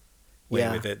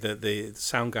 Yeah. The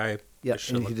sound guy. Yeah,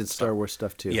 should and he look did this Star up. Wars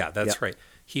stuff too. Yeah, that's Yep. right.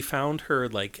 He found her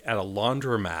like at a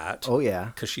laundromat. Oh yeah.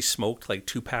 Because she smoked like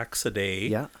 2 packs a day.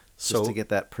 Yeah. So Just to get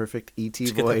that perfect ET to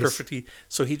get voice. that perfect.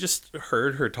 So he just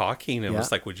heard her talking and Yeah.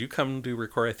 was like, "Would you come to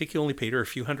record?" I think he only paid her a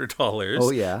few $100s.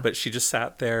 Oh, yeah. But she just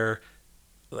sat there,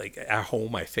 like at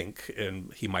home, I think,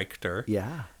 and he mic'd her.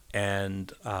 Yeah.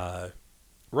 And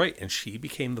right, and she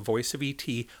became the voice of ET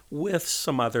with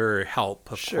some other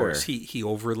help. Of Sure. course, he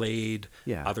overlaid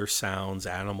Yeah. other sounds,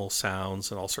 animal sounds,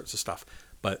 and all sorts of stuff.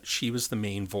 But she was the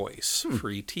main voice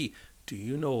for ET. Do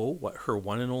you know what her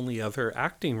one and only other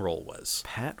acting role was?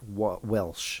 Pat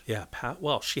Welsh. Yeah, Pat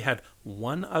Welsh. She had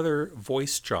one other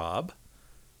voice job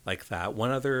like that.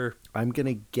 One other. I'm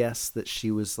gonna guess that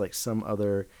she was like some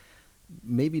other,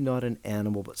 maybe not an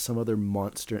animal, but some other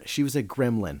monster. She was a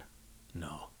gremlin.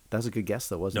 No. That was a good guess,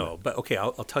 though, wasn't No, it? but okay,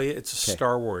 I'll tell you, it's a Okay.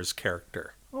 Star Wars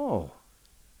character, Oh.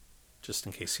 just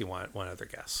in case you want one other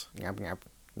guess. Yep, yep,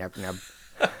 yep, yep.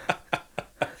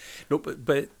 No, but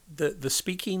the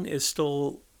speaking is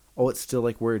still Oh, it's still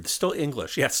like words.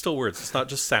 English. Yeah, it's still words. It's not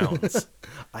just sounds.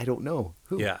 I don't know.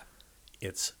 Who? Yeah.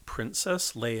 It's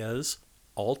Princess Leia's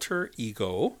alter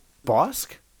ego.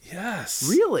 Bosk? Yes.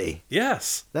 Really?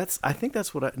 Yes. I think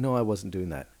that's what I. No, I wasn't doing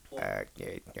that.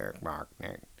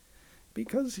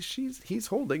 Because he's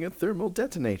holding a thermal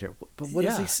detonator. But what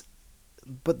is Yeah. he?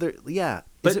 But there, yeah.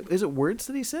 But- Is it words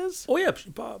that he says? Oh yeah,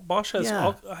 Bosch has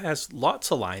Yeah. has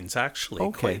lots of lines actually.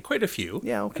 Okay. Quite a few.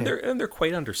 Yeah, okay. And they're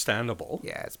quite understandable.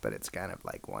 Yes, but it's kind of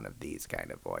like one of these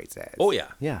kind of voices. Oh yeah.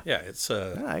 Yeah. Yeah. It's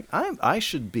I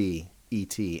should be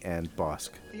E.T. and Bosk.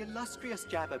 The illustrious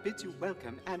Jabba bids you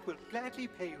welcome and will gladly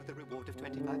pay you the reward of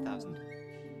 25,000.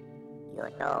 You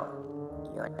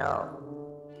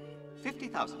know.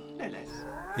 50,000, no less.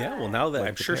 yeah. Well, now that Like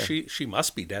I'm the sure pair. she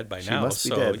must be dead by She now, must be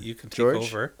so dead. you can take George,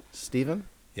 over. Stephen,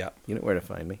 Yeah. you know where to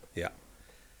find me. Yeah.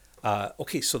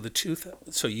 Okay, so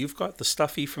so you've got the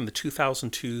stuffy from the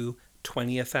 2002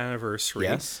 20th anniversary.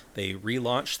 Yes. They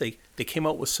relaunched. They came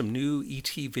out with some new ET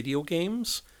video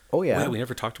games. Oh yeah. Wait, we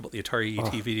never talked about the Atari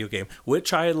ET video game,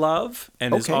 which I love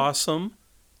and is Okay. awesome.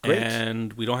 Great.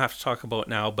 And we don't have to talk about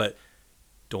now, but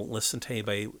don't listen to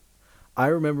anybody. I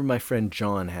remember my friend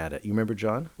John had it. You remember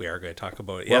John? We are going to talk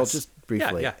about it. Well, Yes. just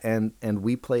briefly. Yeah. And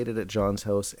we played it at John's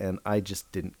house, and I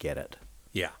just didn't get it.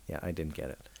 Yeah. Yeah, I didn't get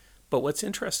it. But what's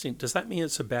interesting, does that mean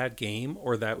it's a bad game,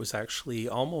 or that was actually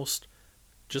almost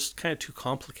just kind of too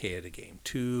complicated a game?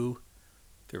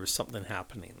 There was something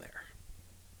happening there.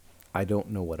 I don't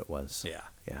know what it was. Yeah.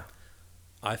 Yeah.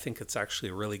 I think it's actually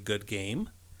a really good game.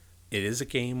 It is a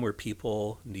game where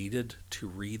people needed to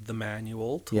read the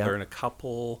manual to Yeah. learn a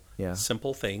couple Yeah.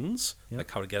 simple things, Yeah.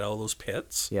 like how to get out of those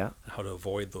pits, Yeah. and how to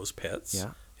avoid those pits.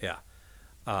 Yeah. Yeah.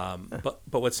 But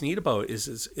what's neat about it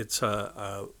is it's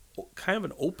a kind of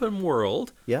an open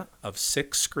world Yeah. of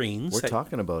 6 screens We're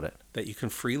talking about it. that you can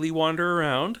freely wander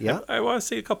around. Yeah. I want to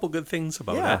say a couple good things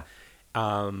about Yeah.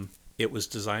 it. It was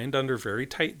designed under very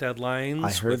tight deadlines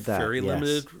I heard with that, very yes.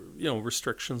 limited,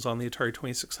 restrictions on the Atari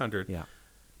 2600. Yeah.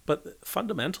 But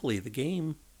fundamentally, the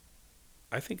game,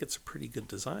 I think it's a pretty good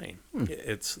design. Hmm.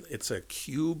 It's a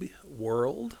cube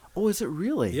world. Oh, is it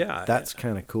really? Yeah. That's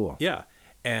kind of cool. Yeah,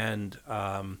 and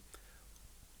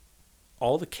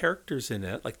all the characters in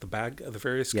it, like the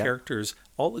various Yeah. characters,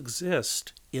 all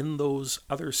exist in those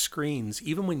other screens.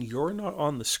 Even when you're not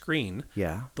on the screen,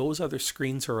 Yeah. those other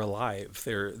screens are alive.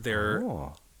 They're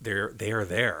Oh,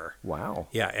 there. wow.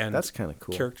 Yeah, and That's kind of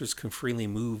cool. Characters can freely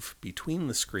move between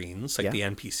the screens, like Yeah. the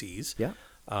NPCs. Yeah.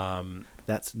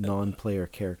 That's non-player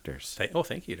characters.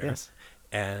 Thank you, Darren. Yes.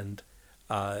 And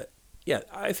yeah,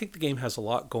 I think the game has a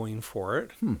lot going for it.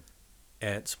 And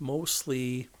it's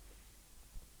mostly,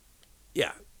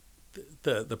 yeah,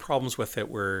 the problems with it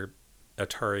were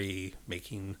Atari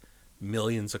making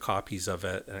millions of copies of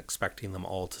it and expecting them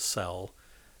all to sell.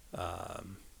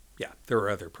 Yeah, there were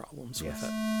other problems with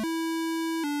it.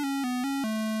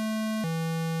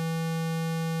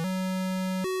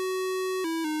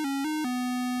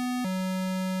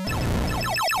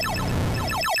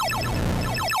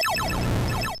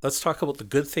 Let's talk about the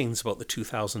good things about the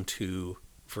 2002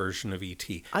 version of ET.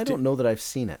 I don't know that I've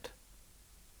seen it.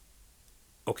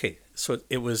 Okay, so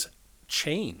it was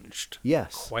changed.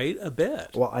 Yes. Quite a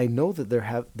bit. Well, I know that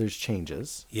there's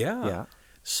changes. Yeah. Yeah.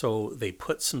 So they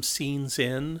put some scenes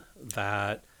in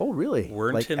that Oh, really?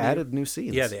 weren't Like in the- added new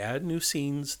scenes. Yeah, they added new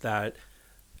scenes that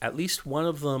at least one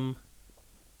of them,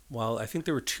 well, I think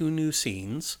there were 2 new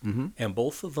scenes, and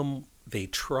both of them they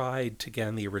tried to get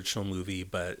in the original movie,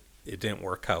 but it didn't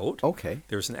work out. Okay.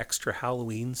 There's an extra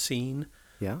Halloween scene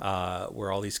Yeah.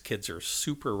 where all these kids are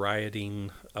super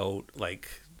rioting out,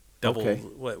 like Devil, Okay.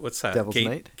 what's that? Devil's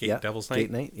Night? Yeah. Devil's Night?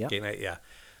 Gate Night, yeah. Gate Night, yeah.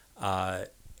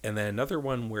 And then another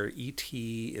one where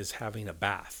E.T. is having a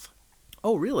bath.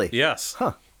 Oh, really? Yes.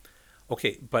 Huh.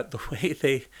 Okay, but the way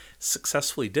they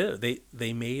successfully did it,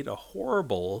 they made a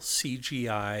horrible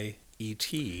CGI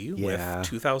E.T. Yeah. with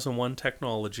 2001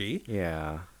 technology.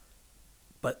 Yeah.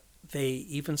 But they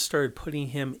even started putting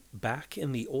him back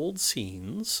in the old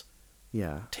scenes,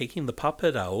 Yeah. taking the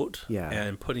puppet out Yeah.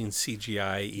 and putting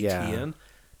CGI E.T. Yeah. in.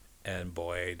 And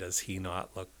boy, does he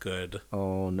not look good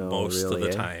Oh, no, most really, of the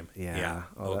eh? time. Yeah.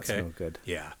 Oh, that's no good.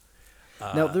 Yeah.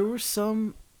 Now, there were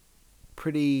some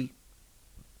pretty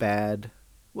bad...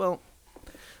 Well,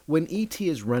 when E.T.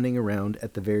 is running around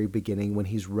at the very beginning, when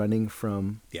he's running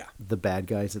from Yeah. the bad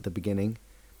guys at the beginning,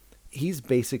 he's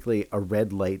basically a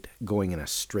red light going in a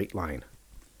straight line.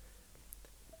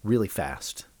 Really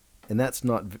fast. And that's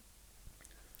not...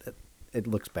 It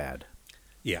looks bad.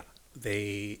 Yeah.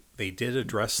 They did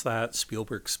address that.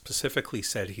 Spielberg specifically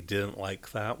said he didn't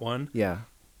like that one. Yeah.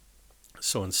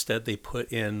 So instead they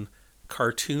put in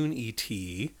cartoon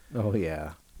E.T. Oh,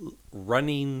 yeah.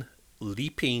 running,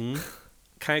 leaping,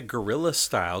 kind of gorilla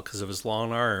style because of his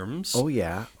long arms. Oh,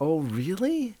 yeah. Oh,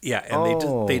 really? Yeah, and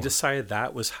Oh. they decided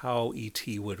that was how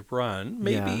E.T. would run.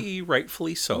 Maybe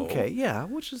rightfully so. Okay, yeah,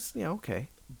 which is, yeah, okay.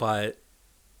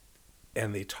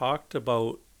 And they talked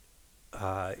about,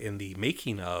 in the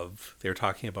making of, they were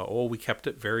talking about, we kept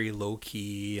it very low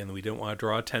key and we didn't want to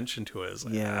draw attention to it. It's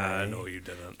like, Yeah. no, you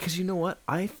didn't. Because you know what?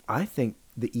 I think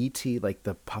the E.T., like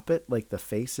the puppet, like the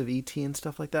face of E.T. and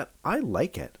stuff like that, I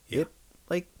like it.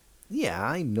 Yeah.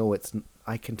 I know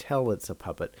I can tell it's a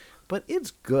puppet, but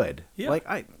it's good. Yeah. Like,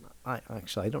 I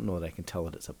actually, I don't know that I can tell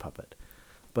that it's a puppet,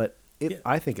 but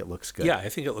I think it looks good. Yeah, I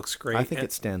think it looks great. I think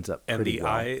it stands up and pretty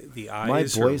well. the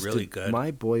eyes are really good.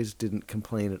 My boys didn't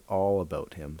complain at all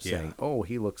about him, Yeah. saying, "Oh,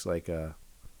 he looks like a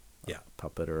Yeah.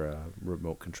 puppet or a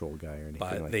remote control guy or anything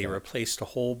But like they that." replaced a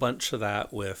whole bunch of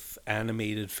that with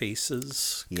animated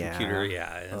faces, Yeah. computer.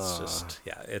 Yeah, it's just,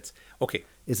 it's okay.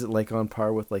 Is it like on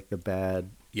par with like the bad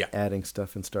Yeah. adding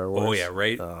stuff in Star Wars? Oh yeah,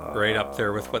 right up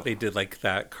there with what they did, like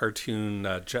that cartoon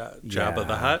Jabba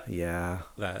the Hutt. Yeah.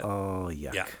 That, Oh,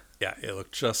 yuck. yeah, it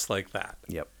looked just like that.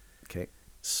 Yep. Okay.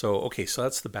 So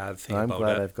that's the bad thing I'm about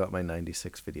glad it. I've got my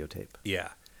 96 videotape. Yeah.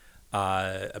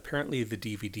 Apparently, the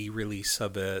DVD release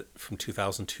of it from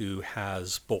 2002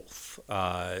 has both.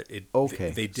 Okay.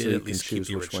 They So did you at least can keep choose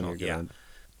the which one original. you're Yeah. gonna-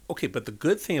 Okay, but the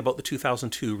good thing about the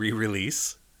 2002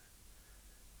 re-release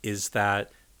is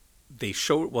that they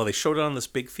showed it on this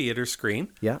big theater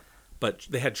screen. Yeah. But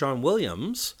they had John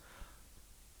Williams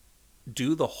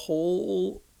do the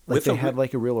whole Like they had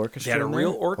like a real orchestra. They had a in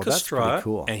real there? orchestra, Oh, that's pretty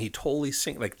cool.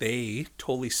 and they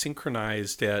totally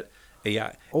synchronized it.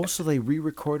 Yeah. Also, they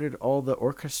re-recorded all the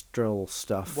orchestral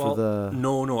stuff Well, for the.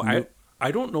 no,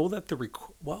 I don't know that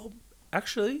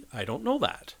actually, I don't know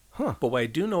that. Huh. But what I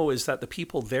do know is that the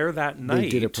people there that night, They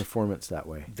did a performance that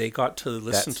way. they got to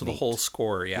listen That's to the neat. whole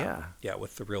score. Yeah. Yeah,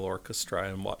 with the real orchestra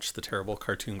and watch the terrible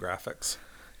cartoon graphics.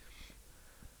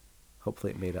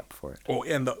 Hopefully, it made up for it. Oh,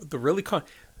 and the really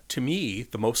to me,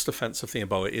 the most offensive thing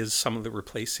about it is some of the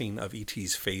replacing of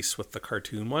E.T.'s face with the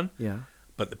cartoon one. Yeah.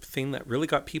 But the thing that really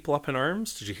got people up in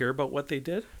arms, did you hear about what they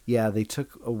did? Yeah, they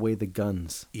took away the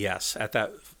guns. Yes, at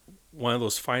that one of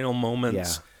those final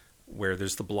moments Yeah. where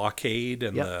there's the blockade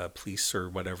and Yep. the police or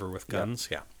whatever with guns.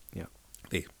 Yeah. Yeah.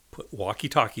 They put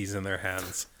walkie-talkies in their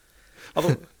hands.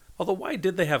 Although why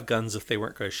did they have guns if they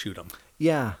weren't going to shoot them?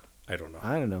 Yeah. I don't know.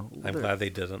 I don't know. I'm glad they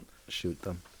didn't. Shoot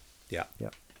them. Yeah.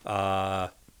 Yep.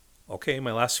 Okay,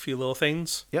 my last few little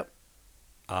things. Yep.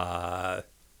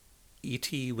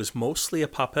 E.T. was mostly a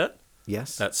puppet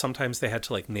Yes. that sometimes they had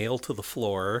to like nail to the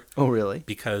floor Oh, really?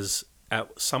 because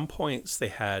at some points they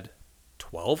had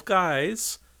 12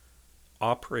 guys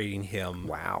operating him.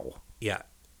 Wow. Yeah.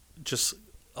 Just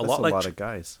That's lot a like lot of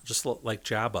guys. just like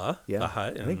Jabba Yeah. the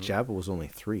Hutt. I think Jabba was only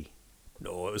 3.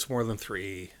 No, it was more than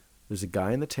 3. There's a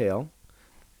guy in the tail,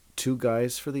 2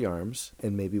 guys for the arms,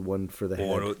 and maybe 1 for the head.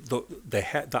 Or the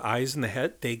head, the eyes and the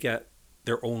head, they get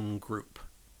their own group.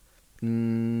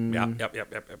 Yep.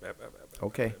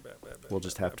 Okay. We'll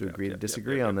just have to agree to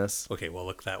disagree on this. Okay, we'll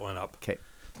look that one up. Okay.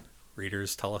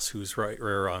 Readers, tell us who's right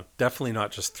or wrong. Definitely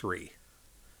not just 3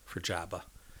 for Jabba.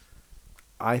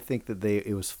 I think that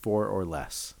it was 4 or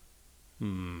less.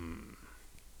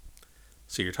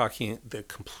 So you're talking the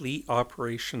complete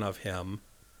operation of him.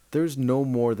 There's no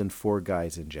more than 4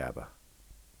 guys in Jabba.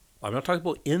 I'm not talking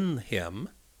about in him,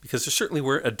 because there certainly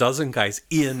were a dozen guys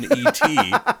in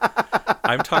E.T.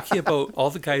 I'm talking about all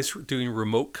the guys doing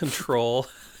remote control.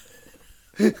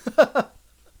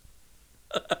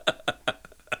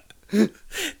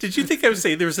 Did you think I was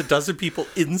saying there was a dozen people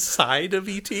inside of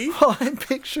E.T.? Oh, I'm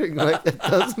picturing like a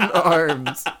dozen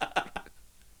arms.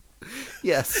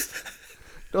 Yes.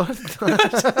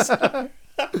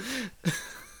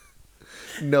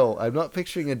 No, I'm not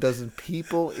picturing a dozen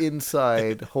people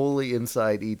inside, wholly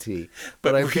inside E.T.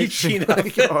 But I'm picturing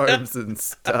like arms and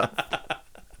stuff.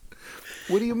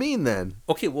 What do you mean then?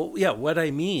 Okay, well, yeah, what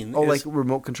I mean Oh, is... like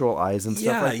remote control eyes and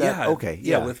stuff like that? Yeah. Okay,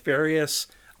 yeah. with various...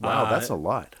 Wow, that's a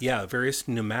lot. Yeah, various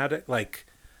pneumatic, like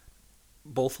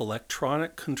both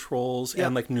electronic controls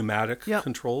and like pneumatic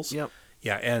controls. Yep.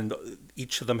 Yeah, and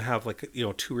each of them have like,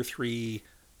 2 or 3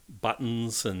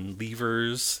 buttons and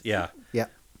levers. Yeah. Yeah.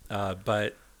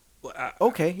 But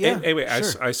okay, yeah. Anyway,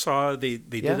 sure. I saw they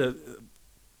did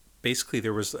basically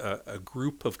there was a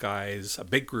group of guys, a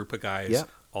big group of guys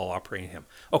all operating him.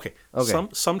 Okay.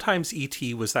 Sometimes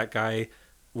E.T. was that guy,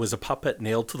 was a puppet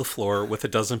nailed to the floor with a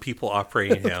dozen people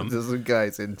operating him. A dozen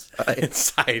guys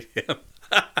inside him.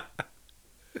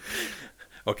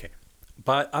 Okay.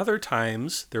 But other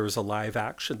times there was a live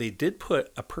action. They did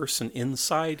put a person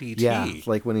inside E.T. Yeah,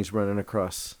 like when he's running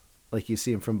across, like you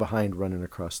see him from behind running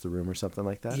across the room or something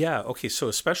like that. Yeah, okay. So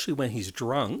especially when he's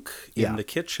drunk in the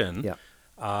kitchen,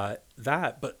 but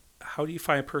how do you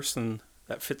find a person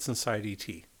that fits inside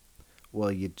E.T.?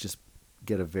 Well, you just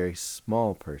get a very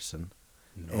small person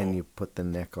and you put the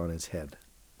neck on his head.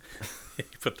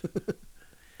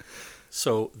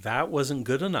 So that wasn't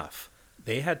good enough.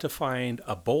 They had to find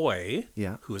a boy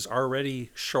who was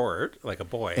already short, like a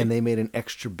boy. And they made an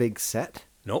extra big set?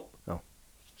 Nope. Oh.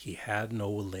 He had no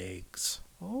legs.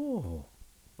 Oh,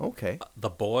 okay.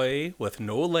 The boy with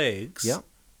no legs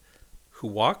who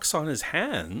walks on his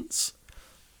hands.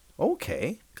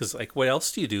 Okay. Because, like, what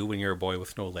else do you do when you're a boy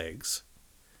with no legs?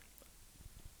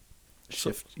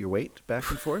 Shift your weight back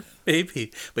and forth?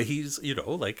 Maybe. But he's,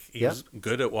 he's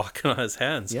good at walking on his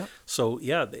hands. Yeah. So,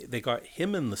 they got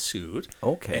him in the suit.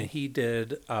 Okay. And he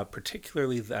did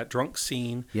particularly that drunk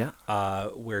scene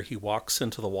where he walks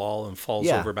into the wall and falls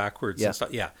over backwards and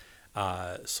stuff. Yeah.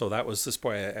 So that was this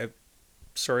boy.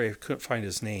 Sorry, I couldn't find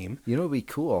his name. You know what would be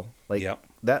cool? Like,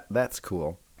 that's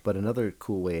cool. But another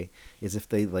cool way is if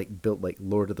they, like, built, like,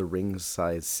 Lord of the Rings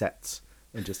size sets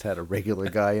and just had a regular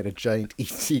guy in a giant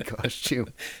E.T. costume.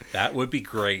 That would be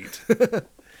great.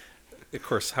 Of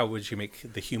course, how would you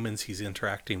make the humans he's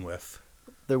interacting with?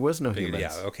 There was no humans.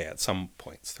 Yeah, okay, at some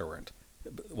points there weren't.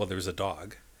 Well, there was a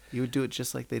dog. You would do it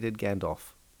just like they did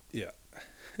Gandalf. Yeah.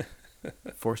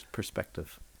 Forced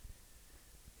perspective.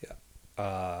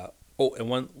 Yeah. And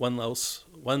one louse.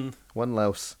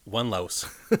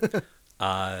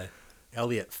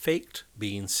 Elliot faked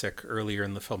being sick earlier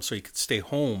in the film so he could stay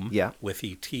home with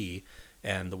E.T.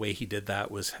 And the way he did that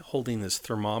was holding his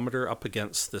thermometer up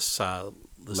against this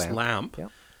lamp. Yeah.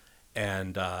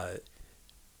 And and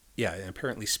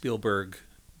apparently Spielberg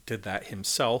did that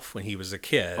himself when he was a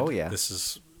kid. Oh, yeah. This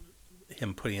is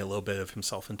him putting a little bit of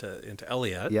himself into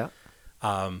Elliot. Yeah.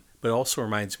 But it also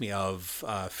reminds me of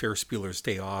Ferris Bueller's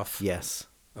Day Off. Yes.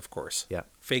 Of course. Yeah.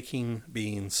 Faking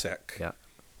being sick. Yeah.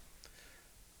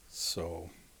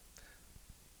 So,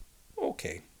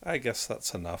 okay. I guess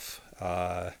that's enough.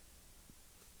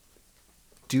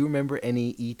 Do you remember any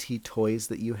E.T. toys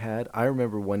that you had? I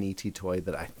remember one E.T. toy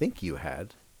that I think you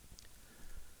had.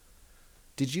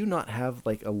 Did you not have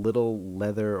like a little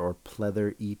leather or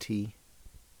pleather E.T.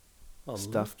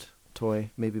 stuffed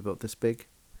toy, maybe about this big?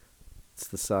 It's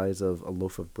the size of a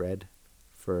loaf of bread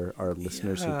for our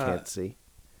listeners who can't see.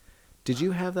 Did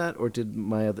you have that, or did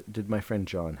my friend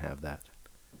John have that?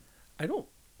 I don't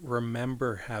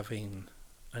remember having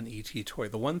an E.T. toy.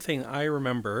 The one thing I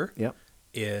remember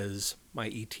is my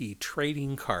E.T.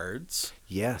 trading cards.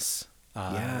 Yes.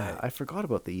 I forgot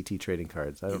about the E.T. trading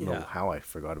cards. I don't know how I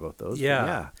forgot about those.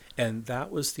 Yeah. And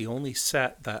that was the only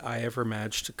set that I ever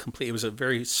managed to complete. It was a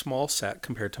very small set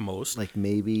compared to most. Like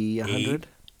maybe 100?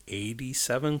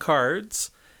 87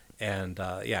 cards. And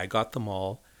I got them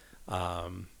all.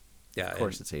 Of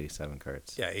course, it's 87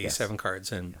 cards. Yeah, 87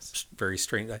 cards, and very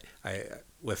strange. I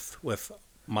with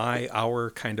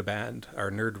our kind of band, our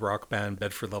nerd rock band,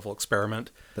 Bedford Level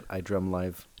Experiment. That I drum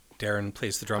live. Darren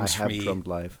plays the drums for me. I have drummed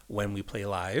live when we play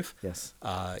live. Yes.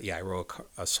 I wrote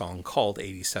a song called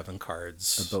 87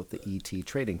 Cards about the E.T.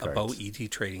 trading cards. About E.T.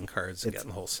 trading cards and getting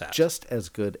the whole set. Just as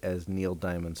good as Neil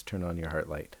Diamond's "Turn On Your Heart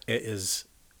Light." It is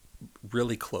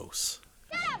really close.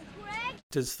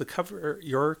 Does the cover,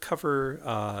 your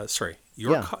VHS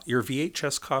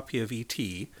copy of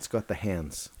E.T. It's got the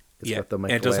hands. It's got the Michelangelo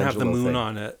and it doesn't have the moon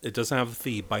on it. It doesn't have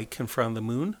the bike in front of the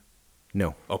moon?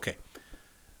 No. Okay.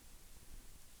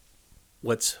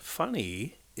 What's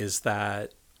funny is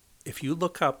that if you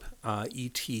look up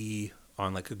E.T.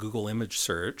 on like a Google image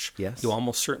search, Yes. you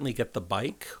almost certainly get the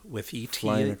bike with E.T.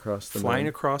 Flying across the flying moon.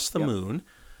 across the Yep. moon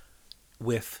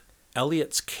with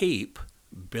Elliot's cape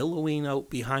billowing out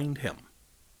behind him.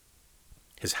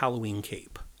 His Halloween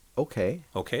cape. Okay.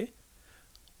 Okay?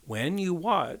 When you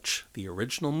watch the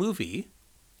original movie,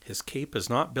 his cape is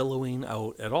not billowing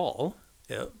out at all.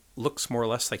 It looks more or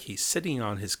less like he's sitting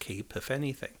on his cape, if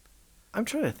anything. I'm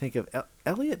trying to think of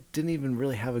Elliot didn't even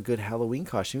really have a good Halloween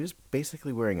costume. He was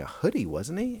basically wearing a hoodie,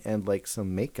 wasn't he? And like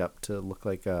some makeup to look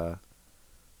like a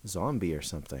zombie or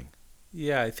something.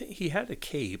 Yeah, I think he had a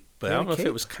cape, but He I had don't a know if cape?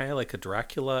 it was kind of like a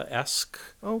Dracula-esque.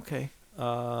 Okay. It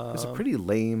was a pretty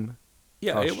lame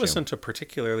Yeah, costume. it wasn't a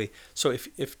particularly... So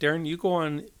if Darren, you go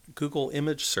on Google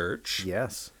image search...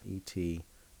 Yes. E.T.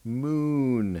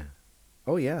 Moon.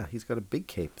 Oh, yeah. He's got a big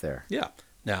cape there. Yeah.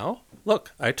 Now,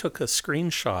 look, I took a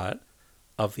screenshot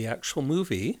of the actual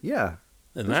movie. Yeah.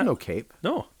 And There's that, no cape.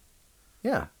 No.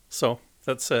 Yeah. So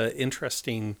that's an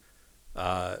interesting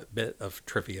bit of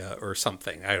trivia or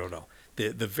something. I don't know.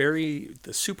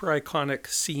 The super iconic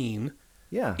scene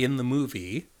Yeah. in the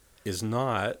movie is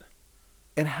not...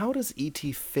 And how does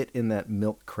E.T. fit in that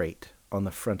milk crate on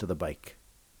the front of the bike?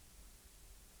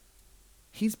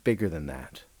 He's bigger than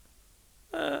that.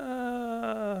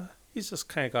 He's just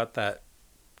kind of got that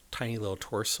tiny little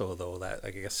torso, though, that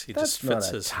I guess he That's just fits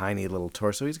not a his... tiny little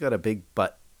torso. He's got a big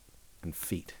butt and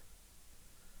feet.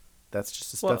 That's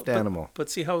just a stuffed animal. But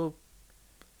see how...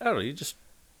 I don't know, he just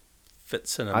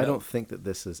fits in a... I don't think that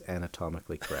this is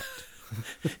anatomically correct.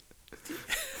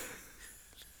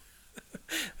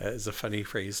 That is a funny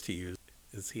phrase to use.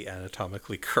 Is he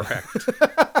anatomically correct?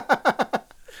 I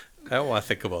don't want to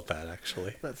think about that,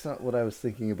 actually. That's not what I was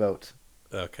thinking about.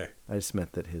 Okay. I just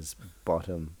meant that his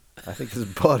bottom... I think his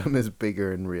bottom is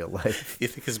bigger in real life. You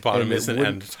think his bottom And it isn't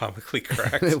wouldn't- anatomically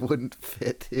correct? It wouldn't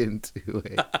fit into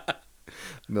a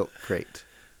milk crate.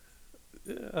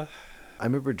 I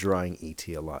remember drawing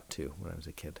E.T. a lot, too, when I was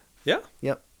a kid. Yeah?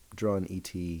 Yep. Drawing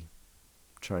E.T.,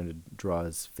 trying to draw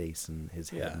his face and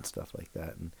his head Yeah. and stuff like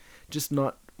that. And just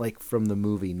not, like, from the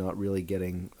movie, not really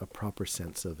getting a proper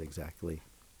sense of exactly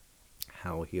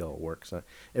how he all works.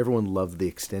 Everyone loved the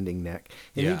extending neck.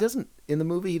 And Yeah. he doesn't, in the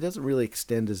movie, he doesn't really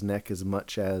extend his neck as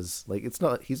much as, like,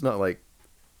 he's not like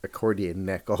accordion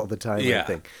neck all the time, Yeah. I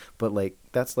think. But, like,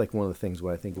 that's, like, one of the things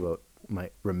when I think about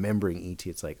my remembering E.T.,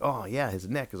 it's like, oh, yeah, his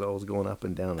neck is always going up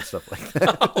and down and stuff like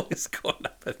that. Always going up.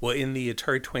 Well, in the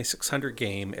Atari 2600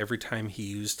 game, every time he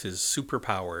used his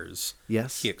superpowers,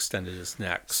 Yes. he extended his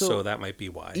neck. So, So that might be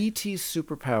why. E.T.'s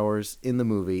superpowers in the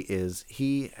movie is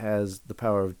he has the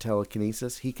power of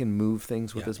telekinesis. He can move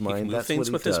things with his He mind. can move That's things what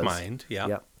he with does. his mind.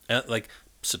 Yeah. Yeah. Like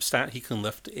he can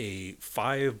lift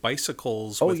 5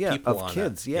 bicycles Oh with yeah, people of on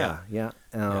kids. it. Yeah, yeah.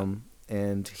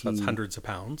 And So that's hundreds of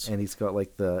pounds. And he's got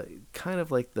like the kind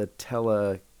of like the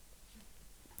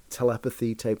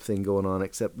telepathy type thing going on,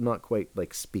 except not quite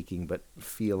like speaking, but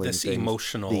feeling This things.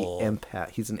 emotional- The empath.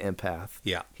 He's an empath.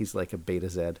 Yeah. He's like a beta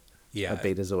Z. Yeah. A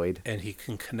betazoid. And he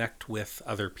can connect with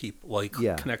other people. Well, he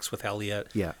Yeah. connects with Elliot.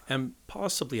 Yeah. And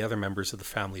possibly other members of the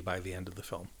family by the end of the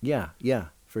film. Yeah, yeah,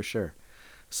 for sure.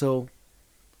 So,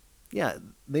 yeah,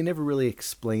 they never really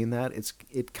explain that.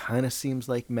 It kind of seems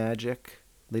like magic.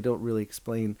 They don't really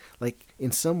explain. Like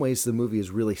in some ways, the movie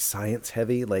is really science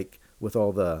heavy, like with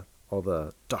all the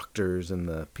doctors and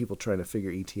the people trying to figure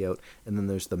E.T. out, and then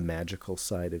there's the magical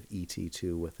side of E.T.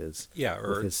 too, with his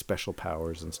with his special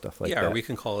powers and stuff like that. Yeah, or we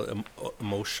can call it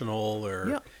emotional,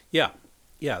 or yeah,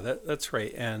 that's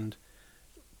right. And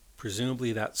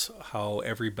presumably that's how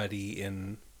everybody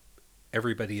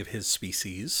of his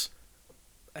species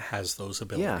has those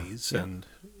abilities, yeah. and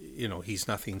he's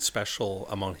nothing special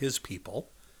among his people.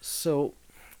 So,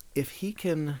 if he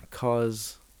can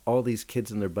cause all these kids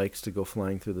and their bikes to go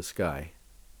flying through the sky,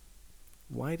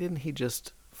 why didn't he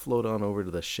just float on over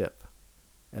to the ship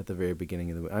at the very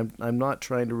beginning of the movie? I'm not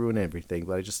trying to ruin everything,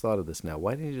 but I just thought of this now.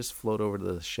 Why didn't he just float over to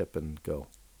the ship and go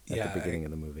at the beginning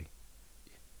of the movie?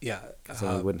 Yeah.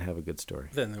 So we wouldn't have a good story.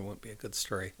 Then there wouldn't be a good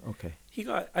story. Okay.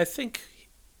 I think,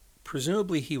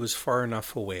 presumably he was far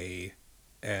enough away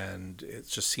and it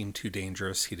just seemed too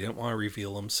dangerous. He didn't want to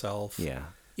reveal himself. Yeah.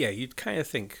 Yeah, you'd kind of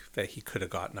think that he could have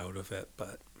gotten out of it,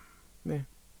 but...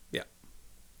 Yeah.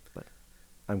 But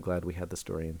I'm glad we had the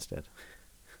story instead.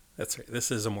 That's right.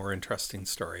 This is a more interesting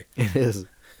story. It is.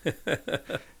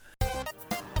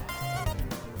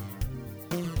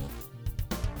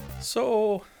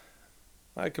 So,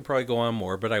 I could probably go on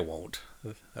more, but I won't.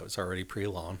 That was already pretty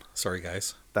long. Sorry,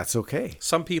 guys. That's okay.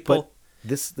 Some people... But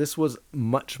this was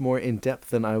much more in-depth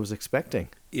than I was expecting.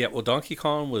 Yeah, well, Donkey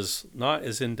Kong was not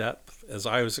as in-depth as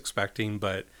I was expecting,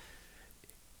 but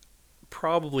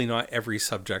probably not every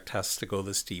subject has to go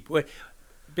this deep.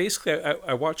 Basically,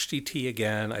 I watched E.T.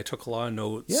 again. I took a lot of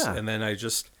notes, and then I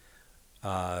just...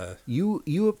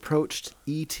 You approached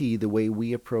E.T. the way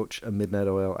we approach a Midnight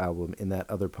Oil album in that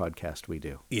other podcast we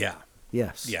do. Yeah.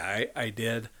 Yes. Yeah, I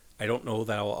did. I don't know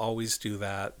that I'll always do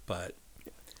that, but...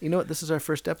 You know what? This is our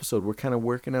first episode. We're kind of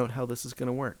working out how this is going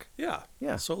to work. Yeah.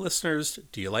 Yeah. So listeners,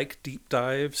 do you like deep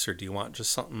dives, or do you want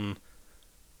just something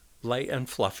light and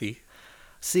fluffy?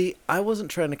 See, I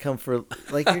wasn't trying to come for...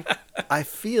 I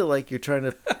feel like you're trying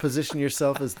to position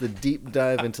yourself as the deep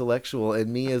dive intellectual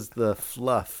and me as the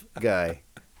fluff guy.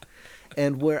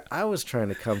 And where I was trying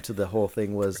to come to the whole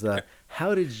thing was,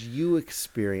 how did you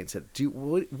experience it?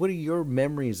 What are your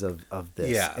memories of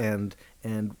this? Yeah. And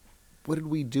what did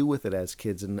we do with it as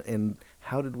kids? And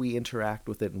how did we interact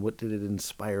with it? And what did it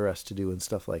inspire us to do and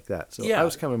stuff like that? So I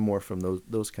was coming more from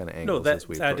those kind of angles as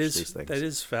we approach these things. That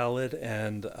is valid.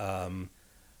 And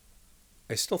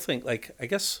I still think, I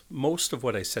guess most of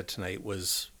what I said tonight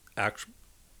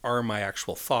are my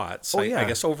actual thoughts. I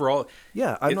guess overall...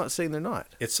 Yeah, I'm not saying they're not.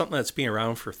 It's something that's been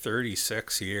around for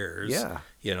 36 years. Yeah.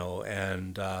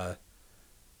 And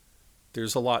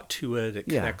there's a lot to it. It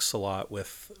connects a lot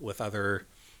with other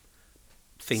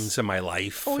things in my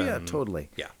life. Oh, yeah, totally.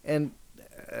 Yeah. And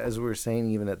as we were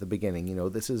saying even at the beginning,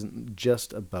 this isn't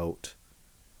just about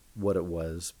what it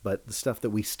was, but the stuff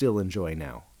that we still enjoy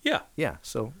now. Yeah. Yeah,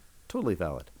 so totally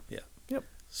valid. Yeah. Yep.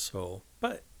 So,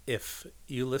 but if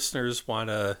you listeners want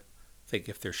to think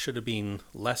if there should have been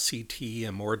less E.T.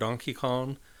 and more Donkey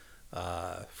Kong,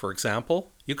 for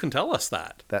example, you can tell us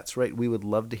that. That's right. We would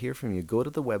love to hear from you. Go to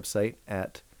the website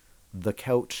at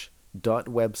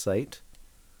thecouch.website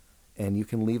and you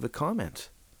can leave a comment,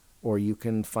 or you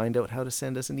can find out how to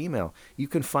send us an email. You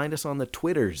can find us on the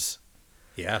Twitters.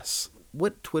 Yes.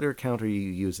 What Twitter account are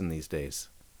you using these days?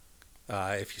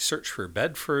 If you search for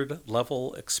Bedford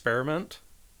Level Experiment,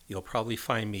 you'll probably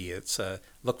find me. It's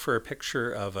look for a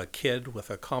picture of a kid with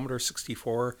a Commodore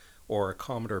 64 or a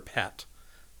Commodore PET,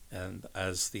 and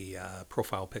as the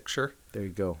profile picture. There you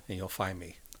go. And you'll find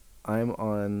me. I'm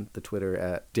on the Twitter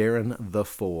at Darren the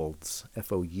Folds,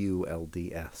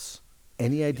 Foulds.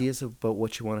 Any ideas about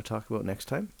what you want to talk about next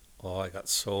time? Oh, I got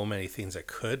so many things I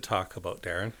could talk about,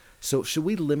 Darren. So should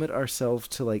we limit ourselves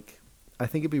to I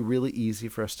think it'd be really easy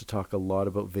for us to talk a lot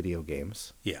about video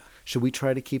games. Yeah. Should we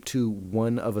try to keep to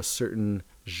one of a certain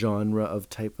genre of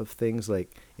type of things?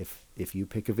 Like if you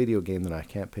pick a video game, then I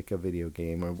can't pick a video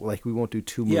game, or we won't do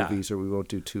two movies, or we won't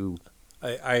do two.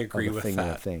 I agree with thing that.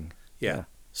 And a thing. Yeah.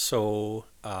 So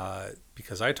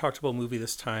because I talked about a movie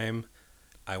this time,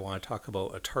 I want to talk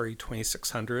about Atari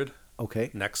 2600.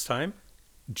 Okay. Next time.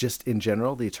 Just in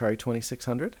general, the Atari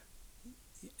 2600.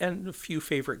 And a few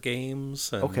favorite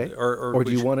games. And, okay. Or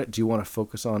do you want to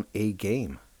focus on a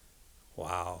game?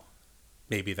 Wow.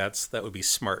 Maybe that would be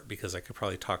smart, because I could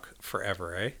probably talk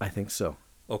forever, eh? I think so.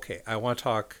 Okay. I want to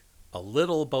talk a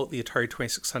little about the Atari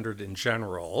 2600 in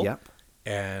general. Yep.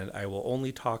 And I will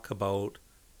only talk about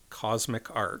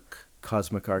Cosmic Arc.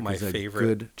 Cosmic Arc is a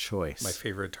good choice. My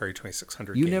favorite Atari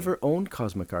 2600 You game. never owned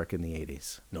Cosmic Arc in the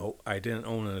 80s. No, I didn't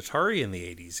own an Atari in the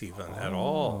 80s even at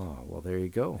all. Oh, well, there you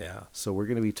go. Yeah. So we're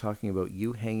going to be talking about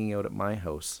you hanging out at my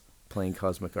house playing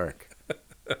Cosmic Arc.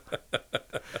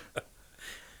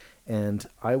 And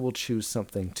I will choose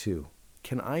something too.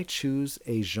 Can I choose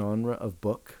a genre of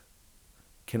book?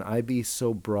 Can I be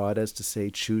so broad as to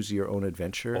say choose your own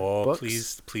adventure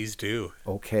books? Please do.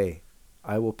 Okay.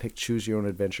 I will pick Choose Your Own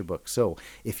Adventure books. So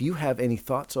if you have any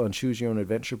thoughts on Choose Your Own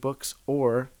Adventure books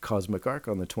or Cosmic Arc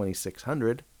on the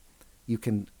 2600, you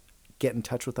can get in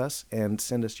touch with us and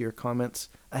send us your comments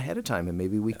ahead of time, and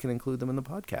maybe we can include them in the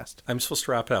podcast. I'm supposed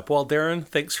to wrap it up. Well, Darren,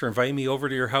 thanks for inviting me over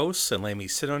to your house and letting me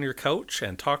sit on your couch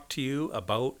and talk to you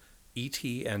about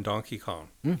E.T. and Donkey Kong.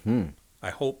 Mm-hmm. I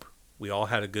hope we all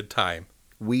had a good time.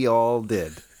 We all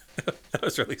did. That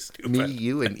was really stupid. Me,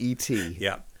 you, and E.T.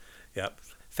 Yep.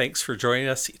 Thanks for joining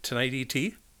us tonight,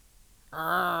 E.T.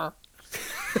 I'll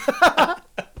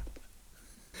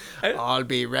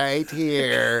be right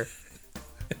here.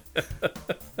 I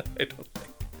don't think.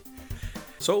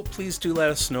 So please do let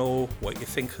us know what you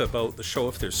think about the show.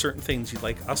 If there's certain things you'd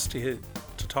like us to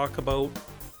talk about,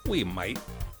 we might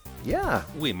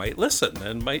listen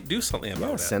and might do something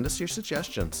about it. Send us your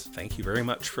suggestions. Thank you very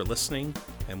much for listening,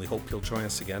 and we hope you'll join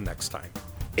us again next time.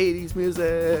 80s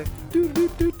music. Do, do,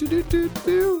 do, do, do, do,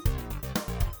 do.